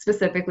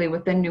 specifically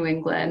within New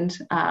England,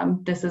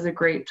 this is a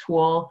great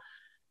tool.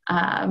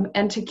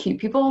 And to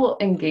keep people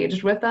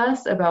engaged with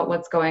us about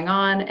what's going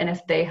on. And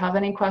if they have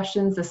any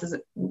questions,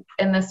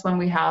 in this one,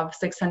 we have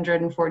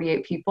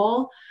 648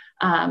 people.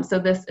 So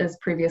this is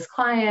previous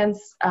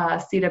clients,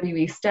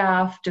 CWE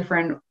staff,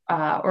 different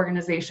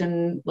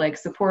organization like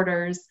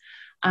supporters.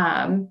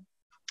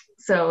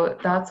 So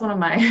that's one of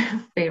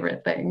my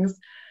favorite things.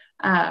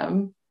 I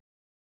don't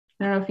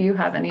know if you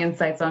have any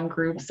insights on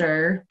groups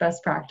or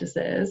best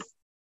practices.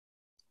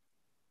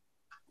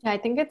 Yeah, I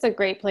think it's a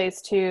great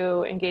place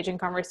to engage in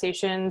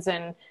conversations.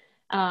 And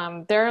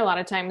there are a lot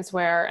of times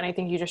where, and I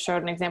think you just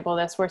showed an example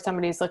of this, where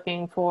somebody's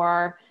looking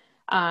for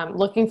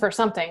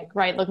something,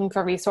 right? Looking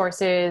for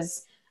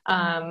resources.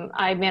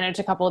 I manage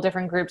a couple of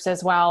different groups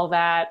as well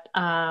that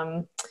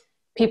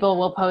people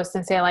will post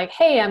and say like,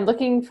 hey, I'm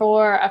looking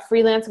for a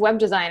freelance web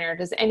designer.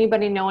 Does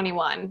anybody know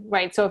anyone?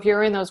 Right. So if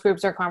you're in those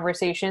groups or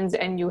conversations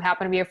and you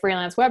happen to be a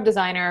freelance web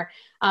designer,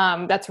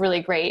 that's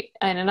really great.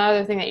 And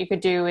another thing that you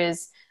could do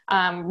is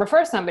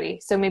refer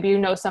somebody. So maybe you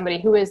know somebody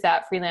who is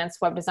that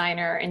freelance web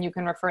designer and you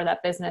can refer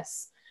that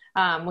business,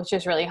 which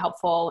is really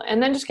helpful.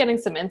 And then just getting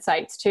some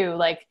insights too.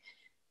 Like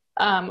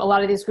a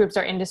lot of these groups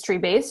are industry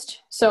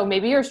based. So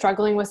maybe you're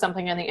struggling with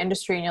something in the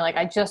industry and you're like,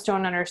 I just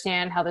don't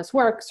understand how this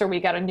works. Or we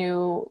got a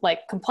new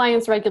like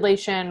compliance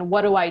regulation.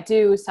 What do I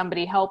do?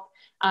 Somebody help.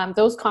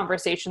 Those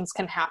conversations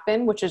can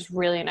happen, which is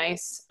really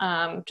nice,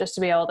 just to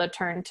be able to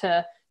turn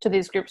to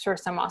these groups for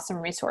some awesome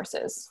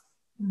resources.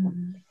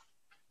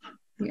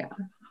 Yeah.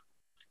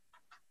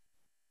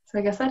 So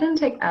I guess I didn't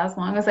take as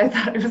long as I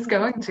thought it was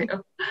going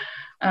to.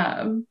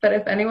 But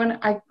if anyone,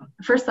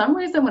 for some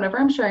reason, whenever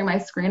I'm sharing my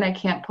screen, I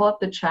can't pull up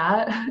the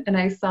chat, and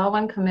I saw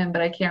one come in,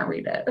 but I can't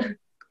read it.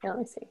 Yeah, let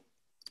me see.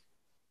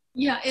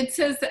 Yeah, it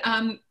says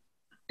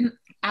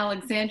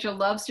Alexandra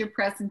loves your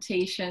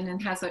presentation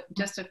and has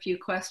just a few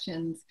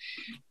questions.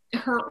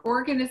 Her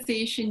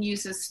organization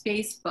uses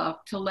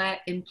Facebook to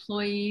let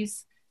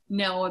employees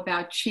know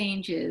about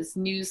changes,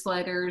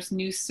 newsletters,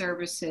 new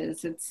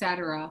services,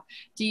 etc.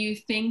 Do you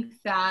think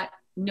that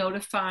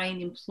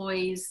notifying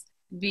employees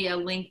via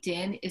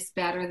LinkedIn is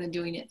better than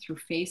doing it through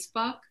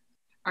Facebook?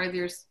 Are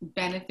there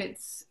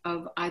benefits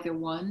of either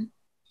one?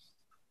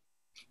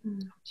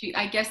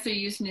 I guess they're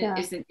using it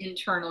as an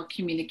internal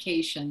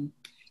communication.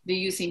 They're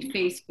using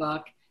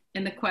Facebook.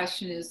 And the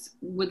question is,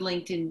 would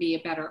LinkedIn be a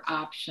better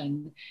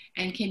option?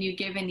 And can you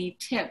give any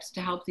tips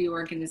to help the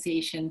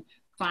organization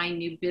find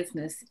new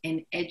business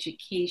and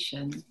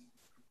education?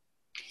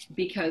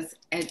 Because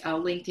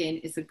LinkedIn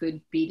is a good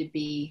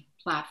B2B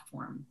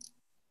platform.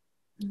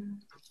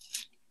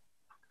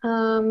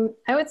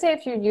 I would say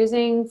if you're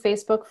using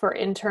Facebook for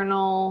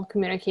internal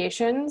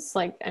communications,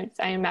 like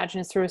I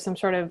imagine it's through some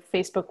sort of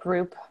Facebook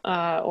group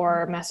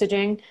or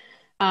messaging,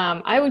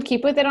 I would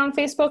keep with it on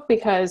Facebook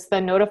because the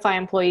notify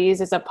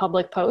employees is a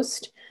public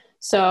post.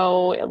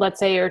 So let's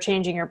say you're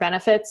changing your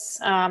benefits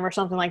or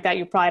something like that.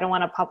 You probably don't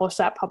want to publish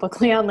that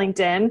publicly on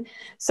LinkedIn.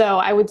 So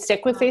I would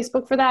stick with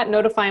Facebook for that.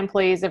 Notify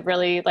employees of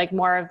really like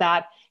more of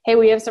that, hey,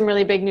 we have some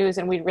really big news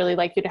and we'd really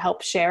like you to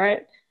help share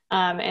it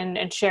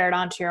and share it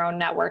onto your own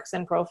networks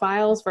and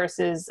profiles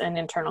versus an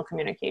internal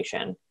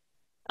communication.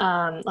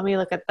 Let me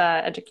look at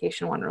the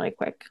education one really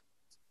quick.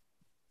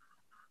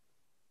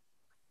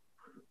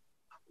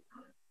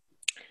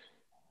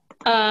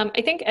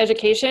 I think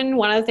education,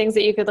 one of the things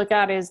that you could look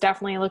at is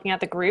definitely looking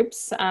at the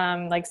groups,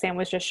 like Sam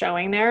was just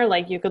showing there.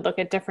 Like you could look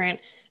at different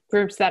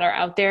groups that are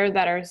out there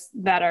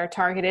that are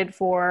targeted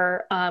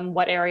for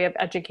what area of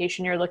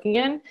education you're looking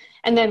in,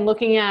 and then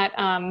looking at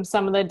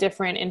some of the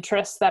different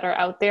interests that are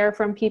out there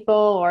from people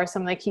or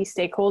some of the key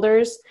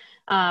stakeholders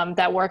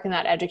that work in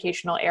that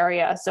educational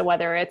area. So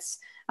whether it's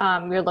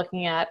you're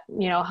looking at,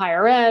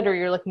 higher ed, or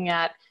you're looking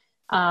at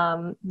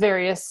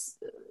various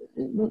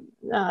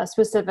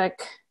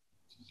specific,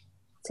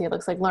 see, it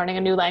looks like learning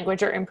a new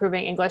language or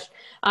improving English.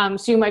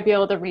 So you might be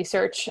able to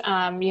research,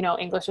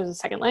 English as a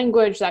second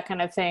language, that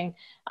kind of thing,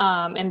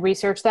 and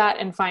research that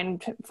and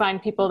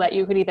find people that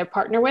you could either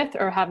partner with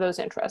or have those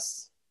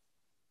interests.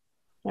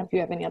 I don't know if you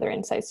have any other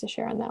insights to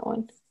share on that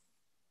one.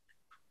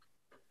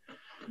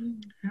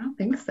 I don't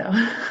think so.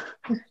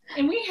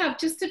 And we have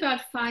just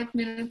about 5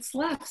 minutes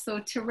left. So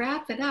to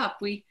wrap it up,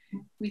 we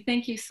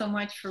thank you so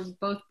much for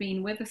both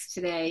being with us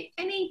today.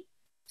 Any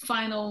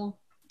final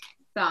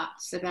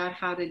thoughts about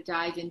how to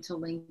dive into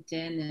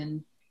LinkedIn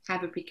and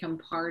have it become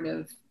part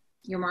of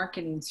your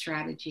marketing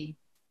strategy?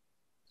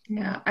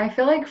 Yeah, I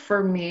feel like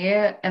for me,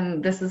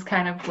 and this is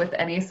kind of with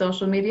any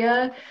social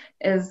media,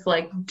 is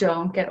like,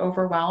 don't get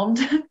overwhelmed,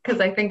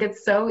 because I think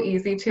it's so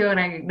easy to, and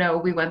I know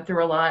we went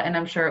through a lot and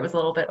I'm sure it was a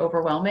little bit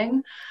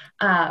overwhelming,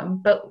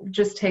 but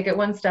just take it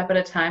one step at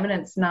a time. And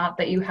it's not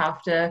that you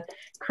have to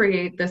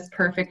create this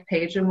perfect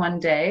page in one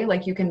day,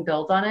 like you can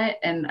build on it.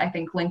 And I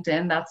think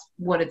LinkedIn, that's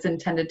what it's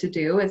intended to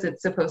do, is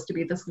it's supposed to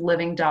be this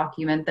living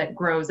document that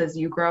grows as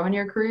you grow in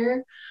your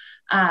career.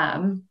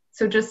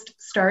 So just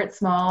start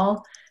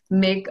small.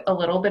 Make a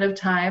little bit of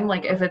time,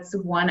 like if it's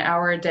 1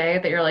 hour a day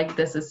that you're like,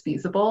 this is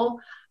feasible,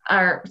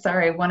 or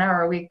sorry, 1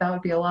 hour a week, that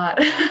would be a lot.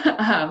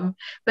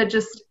 But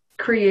just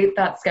create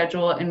that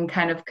schedule and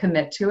kind of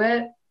commit to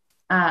it.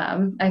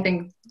 I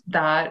think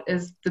that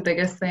is the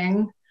biggest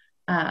thing.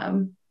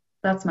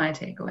 That's my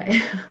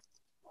takeaway.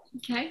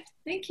 Okay,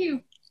 thank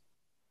you.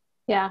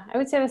 Yeah, I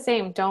would say the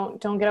same. Don't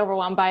get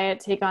overwhelmed by it.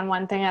 Take on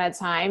one thing at a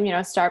time.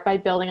 Start by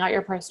building out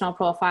your personal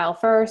profile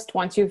first.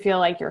 Once you feel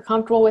like you're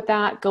comfortable with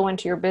that, go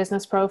into your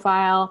business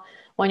profile.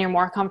 When you're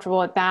more comfortable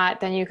with that,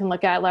 then you can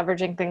look at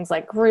leveraging things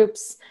like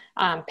groups,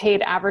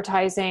 paid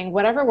advertising,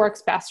 whatever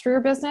works best for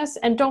your business.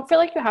 And don't feel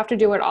like you have to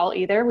do it all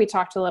either. We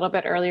talked a little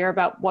bit earlier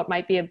about what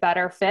might be a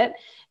better fit.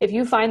 If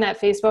you find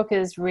that Facebook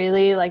is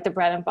really like the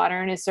bread and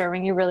butter and is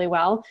serving you really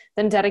well,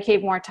 then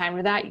dedicate more time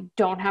to that. You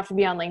don't have to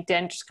be on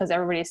LinkedIn just because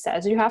everybody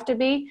says you have to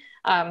be.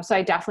 So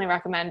I definitely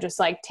recommend just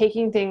like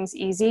taking things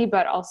easy,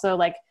 but also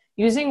like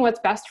using what's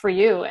best for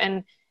you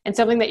and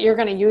something that you're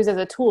going to use as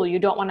a tool. You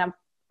don't want to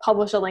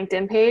publish a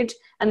LinkedIn page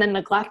and then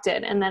neglect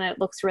it, and then it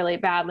looks really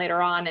bad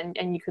later on,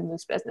 and you can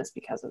lose business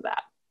because of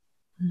that.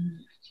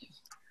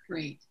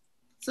 Great.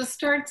 So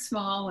start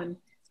small and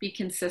be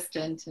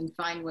consistent and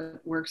find what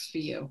works for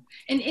you.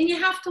 And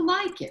you have to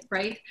like it,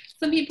 right?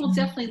 Some people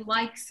definitely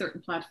like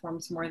certain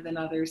platforms more than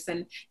others.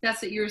 And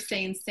that's what you were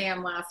saying,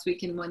 Sam, last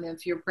week in one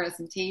of your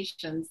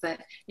presentations,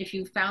 that if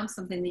you found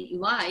something that you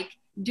like,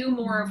 do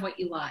more of what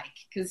you like,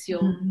 because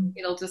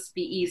it'll just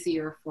be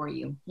easier for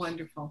you.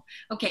 Wonderful.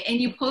 Okay, and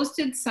you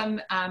posted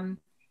some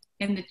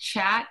in the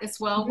chat as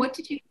well. What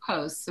did you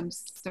post?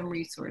 Some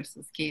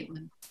resources,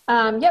 Caitlin.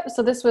 Yep.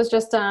 So this was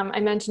just, I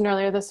mentioned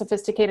earlier, the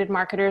Sophisticated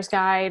Marketer's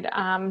Guide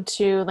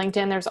to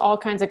LinkedIn. There's all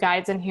kinds of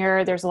guides in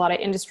here. There's a lot of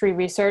industry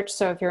research.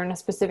 So if you're in a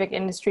specific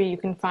industry, you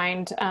can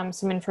find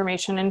some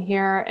information in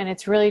here. And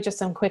it's really just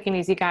some quick and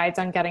easy guides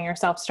on getting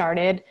yourself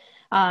started.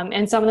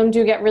 And some of them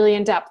do get really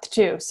in depth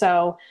too.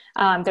 So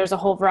there's a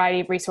whole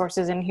variety of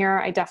resources in here.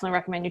 I definitely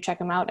recommend you check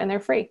them out, and they're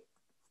free.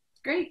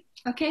 Great.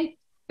 Okay.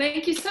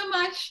 Thank you so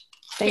much.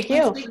 Thank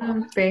you.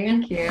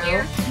 Thank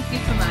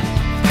you.